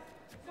strikes.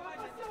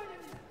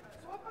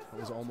 It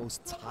was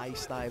almost Thai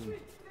style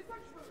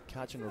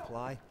catch and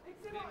reply.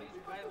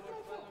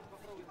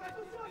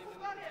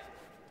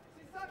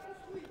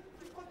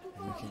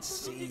 And you can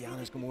see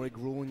Yanis Gamori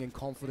growing in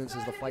confidence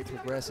as the fight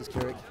progresses,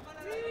 Kirik.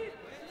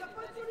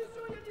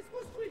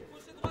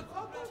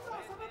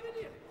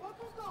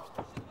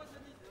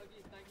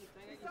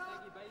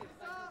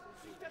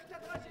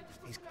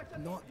 He's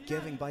not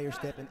giving Bayer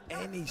Steppen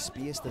any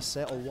space to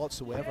settle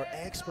whatsoever,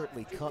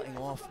 expertly cutting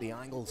off the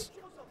angles.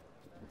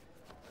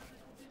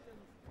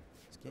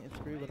 He's getting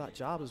through with that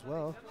jab as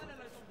well.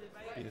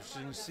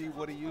 Interesting to see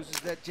what he uses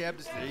that jab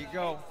to. There you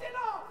go.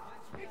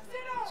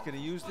 He's going to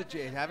use the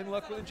jab. Having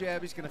luck with the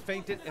jab, he's going to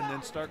feint it and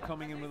then start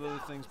coming in with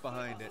other things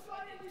behind it.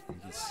 You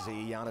can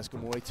see Yanis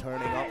Gamori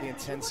turning up the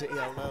intensity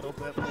a little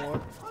bit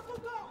more.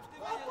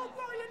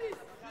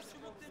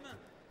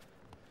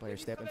 Bayer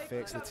Steppen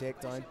fakes the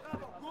takedown.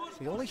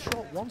 He only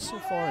shot once so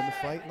far in the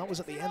fight, and that was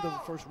at the end of the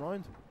first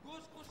round.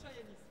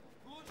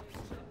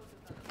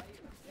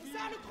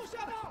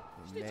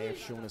 He may have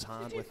shown his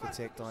hand with the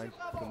takedown.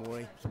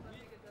 Gamori,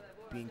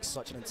 being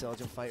such an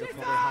intelligent fighter,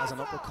 probably has an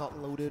uppercut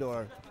loaded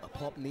or a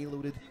pop knee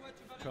loaded.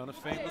 Trying to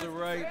feint with the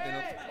right,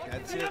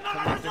 that's it,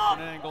 coming at a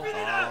different angle.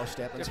 Oh,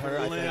 Steppen's hurt,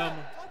 I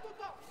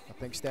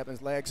think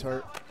Steppen's legs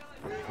hurt.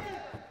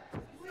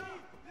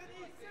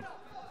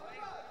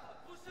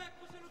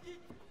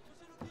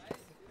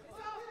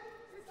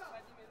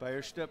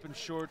 Bayer Steppen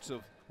shorts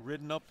have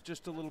ridden up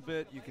just a little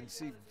bit. You can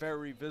see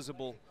very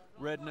visible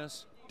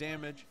redness,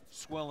 damage,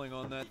 swelling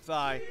on that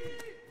thigh.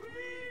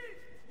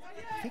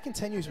 If he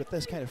continues with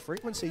this kind of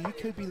frequency, you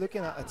could be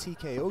looking at a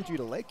TKO due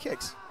to leg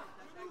kicks.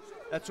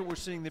 That's what we're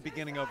seeing the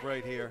beginning of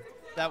right here.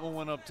 That one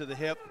went up to the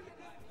hip.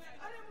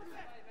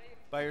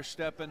 Bayer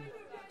Steppen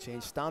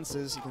Change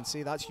stances. You can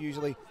see that's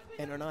usually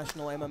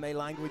international MMA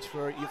language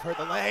for you've heard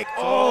the leg.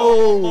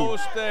 Oh!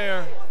 Almost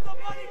there.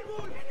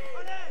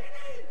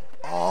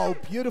 Oh,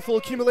 beautiful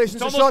accumulations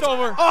It's of shots.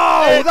 almost over.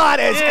 Oh, that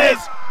is it.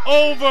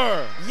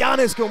 Over.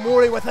 Yanis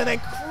Gomori with an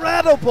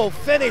incredible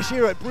finish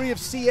here at Brave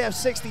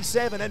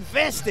CF67.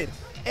 Invested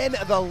in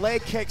the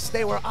leg kicks.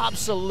 They were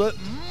absolute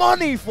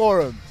money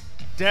for him.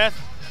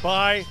 Death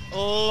by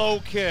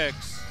low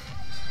kicks.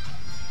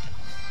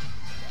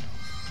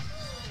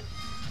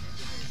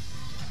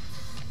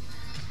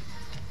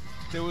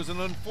 There was an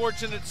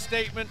unfortunate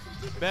statement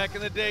back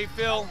in the day,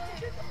 Phil.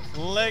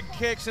 Leg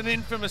kicks, an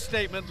infamous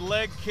statement.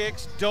 Leg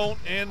kicks don't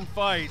end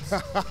fights.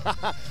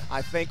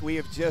 I think we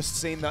have just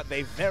seen that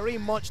they very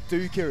much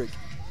do, Keurig.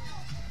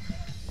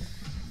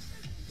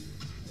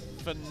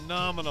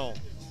 Phenomenal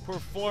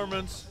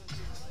performance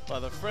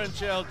by the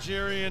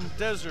French-Algerian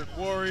desert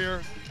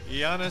warrior,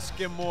 Yanis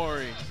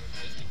Gomori.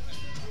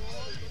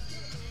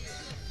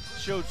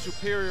 Showed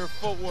superior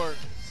footwork,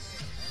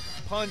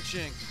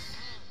 punching,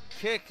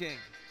 kicking,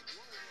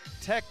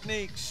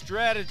 technique,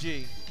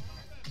 strategy,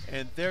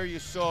 and there you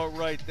saw it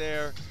right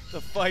there. The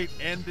fight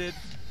ended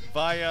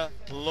via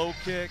low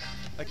kick.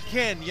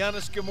 Again,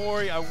 Yanis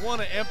Gomori, I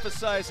want to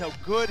emphasize how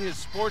good his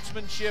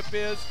sportsmanship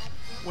is.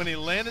 When he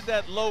landed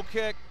that low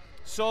kick,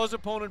 saw his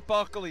opponent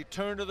buckle, he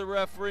turned to the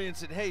referee and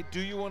said, hey,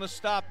 do you want to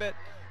stop it?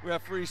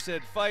 Referee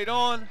said, fight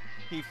on.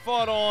 He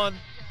fought on,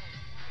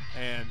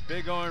 and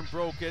Big Arn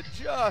broke it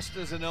just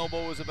as an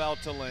elbow was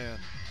about to land.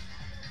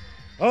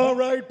 All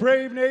right,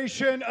 Brave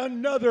Nation,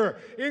 another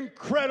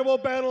incredible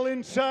battle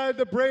inside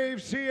the Brave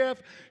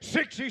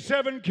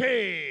CF67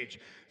 cage.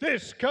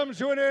 This comes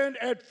to an end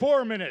at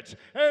 4 minutes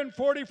and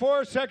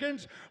 44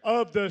 seconds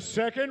of the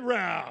second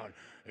round.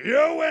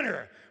 Your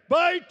winner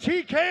by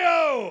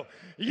TKO,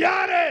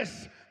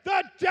 Yanis,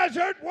 the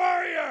Desert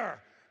Warrior,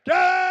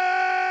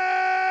 Gomori!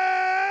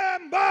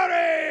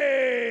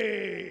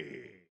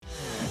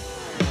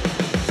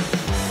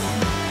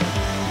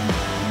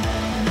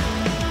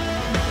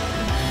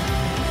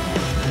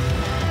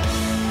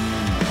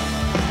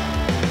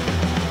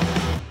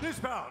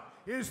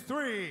 Is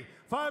 3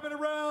 5-minute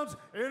rounds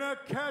in a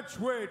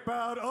catchweight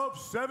bout of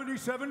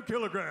 77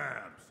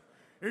 kilograms.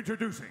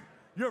 Introducing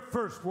your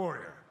first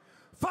warrior.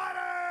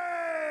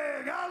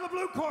 Fighting out of the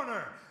blue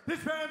corner,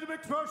 this man's a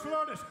mixed martial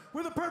artist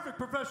with a perfect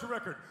professional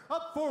record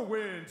of 4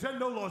 wins and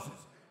no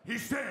losses. He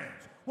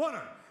stands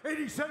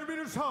 180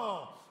 centimeters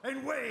tall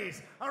and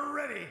weighs a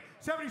ready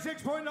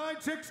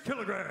 76.96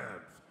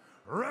 kilograms.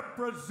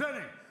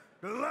 Representing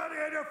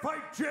Gladiator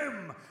Fight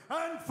Gym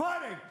and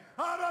fighting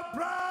out of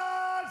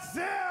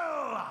Brazil,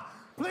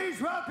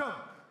 please welcome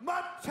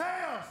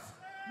Mateus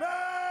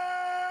Miranda.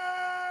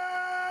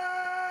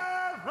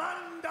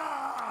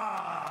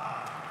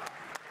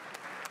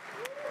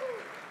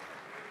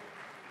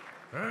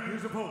 And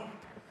his opponent,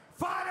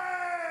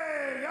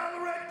 fighting out of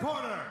the red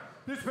corner,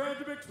 this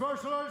man's a mixed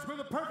martial artist with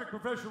a perfect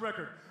professional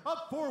record of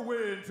 4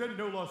 wins and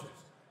no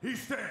losses. He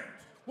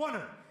stands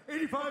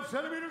 185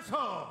 centimeters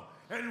tall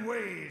and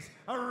weighs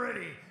a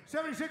ready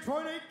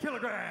 76.8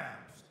 kilograms.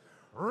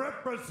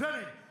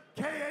 Representing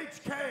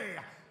KHK,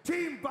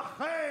 Team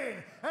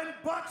Bahrain, and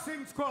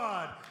Boxing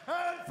Squad,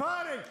 and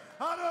fighting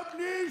out of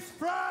Nice,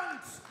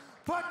 France.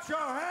 Put your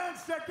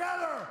hands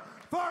together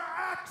for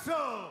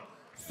Axel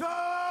Sola!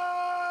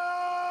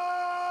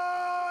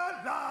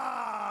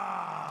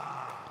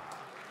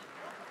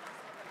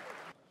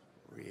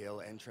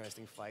 Real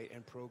interesting fight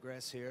in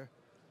progress here.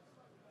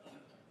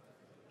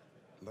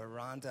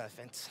 Miranda,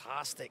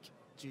 fantastic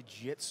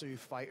jiu-jitsu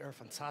fighter,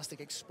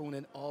 fantastic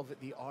exponent of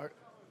the art.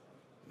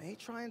 May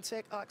try and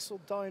take Axel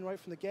down right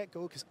from the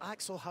get-go because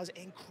Axel has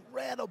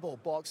incredible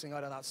boxing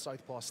out of that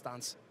southpaw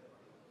stance.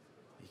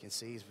 You can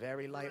see he's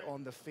very light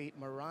on the feet.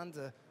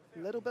 Miranda, a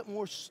little bit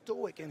more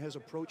stoic in his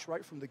approach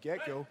right from the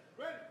get-go.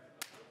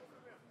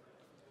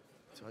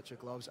 Touch your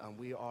gloves and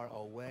we are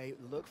away.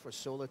 Look for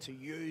Sola to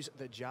use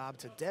the jab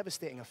to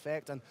devastating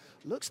effect and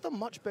looks the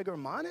much bigger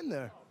man in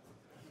there.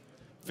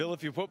 Phil,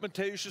 if you put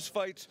Mateusz's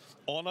fights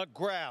on a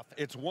graph,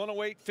 it's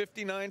 108,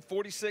 59,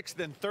 46,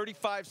 then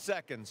 35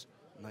 seconds.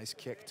 Nice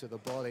kick to the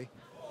body.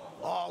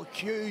 Oh,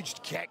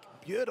 huge kick.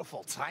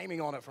 Beautiful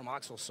timing on it from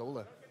Axel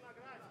Sola.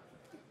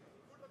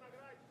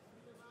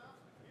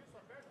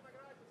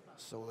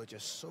 Sola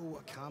just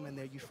so calm in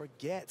there. You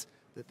forget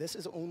that this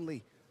is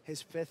only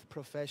his 5th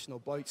professional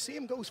bout.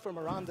 Same goes for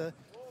Miranda,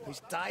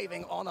 who's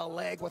diving on a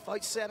leg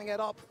without setting it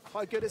up.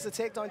 How good is the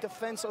takedown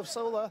defense of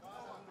Sola?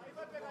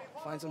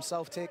 Finds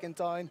himself taken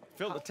down.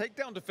 Phil, the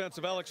takedown defense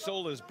of Alex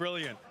Sola is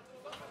brilliant.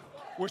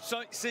 We're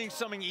seeing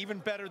something even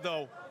better,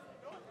 though.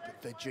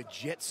 The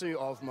jiu-jitsu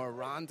of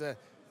Miranda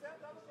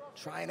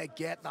trying to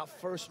get that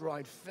first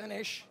round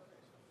finish.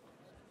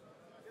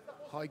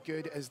 How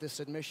good is the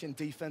submission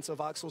defense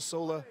of Axel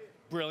Sola?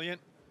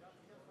 Brilliant.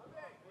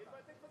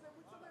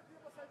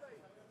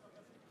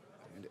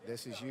 And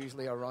this is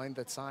usually around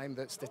the time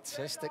that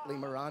statistically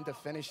Miranda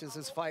finishes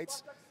his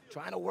fights,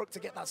 trying to work to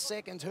get that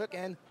second hook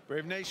in.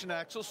 Brave Nation,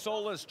 Axel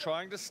Sola is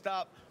trying to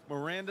stop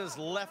Miranda's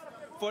left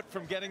foot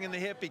from getting in the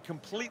hip. He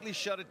completely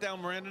shut it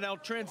down. Miranda now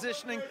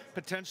transitioning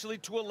potentially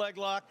to a leg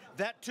lock.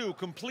 That too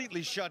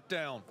completely shut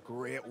down.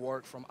 Great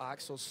work from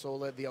Axel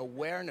Sola. The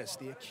awareness,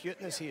 the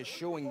acuteness he is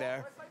showing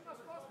there.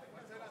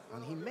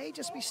 And he may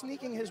just be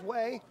sneaking his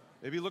way.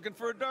 Maybe looking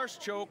for a Darce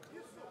choke.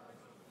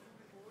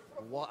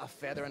 What a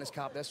feather in his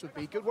cap this would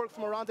be. Good work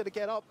from Miranda to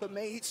get up, but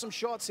may eat some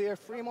shots here.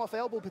 Free him off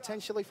elbow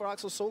potentially for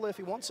Axel Sola if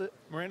he wants it.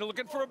 Miranda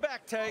looking for a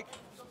back take.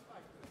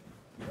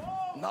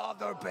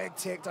 Another big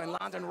takedown,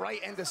 landing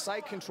right into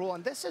side control,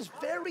 and this is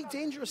very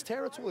dangerous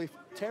territory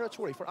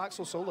for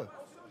Axel Sola.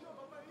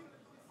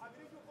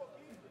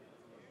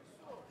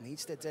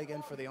 Needs to dig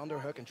in for the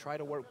underhook and try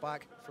to work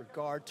back for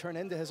guard, turn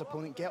into his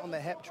opponent, get on the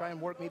hip, try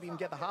and work, maybe even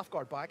get the half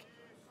guard back.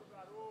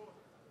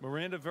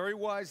 Miranda very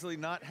wisely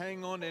not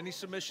hanging on to any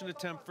submission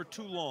attempt for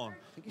too long.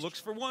 Looks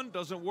for one,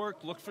 doesn't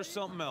work, looks for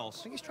something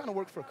else. I think he's trying to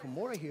work for a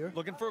Kimura here.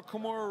 Looking for a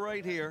Kimura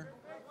right here.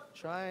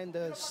 Trying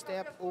to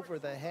step over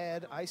the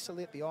head,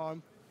 isolate the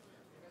arm.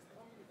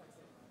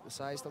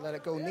 Decides to let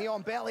it go. Knee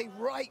on belly,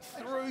 right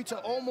through to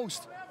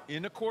almost.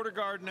 In the quarter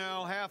guard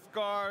now, half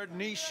guard,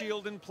 knee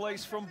shield in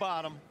place from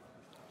bottom.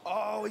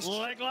 Oh, he's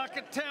leg lock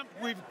attempt.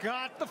 We've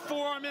got the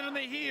forearm in on the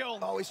heel.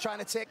 Oh, he's trying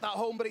to take that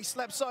home, but he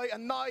slips out,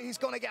 and now he's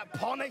going to get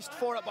punished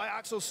for it by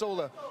Axel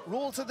Sola.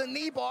 Roll to the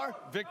knee bar.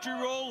 Victory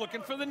roll,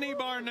 looking for the knee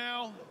bar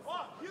now.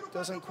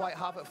 Doesn't quite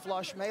have it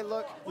flush. May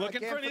look.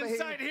 Looking for an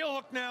inside heel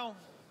hook now.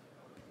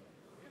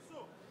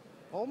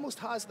 Almost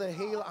has the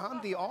heel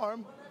and the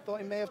arm.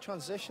 Thought he may have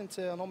transitioned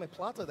to an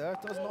omoplata there.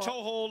 Does not. Toe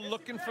hold,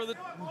 looking for the...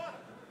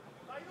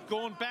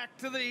 Going back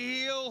to the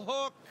heel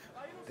hook.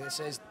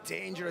 This is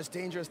dangerous,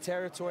 dangerous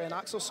territory, and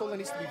Axel Sola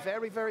needs to be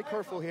very, very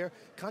careful here.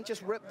 Can't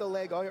just rip the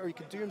leg out, or he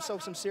could do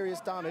himself some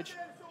serious damage.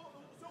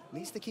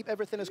 Needs to keep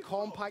everything as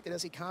compacted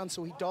as he can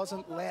so he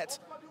doesn't let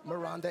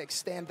Miranda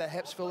extend the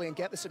hips fully and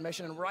get the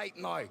submission. And right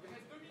now,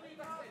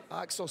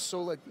 Axel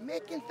Sola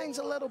making things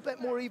a little bit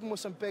more even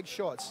with some big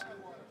shots.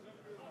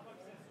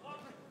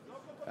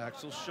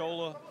 Axel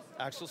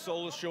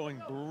Sola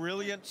showing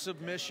brilliant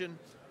submission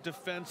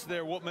defense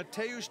there. What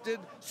Mateusz did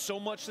so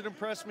much that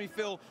impressed me,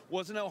 Phil,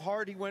 wasn't how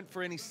hard he went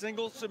for any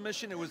single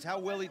submission, it was how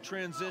well he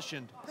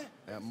transitioned.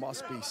 It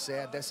must be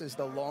said, this is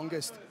the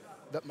longest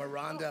that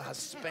Miranda has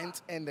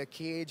spent in the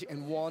cage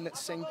in one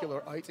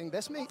singular outing.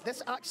 This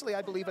actually,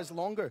 I believe, is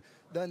longer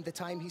than the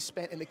time he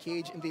spent in the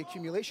cage in the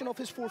accumulation of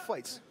his 4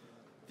 fights.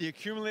 The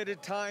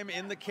accumulated time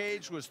in the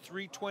cage was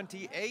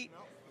 3:28,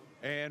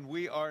 and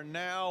we are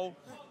now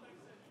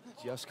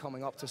just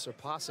coming up to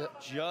surpass it.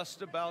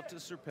 Just about to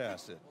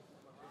surpass it.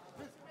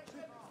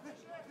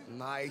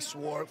 Nice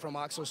work from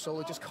Axel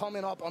Sola, just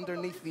coming up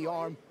underneath the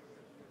arm.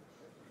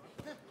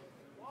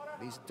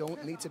 These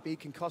don't need to be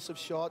concussive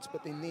shots,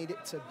 but they need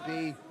it to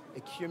be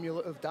a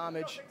cumulative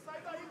damage.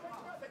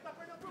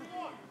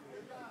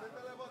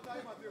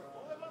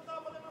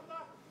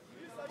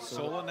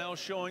 Sola now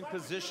showing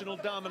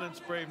positional dominance,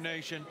 Brave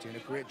Nation. Doing a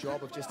great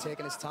job of just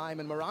taking his time,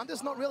 and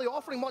Miranda's not really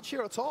offering much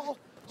here at all.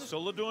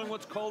 Sola doing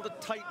what's called a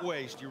tight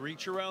waist. You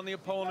reach around the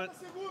opponent,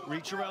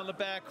 reach around the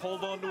back,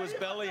 hold on to his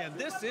belly, and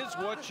this is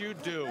what you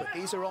do.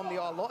 These are on the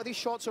arm. A lot of these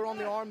shots are on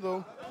the arm,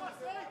 though.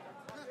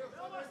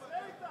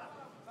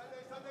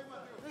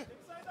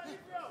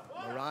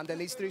 Miranda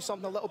needs to do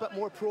something a little bit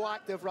more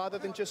proactive rather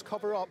than just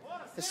cover up.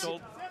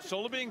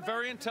 Sola being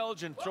very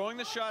intelligent, throwing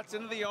the shots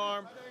into the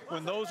arm.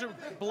 When those are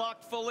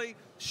blocked fully,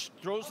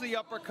 throws the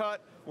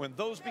uppercut. When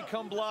those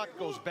become blocked,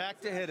 goes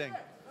back to hitting.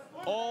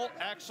 All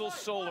Axel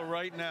Sola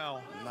right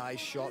now. Nice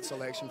shot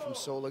selection from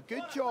Sola.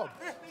 Good job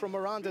from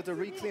Miranda to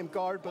reclaim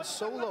guard, but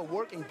Sola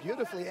working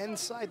beautifully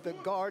inside the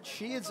guard.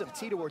 Shades of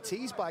Tito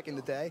Ortiz back in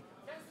the day.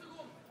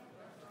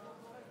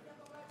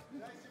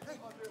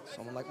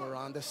 Someone like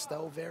Miranda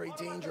still very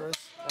dangerous.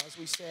 As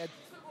we said,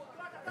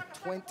 a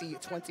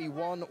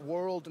 2021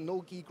 world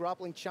no-gi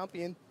grappling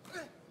champion.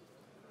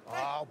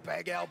 Oh,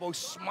 big elbow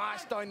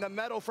smashed down the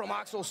middle from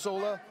Axel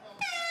Sola.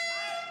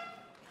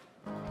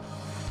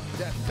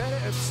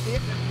 Definitive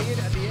statement made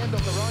at the end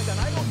of the round, and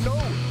I don't know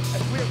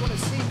if we're going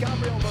to see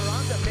Gabriel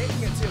Miranda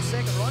making it to a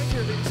second round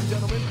here, ladies and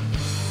gentlemen.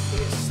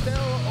 He is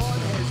still on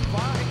his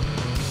back.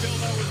 Phil,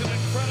 that was an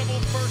incredible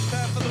first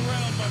half of the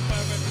round by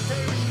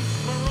Mateusz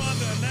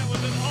Miranda, and that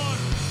was an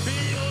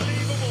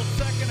unbelievable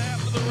second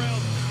half of the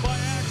round by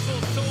Axel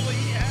Sola.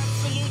 He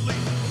absolutely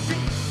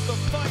beat the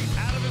fight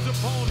out of his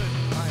opponent.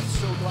 I am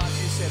so glad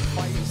you said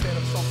fight instead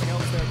of something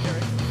else there,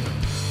 Kerry.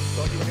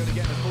 Thought you were going to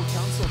get the full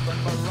counsel, but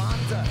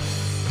Miranda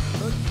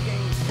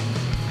looking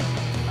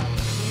a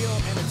real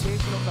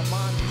imitation of the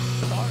man who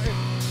started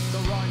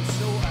the round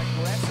so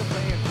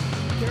aggressively. And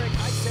Derek,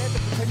 I said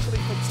that potentially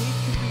fatigue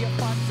could be a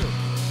factor,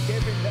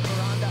 given that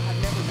Miranda had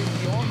never been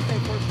beyond their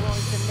first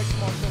round in mixed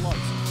martial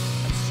arts.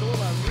 And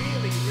Sola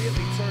really,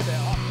 really turned it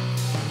up.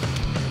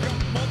 You've got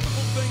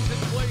multiple things at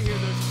play here.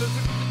 There's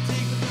physical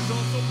fatigue, but there's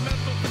also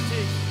mental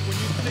fatigue. When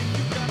you think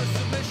you've got a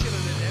submission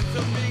and it ends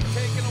up being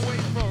taken away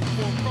from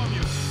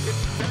you,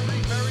 it's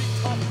very, very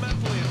tough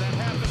mentally, and that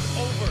happens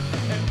over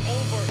and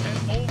over and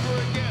over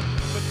again.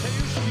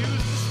 Mateusz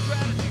used the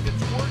strategy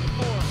that's worked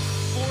for him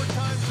 4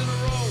 times in a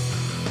row,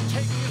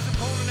 taking his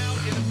opponent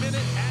out in a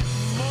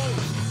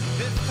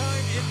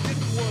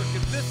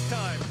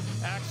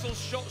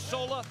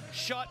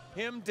shut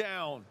him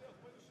down.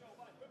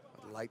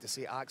 I'd like to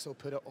see Axel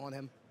put it on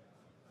him.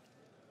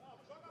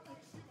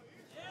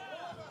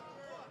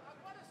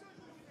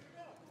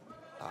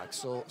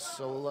 Axel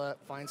Sola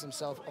finds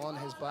himself on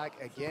his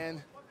back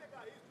again.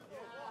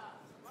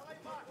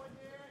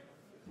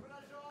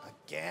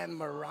 Again,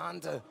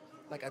 Miranda,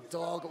 like a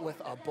dog with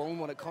a bone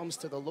when it comes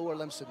to the lower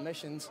limb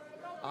submissions.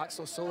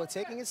 Axel Sola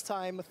taking his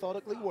time,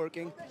 methodically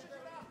working.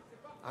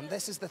 And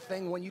this is the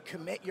thing, when you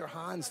commit your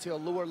hands to a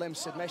lower limb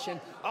submission.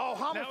 Oh,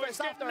 hammer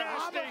fist after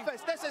hammer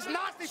fist. This is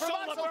nasty from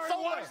Axel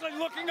Sola.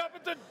 Looking up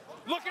at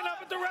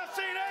the ref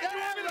saying, hey, do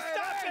you want me to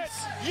stop it?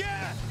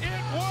 Yeah,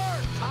 it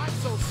worked.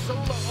 Axel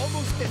Sola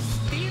almost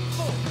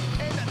disdainful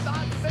in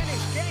that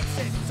finish.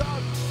 Gets it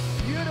done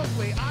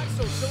beautifully.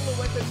 Axel Sola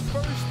with his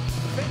first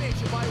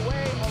finish by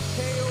way of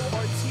KO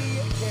or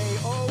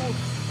TKO.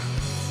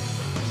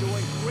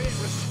 Showing great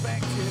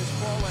respect to his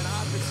fallen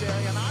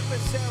adversary. An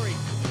adversary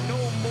no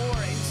more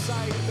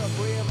inside the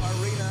Brave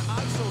Arena.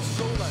 Axel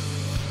Sola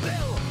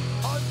still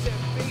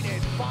undefeated,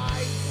 5-0.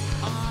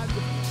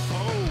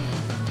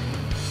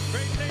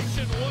 Great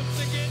Nation, once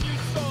again you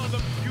saw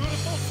the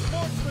beautiful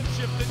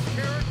sportsmanship that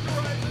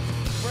characterizes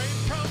Brave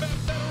Combat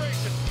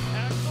Federation.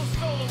 Axel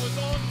Sola was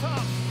on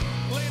top,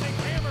 landing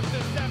hammer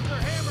fist after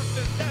hammer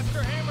fist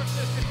after hammer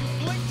fist. If you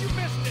blinked, you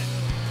missed it.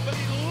 But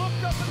he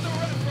looked up at the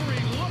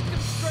referee, looked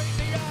him straight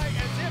in the eye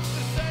as if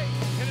to say,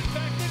 and in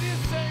fact it is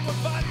saying with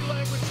body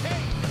language,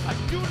 hey, I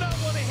do not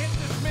want to hit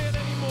this man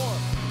anymore.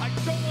 I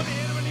don't want to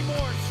hit him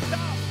anymore.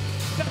 Stop.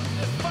 Stop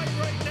this fight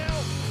right now.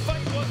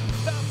 Fight wasn't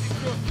stopped. He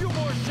threw a few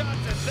more shots,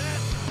 and that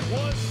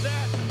was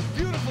that.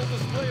 Beautiful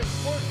display of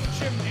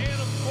sportsmanship and,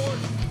 of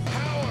course,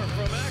 power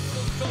from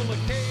Axel Sola,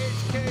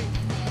 KHK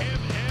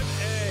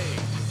MMA.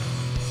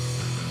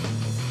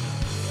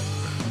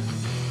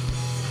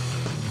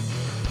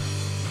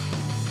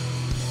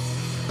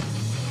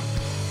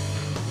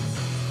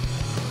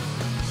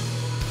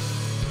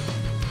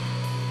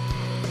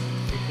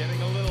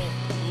 Getting a little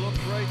look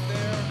right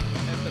there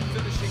at the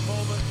finishing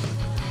moment.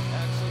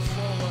 Axel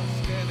Sola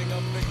standing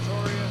up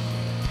victorious.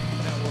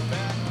 Now we're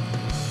back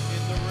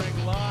in the ring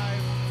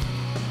live.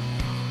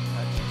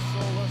 Axel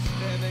Sola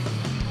standing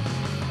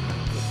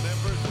with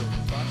members of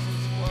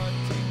Boxing Squad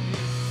Team B.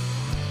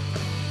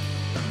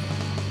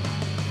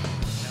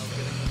 Now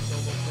getting the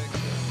solo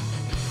picture.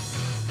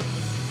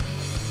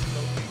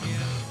 Soaking in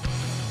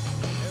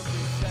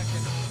every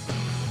second.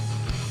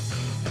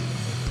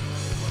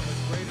 One of the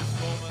greatest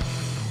moments.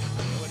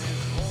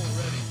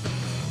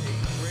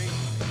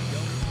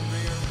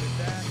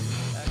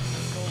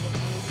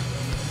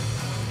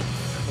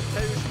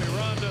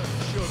 Miranda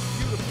showed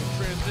beautiful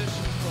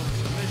transitions from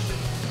submission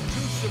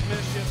to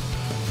submission,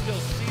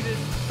 still seated.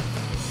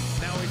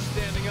 Now he's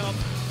standing up,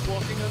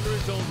 walking under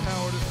his own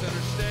power to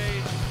center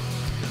stage.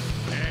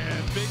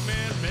 And big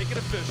man, make it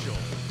official.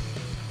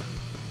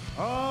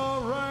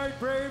 All right,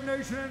 Brave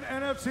Nation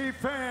NFC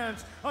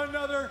fans,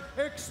 another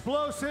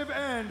explosive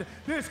end.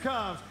 This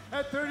comes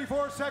at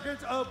 34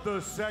 seconds of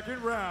the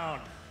second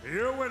round.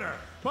 Your winner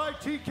by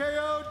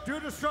TKO due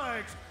to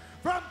strikes,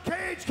 from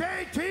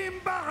KHK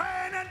Team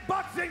Bahrain and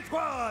Boxing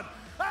Squad,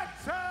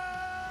 Axel.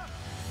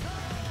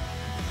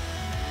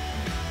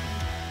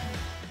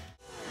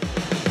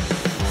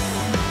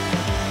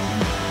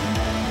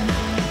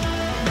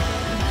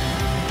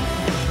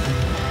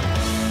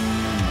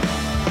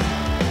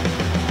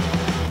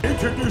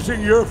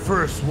 Introducing your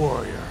first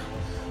warrior.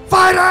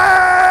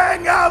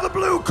 Fighting out of the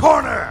blue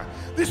corner.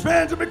 This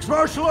man's a mixed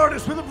martial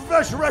artist with a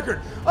professional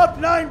record of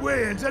 9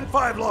 wins and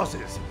 5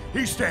 losses.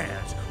 He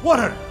stands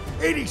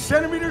 180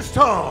 centimeters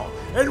tall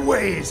and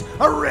weighs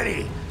a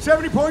ready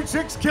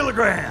 70.6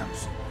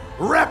 kilograms.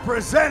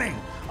 Representing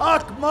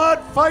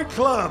Akhmat Fight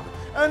Club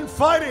and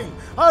fighting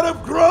out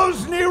of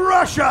Grozny,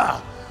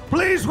 Russia,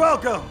 please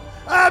welcome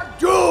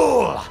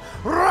Abdul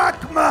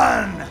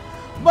Rahman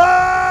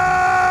Makaziev.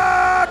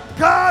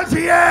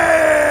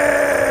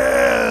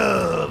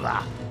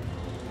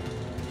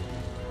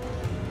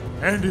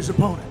 And his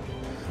opponent,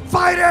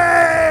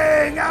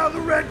 fighting out of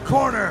the red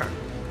corner.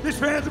 This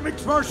man's a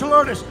mixed martial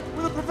artist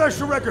with a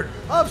professional record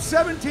of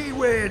 17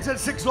 wins and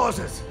 6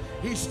 losses.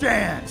 He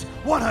stands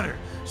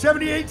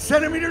 178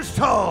 centimeters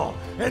tall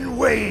and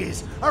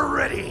weighs a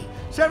ready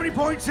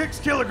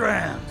 70.6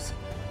 kilograms.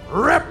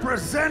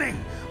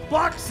 Representing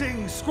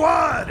Boxing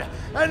Squad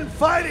and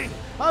fighting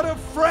out of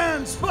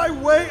France by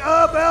way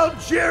of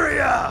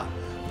Algeria,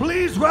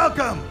 please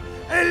welcome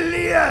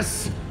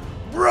Elias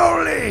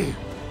Boudegzdame.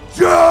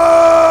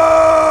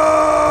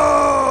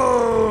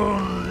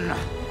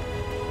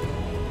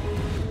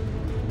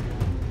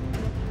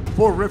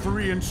 For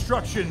referee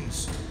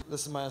instructions.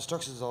 Listen to my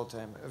instructions all the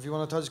time. If you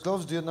want to touch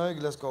gloves, do it now.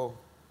 Let's go.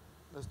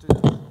 Let's do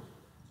it.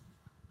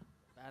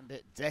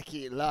 Bandit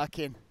Dickie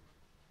Larkin.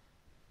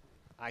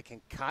 I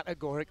can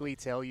categorically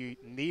tell you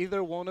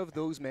neither one of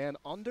those men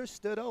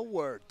understood a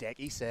word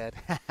Dickie said.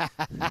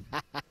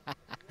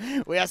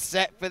 We are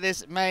set for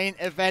this main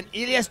event.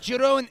 Elias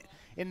Boudegzdame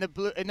in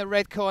the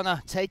red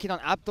corner, taking on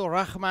Abdul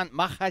Rahman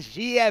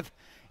Makaziev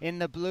in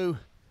the blue.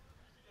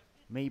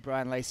 Me,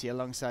 Brian Lacey,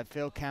 alongside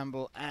Phil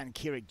Campbell and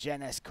Keurig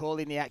Jenes,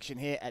 calling the action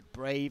here at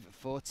Brave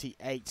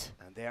 48.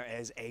 And there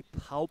is a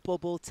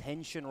palpable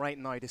tension right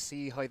now to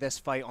see how this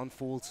fight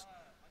unfolds.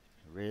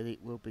 Really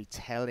will be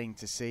telling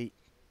to see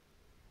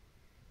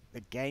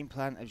the game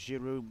plan of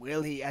Giroud.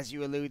 Will he, as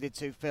you alluded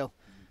to, Phil,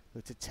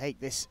 look to take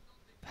this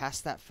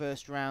past that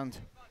first round?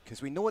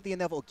 Because we know what the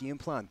inevitable game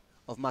plan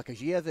of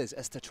Makhachev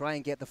is to try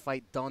and get the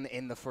fight done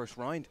in the first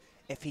round.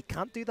 If he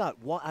can't do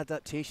that, what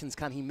adaptations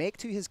can he make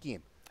to his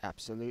game?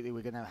 Absolutely,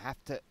 we're going to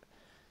have to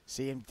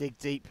see him dig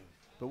deep.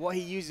 But what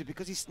he uses,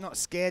 because he's not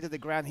scared of the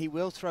ground, he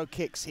will throw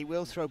kicks, he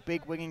will throw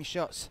big winging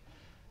shots.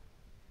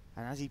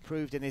 And as he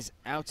proved in his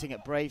outing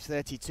at Brave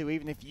 32,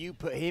 even if you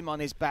put him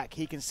on his back,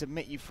 he can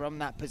submit you from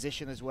that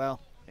position as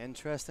well.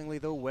 Interestingly,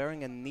 though,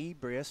 wearing a knee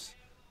brace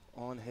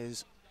on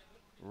his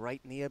right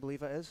knee, I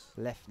believe it is.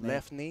 Left knee.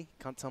 Left knee.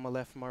 Can't tell my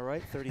left from my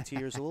right. 32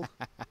 years old.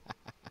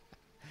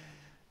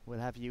 We'll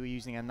have you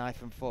using a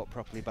knife and fork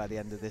properly by the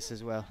end of this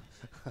as well.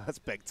 That's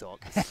big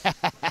talk.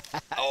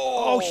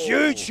 Oh,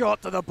 huge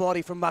shot to the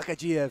body from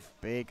Makhachev.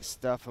 Big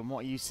stuff. And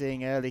what are you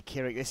seeing early,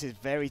 Keurig? This is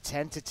very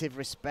tentative,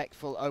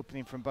 respectful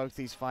opening from both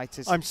these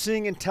fighters. I'm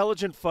seeing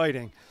intelligent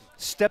fighting.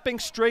 Stepping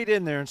straight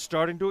in there and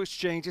starting to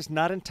exchange is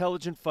not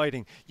intelligent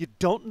fighting. You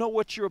don't know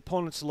what your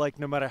opponent's like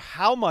no matter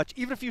how much,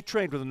 even if you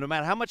trained with them, no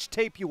matter how much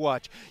tape you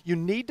watch. You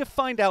need to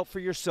find out for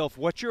yourself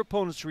what your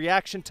opponent's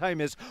reaction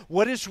time is,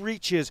 what his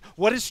reach is,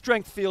 what his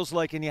strength feels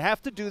like, and you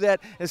have to do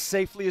that as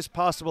safely as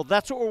possible.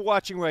 That's what we're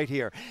watching right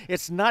here.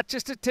 It's not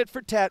just a tit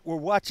for tat. We're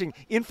watching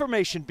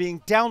information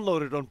being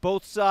downloaded on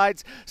both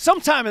sides.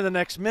 Sometime in the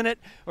next minute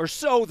or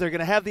so, they're going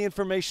to have the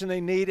information they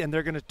need, and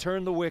they're going to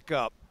turn the wick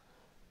up.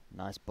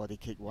 Nice body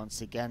kick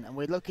once again. And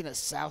we're looking at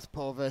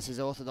southpaw versus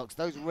orthodox.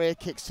 Those rear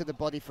kicks to the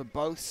body for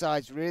both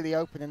sides really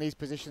open in these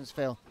positions,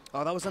 Phil.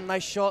 Oh, that was a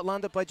nice shot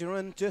landed by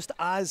Giroud just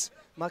as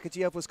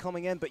Makhachev was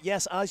coming in. But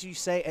yes, as you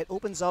say, it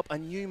opens up a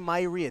new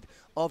myriad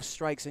of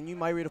strikes, a new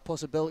myriad of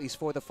possibilities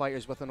for the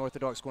fighters with an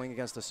orthodox going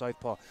against a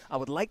southpaw. I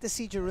would like to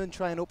see Giroud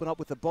try and open up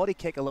with the body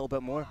kick a little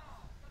bit more.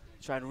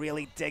 Try and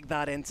really dig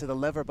that into the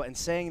liver. But in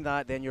saying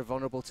that, then you're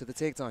vulnerable to the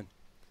takedown.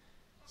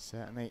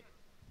 Certainly.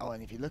 Oh,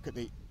 and if you look at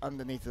the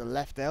underneath of the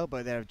left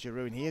elbow there of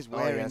Giroud, he is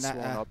wearing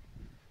that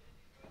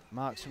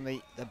marks from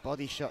the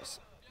body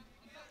shots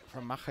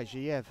from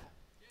Makhachev.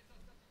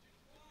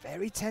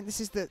 Very tense.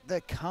 This is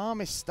the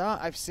calmest start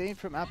I've seen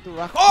from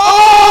Abdulrahman.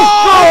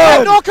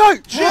 Oh!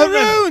 Knockout!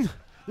 Giroud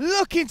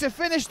looking to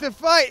finish the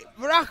fight.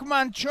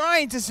 Rahman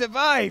trying to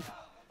survive.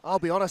 I'll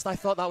be honest, I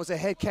thought that was a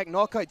head kick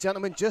knockout,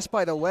 gentlemen, just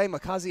by the way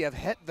Makhachev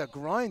hit the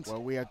ground.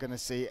 Well, we are going to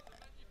see.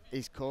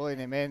 He's calling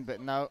him in, but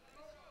no.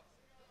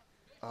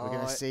 We're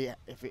going to see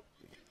if it...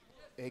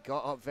 He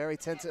got up very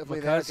tentatively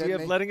there,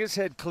 didn't he? Letting his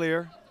head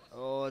clear.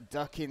 Oh,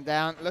 ducking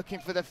down, looking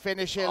for the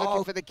finish here,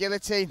 looking for the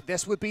guillotine.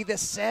 This would be the the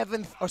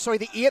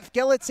 8th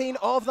guillotine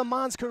of the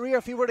man's career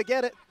if he were to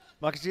get it.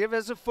 Makhachev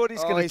has a foot.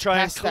 He's going to try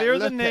and clear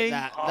the knee.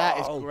 That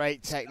is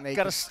great technique.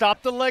 Got to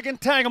stop the leg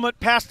entanglement.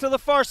 Pass to the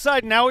far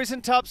side. Now he's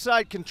in top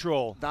side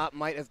control. That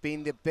might have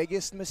been the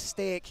biggest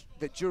mistake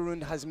that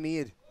Giroud has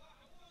made.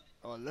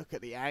 Oh, look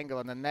at the angle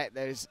on the neck.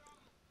 There's...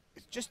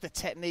 It's just the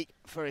technique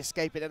for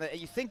escaping. And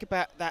you think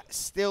about that,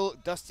 still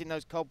dusting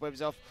those cobwebs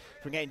off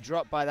from getting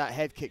dropped by that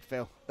head kick,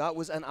 Phil. That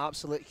was an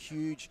absolute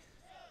huge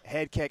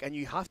head kick. And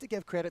you have to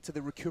give credit to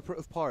the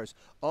recuperative powers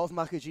of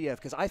Makhachev,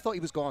 because I thought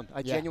he was gone.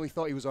 I genuinely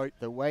thought he was out.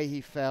 The way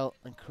he fell,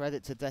 and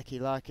credit to Decky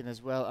Larkin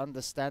as well,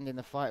 understanding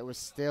the fighter was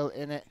still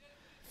in it.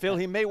 Phil,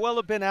 he may well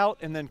have been out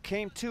and then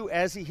came to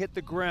as he hit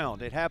the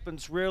ground. It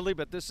happens rarely,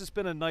 but this has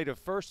been a night of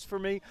firsts for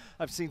me.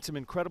 I've seen some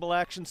incredible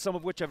action, some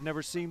of which I've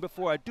never seen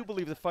before. I do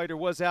believe the fighter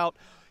was out,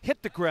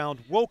 hit the ground,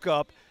 woke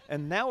up,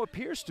 and now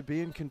appears to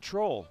be in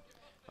control.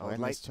 Oh,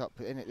 and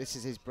this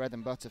is his bread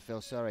and butter,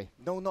 Phil, sorry.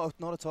 No, not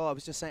at all. I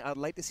was just saying I'd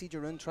like to see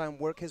Giroud try and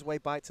work his way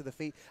back to the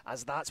feet,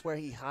 as that's where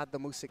he had the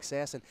most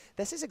success. And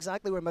this is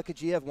exactly where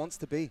Makhachev wants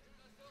to be.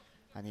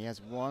 And he has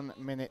 1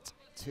 minute,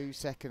 2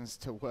 seconds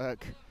to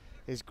work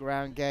his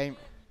ground game.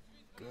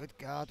 Good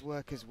guard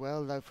work as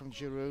well, though, from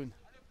Giroud.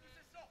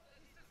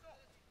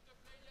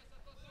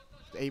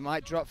 He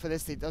might drop for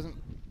this. He doesn't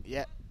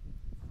yet.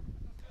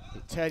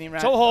 Turning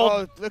around.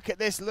 Oh, look at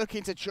this.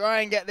 Looking to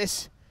try and get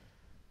this.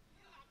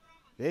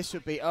 This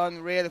would be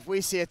unreal if we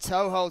see a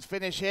toe hold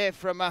finish here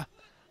from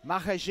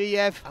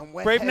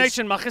Makhachev. Brave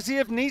Nation,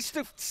 Makhachev needs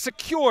to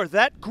secure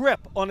that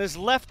grip on his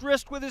left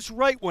wrist with his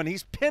right one.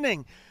 He's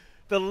pinning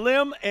the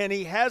limb, and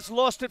he has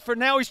lost it for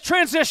now. He's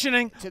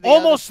transitioning,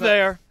 almost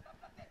there.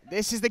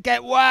 This is the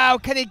get. Wow,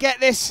 can he get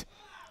this?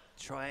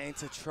 Trying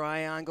to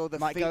triangle the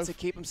feet to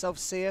keep himself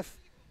safe.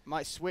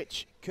 Might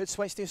switch. Could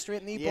switch to a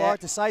straight knee bar,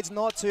 decides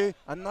not to,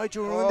 and now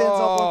Giroud ends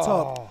up on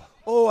top.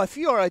 Oh, if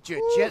you're a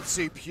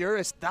jiu-jitsu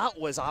purist, that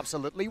was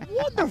absolutely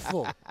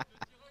wonderful.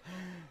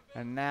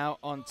 And now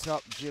on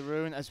top,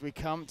 Giroud, as we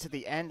come to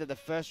the end of the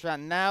first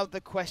round. Now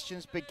the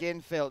questions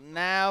begin, Phil.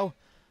 Now,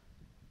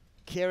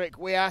 Keurig,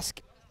 we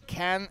ask,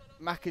 can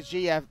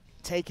Makhachev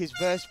take his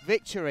first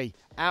victory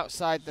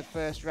outside the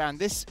first round?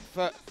 This,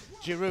 for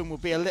Giroud will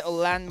be a little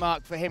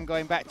landmark for him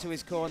going back to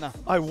his corner.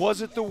 I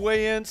was at the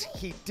weigh-ins.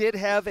 He did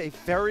have a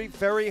very,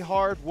 very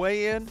hard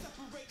weigh-in.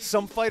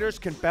 Some fighters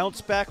can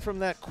bounce back from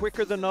that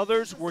quicker than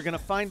others. We're going to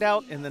find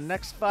out in the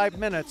next 5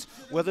 minutes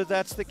whether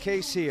that's the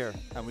case here.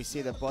 And we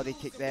see the body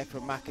kick there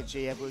from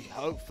Makhachev. We'll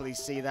hopefully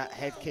see that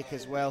head kick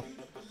as well.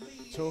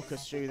 Talk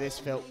us through this,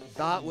 Phil.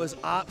 That was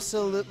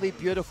absolutely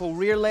beautiful.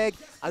 Rear leg,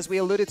 as we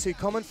alluded to,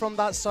 coming from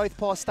that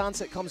southpaw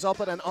stance, it comes up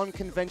at an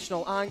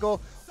unconventional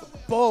angle.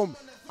 Boom.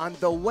 And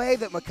the way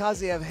that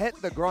Makhachev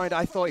hit the ground,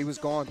 I thought he was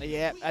gone.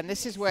 Yeah, and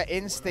this is where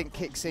instinct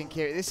kicks in,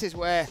 Kiri. This is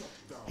where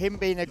him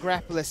being a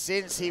grappler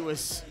since he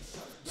was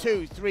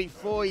 2, 3,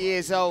 4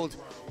 years old,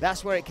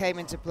 that's where it came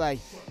into play.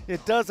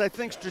 It does. I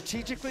think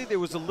strategically there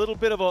was a little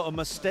bit of a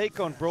mistake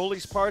on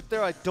Broly's part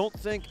there. I don't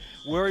think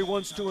where he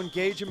wants to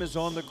engage him is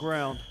on the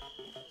ground.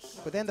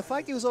 But then the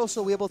fact he was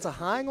also able to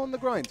hang on the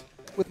ground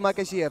with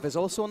Makhachev is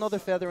also another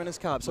feather in his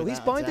cap. So he's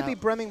bound to be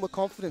brimming with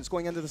confidence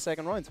going into the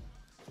second round.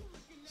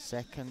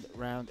 Second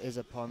round is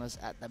upon us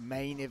at the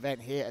main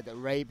event here at the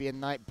Arabian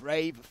Night.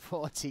 Brave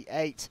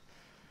 48.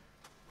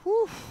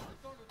 Whew.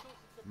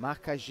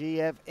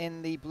 Makhachev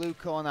in the blue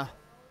corner.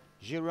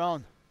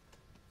 Giroud,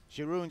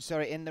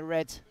 in the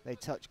red. They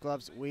touch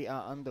gloves. We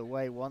are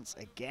underway once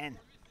again.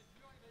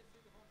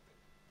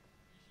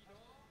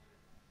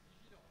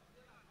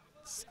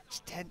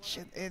 Such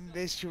tension in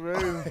this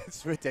room.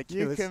 It's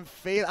ridiculous. You can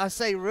feel. I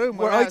say room.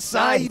 We're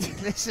outside.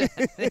 Listen,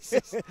 this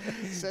is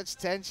such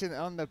tension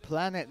on the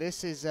planet.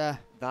 This is.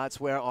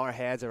 That's where our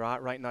heads are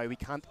at right now. We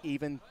can't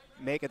even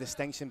make a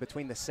distinction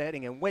between the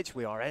setting in which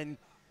we are in.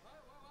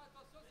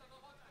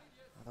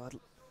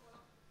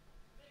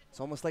 It's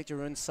almost like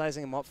Giroud's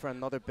sizing him up for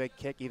another big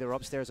kick, either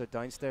upstairs or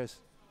downstairs.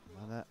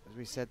 Well, as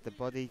we said, the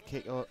body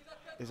kick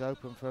is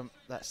open from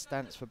that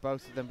stance for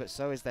both of them, but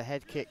so is the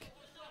head kick.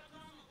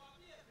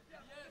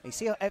 You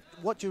see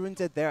what Giroud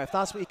did there, if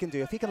that's what he can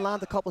do. If he can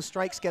land a couple of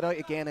strikes, get out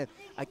again, and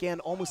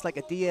again, almost like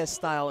a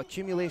Diaz-style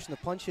accumulation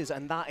of punches,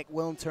 and that it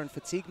will in turn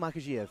fatigue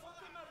Makhachev.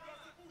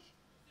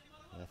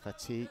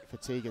 Yeah,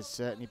 fatigue has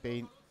certainly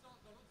been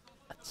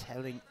a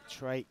telling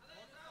trait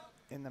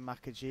in the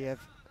Makhachev.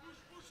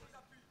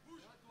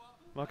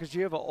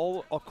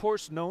 Makhachev, of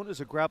course, known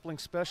as a grappling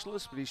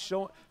specialist, but he's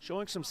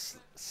showing some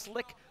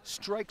slick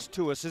strikes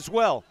to us as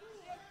well.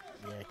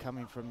 Yeah,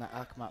 coming from the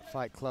Akhmat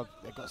Fight Club,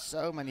 they've got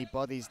so many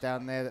bodies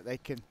down there that they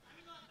can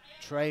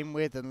train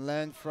with and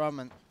learn from,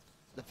 and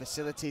the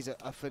facilities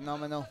are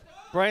phenomenal.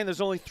 Brian,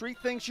 there's only 3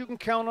 things you can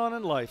count on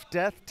in life: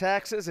 death,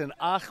 taxes, and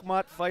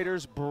Akhmat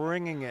fighters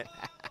bringing it.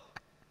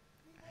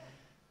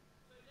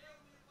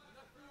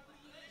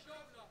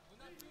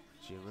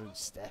 Giroud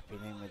stepping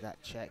in with that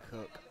check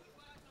hook.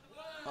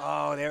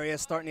 Oh, there he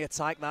is, starting to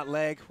attack that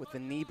leg with the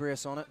knee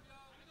brace on it,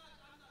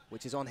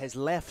 which is on his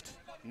left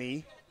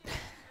knee.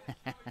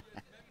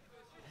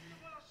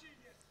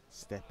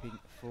 Stepping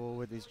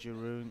forward is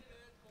Giroud.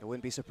 I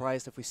wouldn't be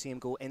surprised if we see him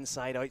go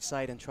inside,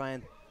 outside, and try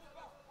and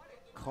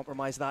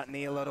compromise that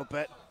knee a little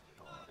bit.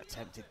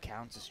 Attempted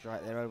counter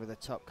strike there over the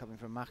top coming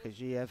from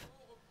Makhachev.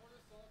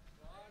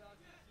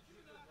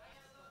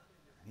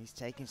 He's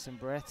taking some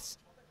breaths.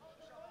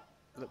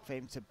 Look for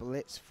him to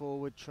blitz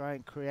forward, try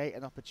and create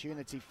an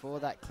opportunity for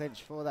that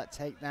clinch, for that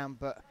takedown.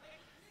 But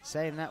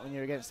saying that, when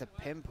you're against a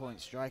pinpoint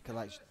striker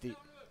like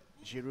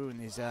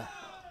Giroud, is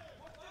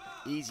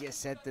easier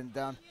said than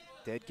done.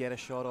 Did get a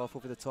shot off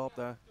over the top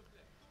there.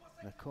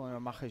 In the corner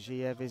of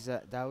Makhachev is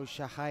Daoud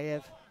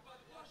Shahayev.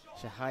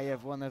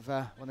 Shahayev, one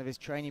of his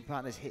training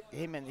partners.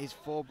 Him and his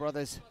 4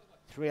 brothers,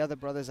 3 other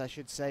brothers, I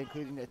should say,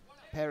 including a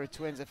pair of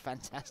twins, are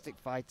fantastic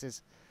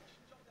fighters.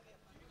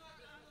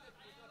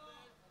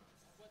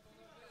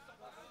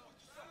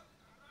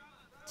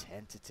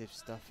 Tentative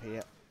stuff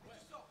here.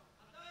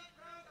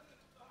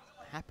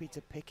 Happy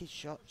to pick his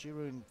shot,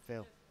 Giroud,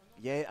 Phil.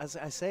 Yeah, as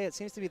I say, it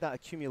seems to be that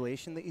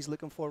accumulation that he's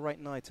looking for right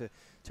now to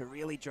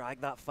really drag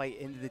that fight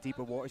into the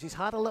deeper waters. He's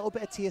had a little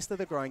bit of taste of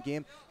the ground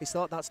game. He's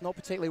thought, that's not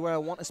particularly where I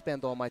want to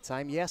spend all my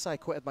time. Yes, I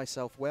acquitted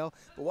myself well,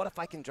 but what if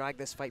I can drag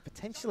this fight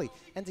potentially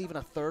into even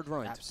a 3rd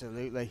round?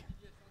 Absolutely.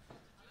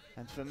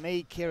 And for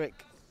me, Kirik,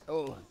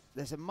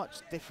 there's a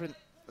much different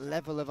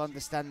level of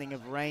understanding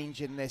of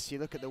range in this. You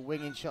look at the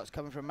winging shots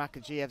coming from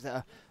Makhachev that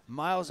are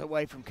miles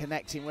away from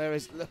connecting,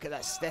 whereas look at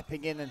that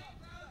stepping in and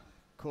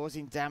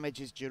causing damage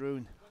is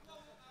Giroud.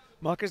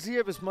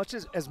 Makhachev,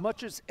 as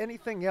much as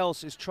anything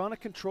else, is trying to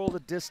control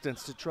the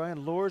distance to try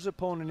and lure his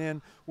opponent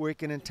in where he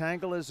can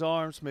entangle his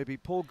arms, maybe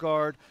pull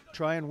guard,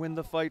 try and win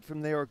the fight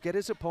from there, or get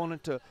his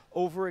opponent to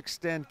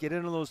overextend, get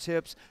into those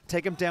hips,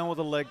 take him down with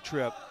a leg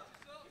trip.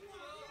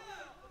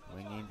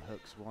 Winging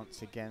hooks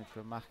once again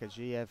from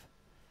Makhachev.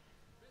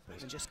 But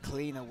it's just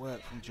cleaner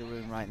work from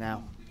Giroud right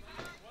now.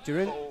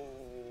 Giroud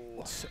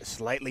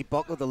slightly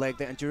buckled the leg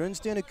there, and Giroud's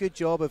doing a good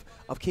job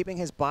of keeping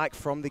his back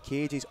from the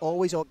cage. He's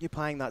always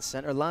occupying that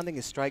center, landing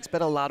his strikes,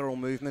 bit of lateral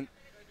movement,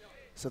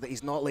 so that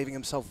he's not leaving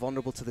himself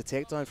vulnerable to the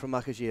takedown from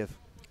Makhachev.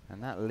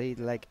 And that lead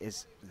leg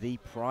is the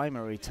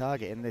primary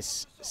target in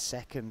this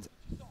second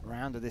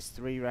round of this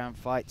 3-round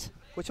fight.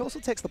 Which also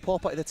takes the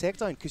pop out of the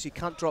takedown, because you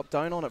can't drop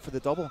down on it for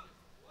the double.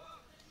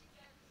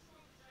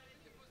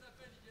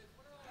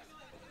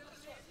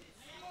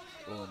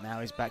 Oh, now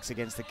his back's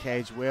against the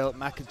cage. Will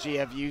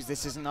Makhachev use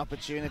this as an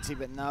opportunity,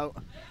 but no.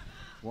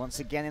 Once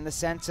again in the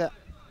center.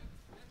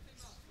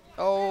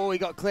 Oh, he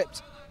got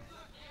clipped.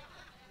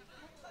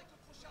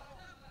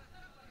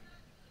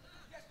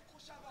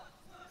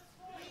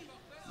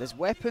 There's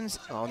weapons.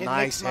 Oh, in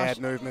nice head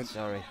movement.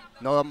 Sorry.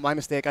 No, my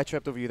mistake. I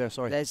tripped over you there.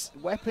 Sorry. There's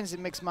weapons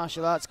in mixed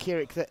martial arts,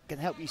 Kirik, that can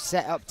help you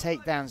set up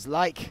takedowns,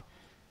 like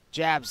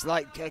jabs,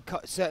 like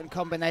certain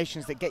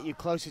combinations that get you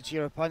closer to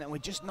your opponent. And we're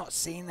just not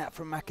seeing that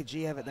from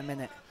Makhachev at the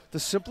minute. The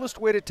simplest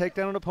way to take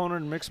down an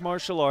opponent in mixed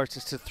martial arts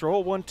is to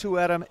throw a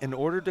 1-2 at him in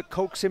order to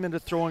coax him into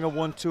throwing a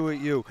 1-2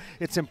 at you.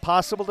 It's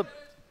impossible to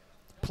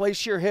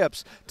place your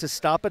hips to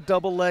stop a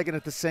double leg and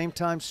at the same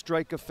time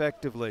strike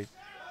effectively.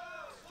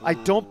 I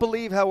don't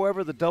believe,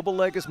 however, the double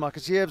leg is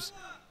Makhachev's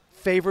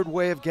favored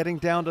way of getting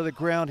down to the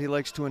ground. He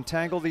likes to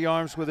entangle the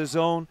arms with his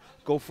own,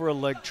 go for a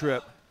leg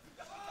trip.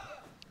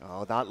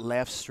 Oh, that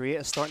left straight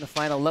is starting to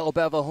find a little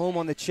bit of a home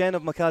on the chin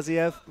of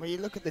Makhachev. When you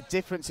look at the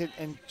difference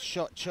in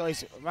shot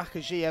choice,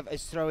 Makhachev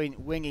is throwing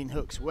winging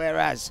hooks,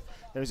 whereas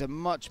there is a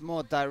much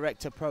more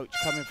direct approach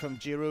coming from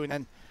Giroud,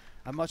 and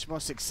a much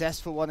more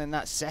successful one in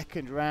that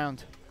second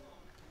round.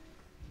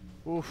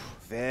 Oof.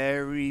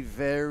 Very,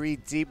 very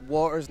deep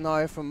waters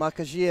now from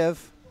Makhachev.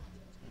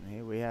 And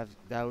here we have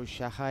Daoud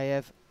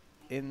Shakhayev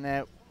in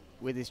there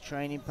with his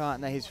training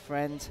partner, his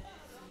friend,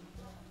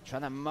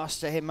 trying to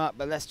muster him up.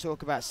 But let's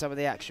talk about some of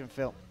the action,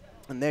 Phil.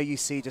 And there you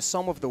see just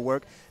some of the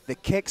work. The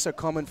kicks are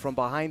coming from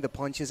behind the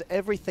punches.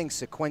 Everything's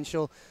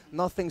sequential.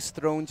 Nothing's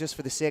thrown just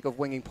for the sake of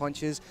winging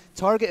punches.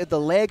 Targeted the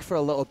leg for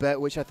a little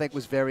bit, which I think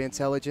was very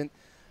intelligent.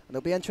 And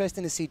it'll be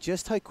interesting to see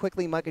just how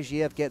quickly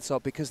Makhachev gets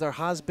up, because there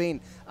has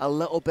been a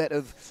little bit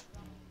of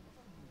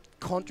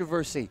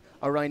controversy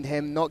around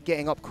him not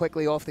getting up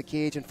quickly off the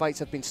cage, and fights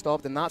have been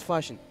stopped in that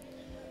fashion.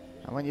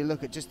 And when you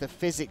look at just the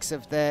physics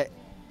of their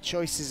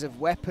choices of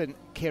weapon,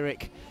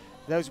 Kirik,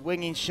 those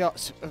winging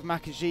shots of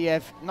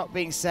Makhachev not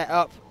being set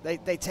up,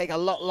 they take a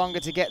lot longer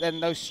to get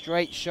than those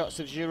straight shots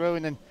of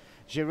Giroud, and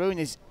Giroud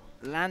is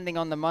landing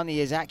on the money.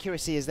 His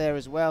accuracy is there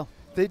as well.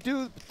 They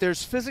do.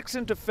 There's physics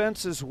in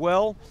defense as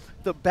well.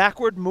 The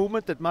backward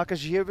movement that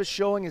Makhachev is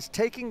showing is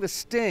taking the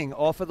sting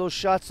off of those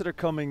shots that are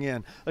coming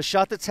in. A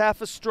shot that's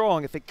half as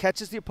strong, if it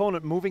catches the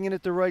opponent moving in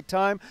at the right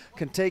time,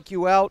 can take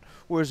you out,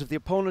 whereas if the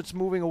opponent's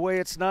moving away,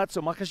 it's not.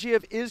 So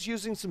Makhachev is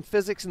using some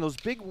physics, and those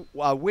big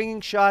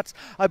winging shots,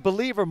 I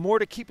believe, are more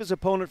to keep his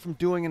opponent from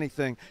doing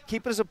anything,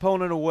 keep his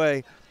opponent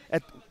away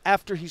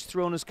after he's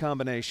thrown his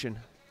combination.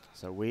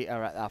 So we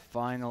are at our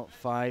final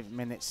 5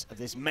 minutes of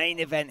this main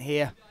event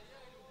here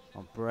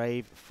on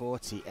Brave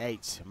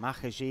 48.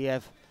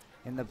 Makhachev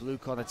in the blue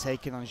corner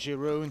taking on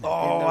Giroud in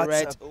the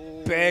red. That's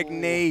a big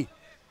knee.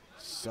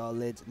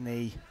 Solid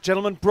knee.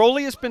 Gentlemen,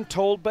 Broly has been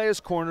told by his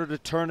corner to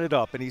turn it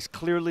up, and he's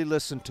clearly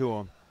listened to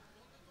him.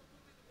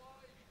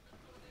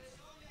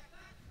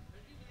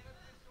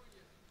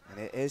 And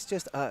it is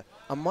just a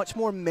much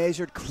more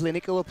measured,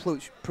 clinical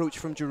approach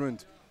from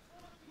Giroud.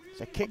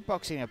 It's a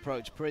kickboxing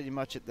approach pretty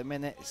much at the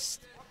minute. It's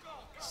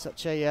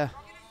such a... yeah,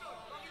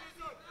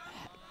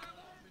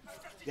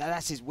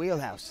 that's his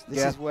wheelhouse.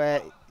 This is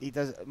where he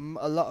does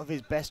a lot of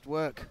his best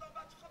work.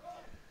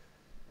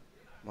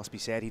 Must be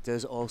said, he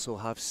does also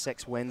have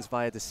 6 wins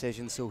via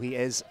decision, so he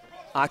is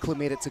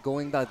acclimated to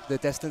going the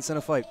distance in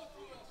a fight.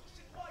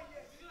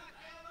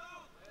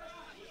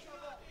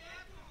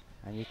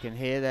 And you can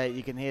hear that.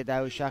 You can hear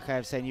Daoud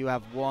Shakhayev saying, "You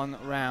have 1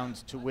 round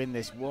to win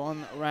this.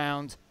 1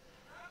 round."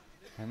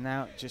 And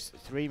now just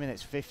 3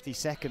 minutes 50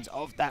 seconds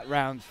of that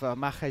round for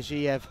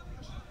Makhachev.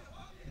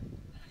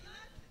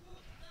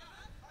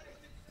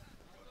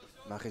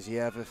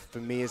 Makhachev, for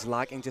me, is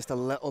lacking just a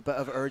little bit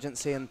of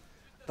urgency, and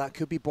that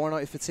could be born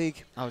out of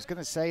fatigue. I was going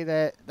to say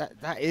that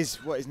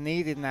is what is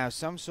needed now,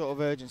 some sort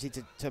of urgency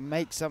to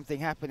make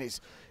something happen. It's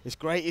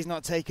great he's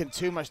not taken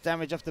too much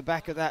damage off the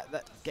back of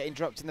that getting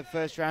dropped in the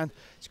first round.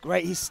 It's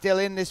great he's still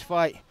in this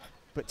fight,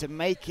 but to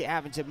make it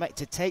happen,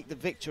 to take the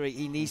victory,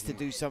 he needs to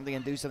do something,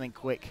 and do something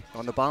quick.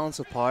 On the balance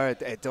of power,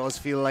 it does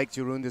feel like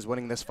Giroud is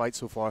winning this fight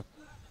so far.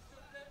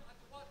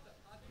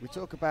 We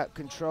talk about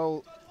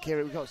control,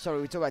 Kieran. We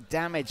talk about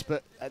damage,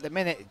 but at the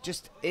minute,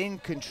 just in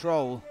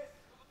control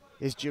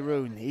is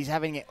Giroud. He's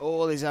having it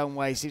all his own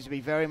way. Seems to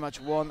be very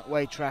much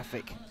one-way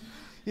traffic.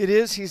 It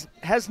is. He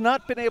has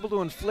not been able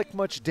to inflict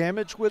much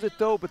damage with it,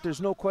 though, but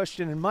there's no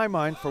question in my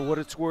mind, for what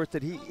it's worth,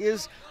 that he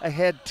is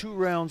ahead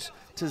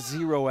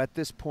 2-0 at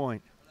this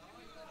point.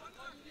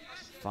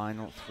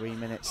 Final 3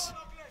 minutes.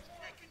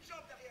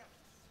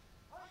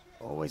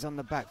 Always on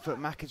the back foot.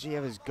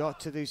 Makhachev has got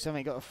to do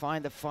something, got to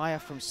find the fire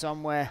from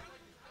somewhere.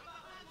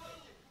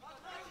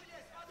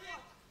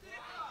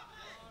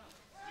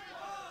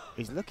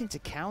 He's looking to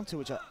counter,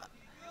 which I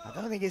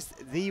don't think is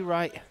the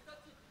right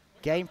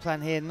game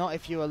plan here. Not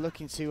if you are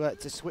looking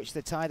to switch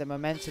the tide of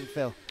momentum,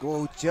 Phil.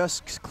 Oh,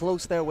 just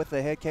close there with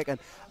the head kick.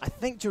 And I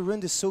think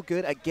Giroud is so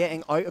good at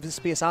getting out of the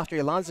space after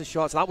he lands the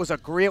shots. That was a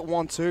great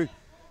 1-2.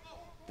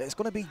 It's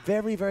going to be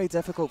very, very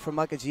difficult for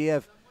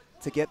Makhachev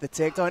to get the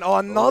takedown. Oh,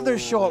 another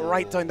shot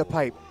right down the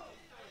pipe.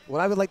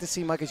 What I would like to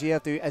see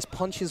Makhachev do is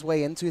punch his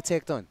way into a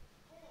takedown.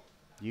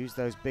 Use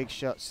those big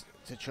shots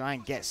to try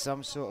and get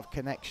some sort of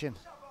connection.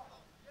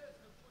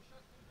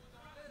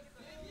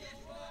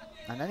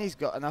 And then he's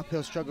got an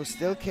uphill struggle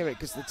still, Kirit,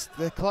 because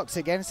the clock's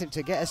against him.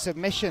 To get a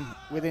submission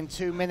within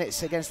 2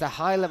 minutes against a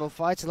high-level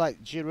fighter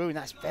like Giroud,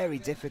 that's very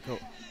difficult.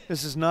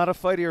 This is not a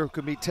fighter who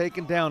can be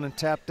taken down and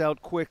tapped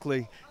out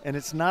quickly, and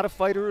it's not a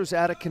fighter who's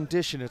out of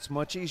condition. It's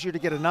much easier to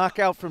get a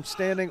knockout from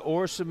standing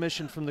or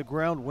submission from the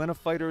ground when a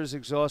fighter is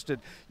exhausted.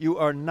 You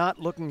are not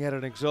looking at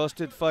an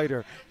exhausted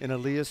fighter in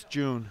Elias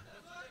Boudegzdame.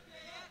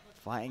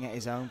 Fighting at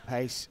his own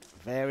pace,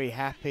 very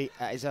happy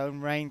at his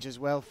own range as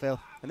well, Phil.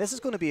 And this is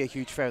going to be a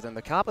huge feather in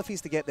the cap if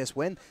he's to get this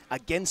win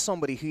against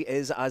somebody who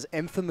is as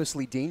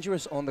infamously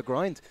dangerous on the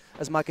ground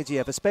as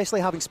Makhachev,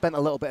 especially having spent a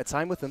little bit of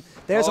time with him.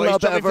 There's a little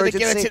bit of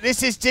urgency.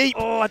 This is deep.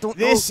 Oh, I don't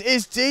know. This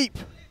is deep.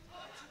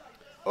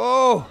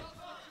 Oh,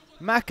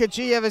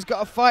 Makhachev has got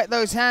to fight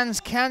those hands.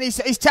 Can he?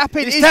 He's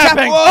tapping. He's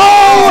tapping.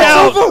 Oh,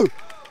 it's over.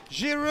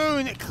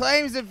 Giroud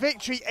claims the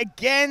victory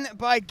again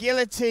by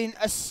guillotine.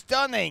 A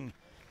stunning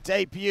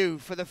debut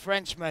for the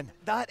Frenchman.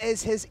 That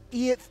is his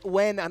 8th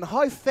win, and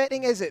how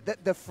fitting is it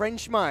that the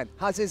Frenchman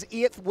has his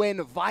 8th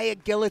win via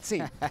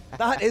guillotine?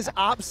 That is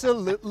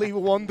absolutely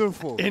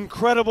wonderful.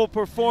 Incredible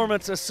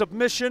performance. A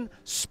submission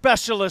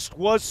specialist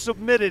was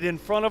submitted in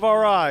front of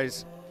our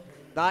eyes.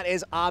 That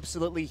is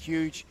absolutely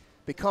huge.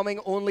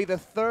 Becoming only the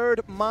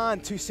 3rd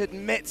man to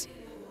submit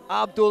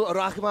Abdul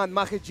Rahman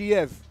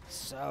Makhachev.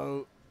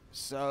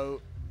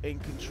 So in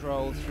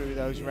control through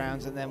those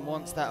rounds, and then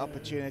once that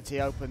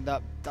opportunity opened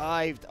up,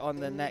 dived on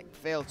the neck.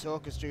 Phil,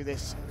 talk us through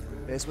this.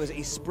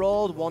 He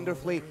sprawled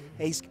wonderfully.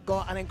 He's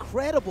got an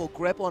incredible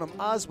grip on him,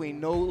 as we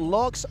know,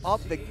 locks up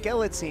the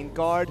guillotine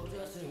guard,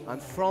 and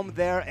from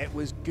there it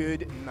was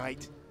good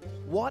night.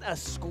 What a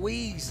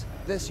squeeze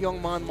this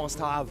young man must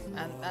have.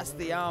 And that's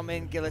the arm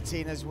in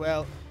guillotine as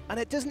well. And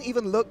it doesn't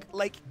even look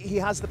like he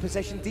has the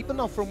position deep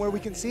enough from where we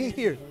can see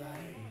here.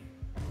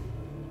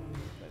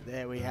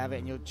 There we have it,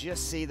 and you'll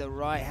just see the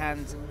right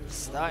hand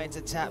starting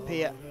to tap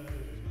here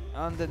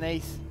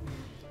underneath.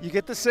 You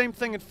get the same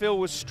thing at Phil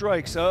with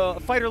strikes. A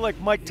fighter like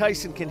Mike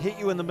Tyson can hit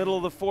you in the middle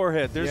of the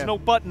forehead. There's no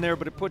button there,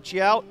 but it puts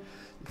you out.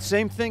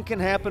 Same thing can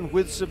happen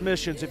with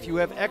submissions. If you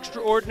have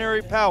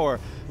extraordinary power,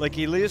 like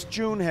Elias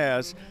Boudegzdame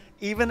has,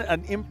 even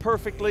an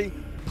imperfectly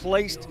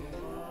placed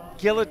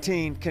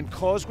guillotine can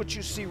cause what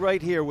you see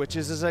right here, which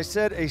is, as I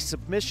said, a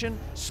submission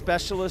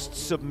specialist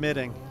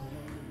submitting.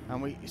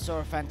 And we saw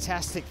a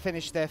fantastic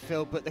finish there,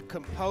 Phil, but the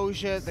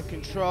composure, the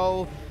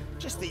control,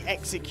 just the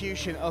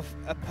execution of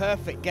a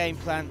perfect game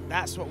plan,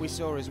 that's what we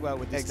saw as well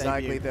with this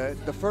debut.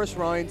 The first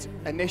round,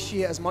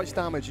 initiate as much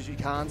damage as you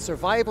can,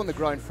 survive on the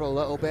ground for a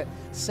little bit.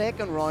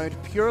 Second round,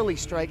 purely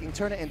striking,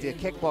 turn it into a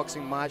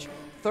kickboxing match.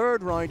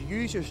 Third round,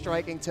 use your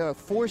striking to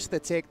force the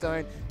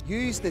takedown,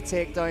 use the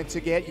takedown to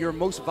get your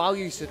most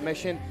value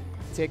submission,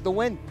 take the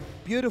win.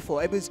 Beautiful.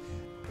 It was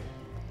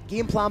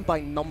game plan by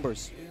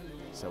numbers.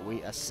 So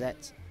we are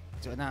set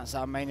to announce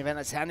our main event.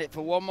 Let's hand it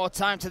for one more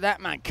time to that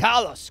man,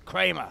 Carlos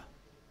Kramer.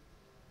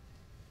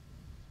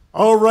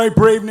 All right,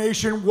 Brave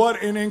Nation,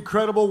 what an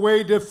incredible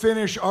way to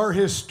finish our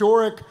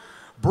historic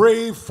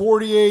Brave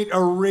 48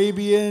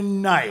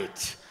 Arabian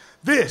Night.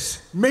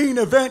 This main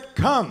event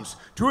comes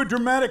to a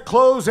dramatic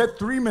close at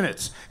 3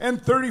 minutes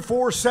and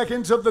 34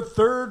 seconds of the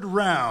 3rd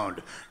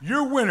round.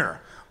 Your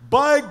winner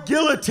by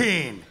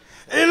guillotine,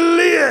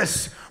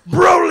 Elias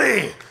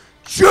Boudegzdame.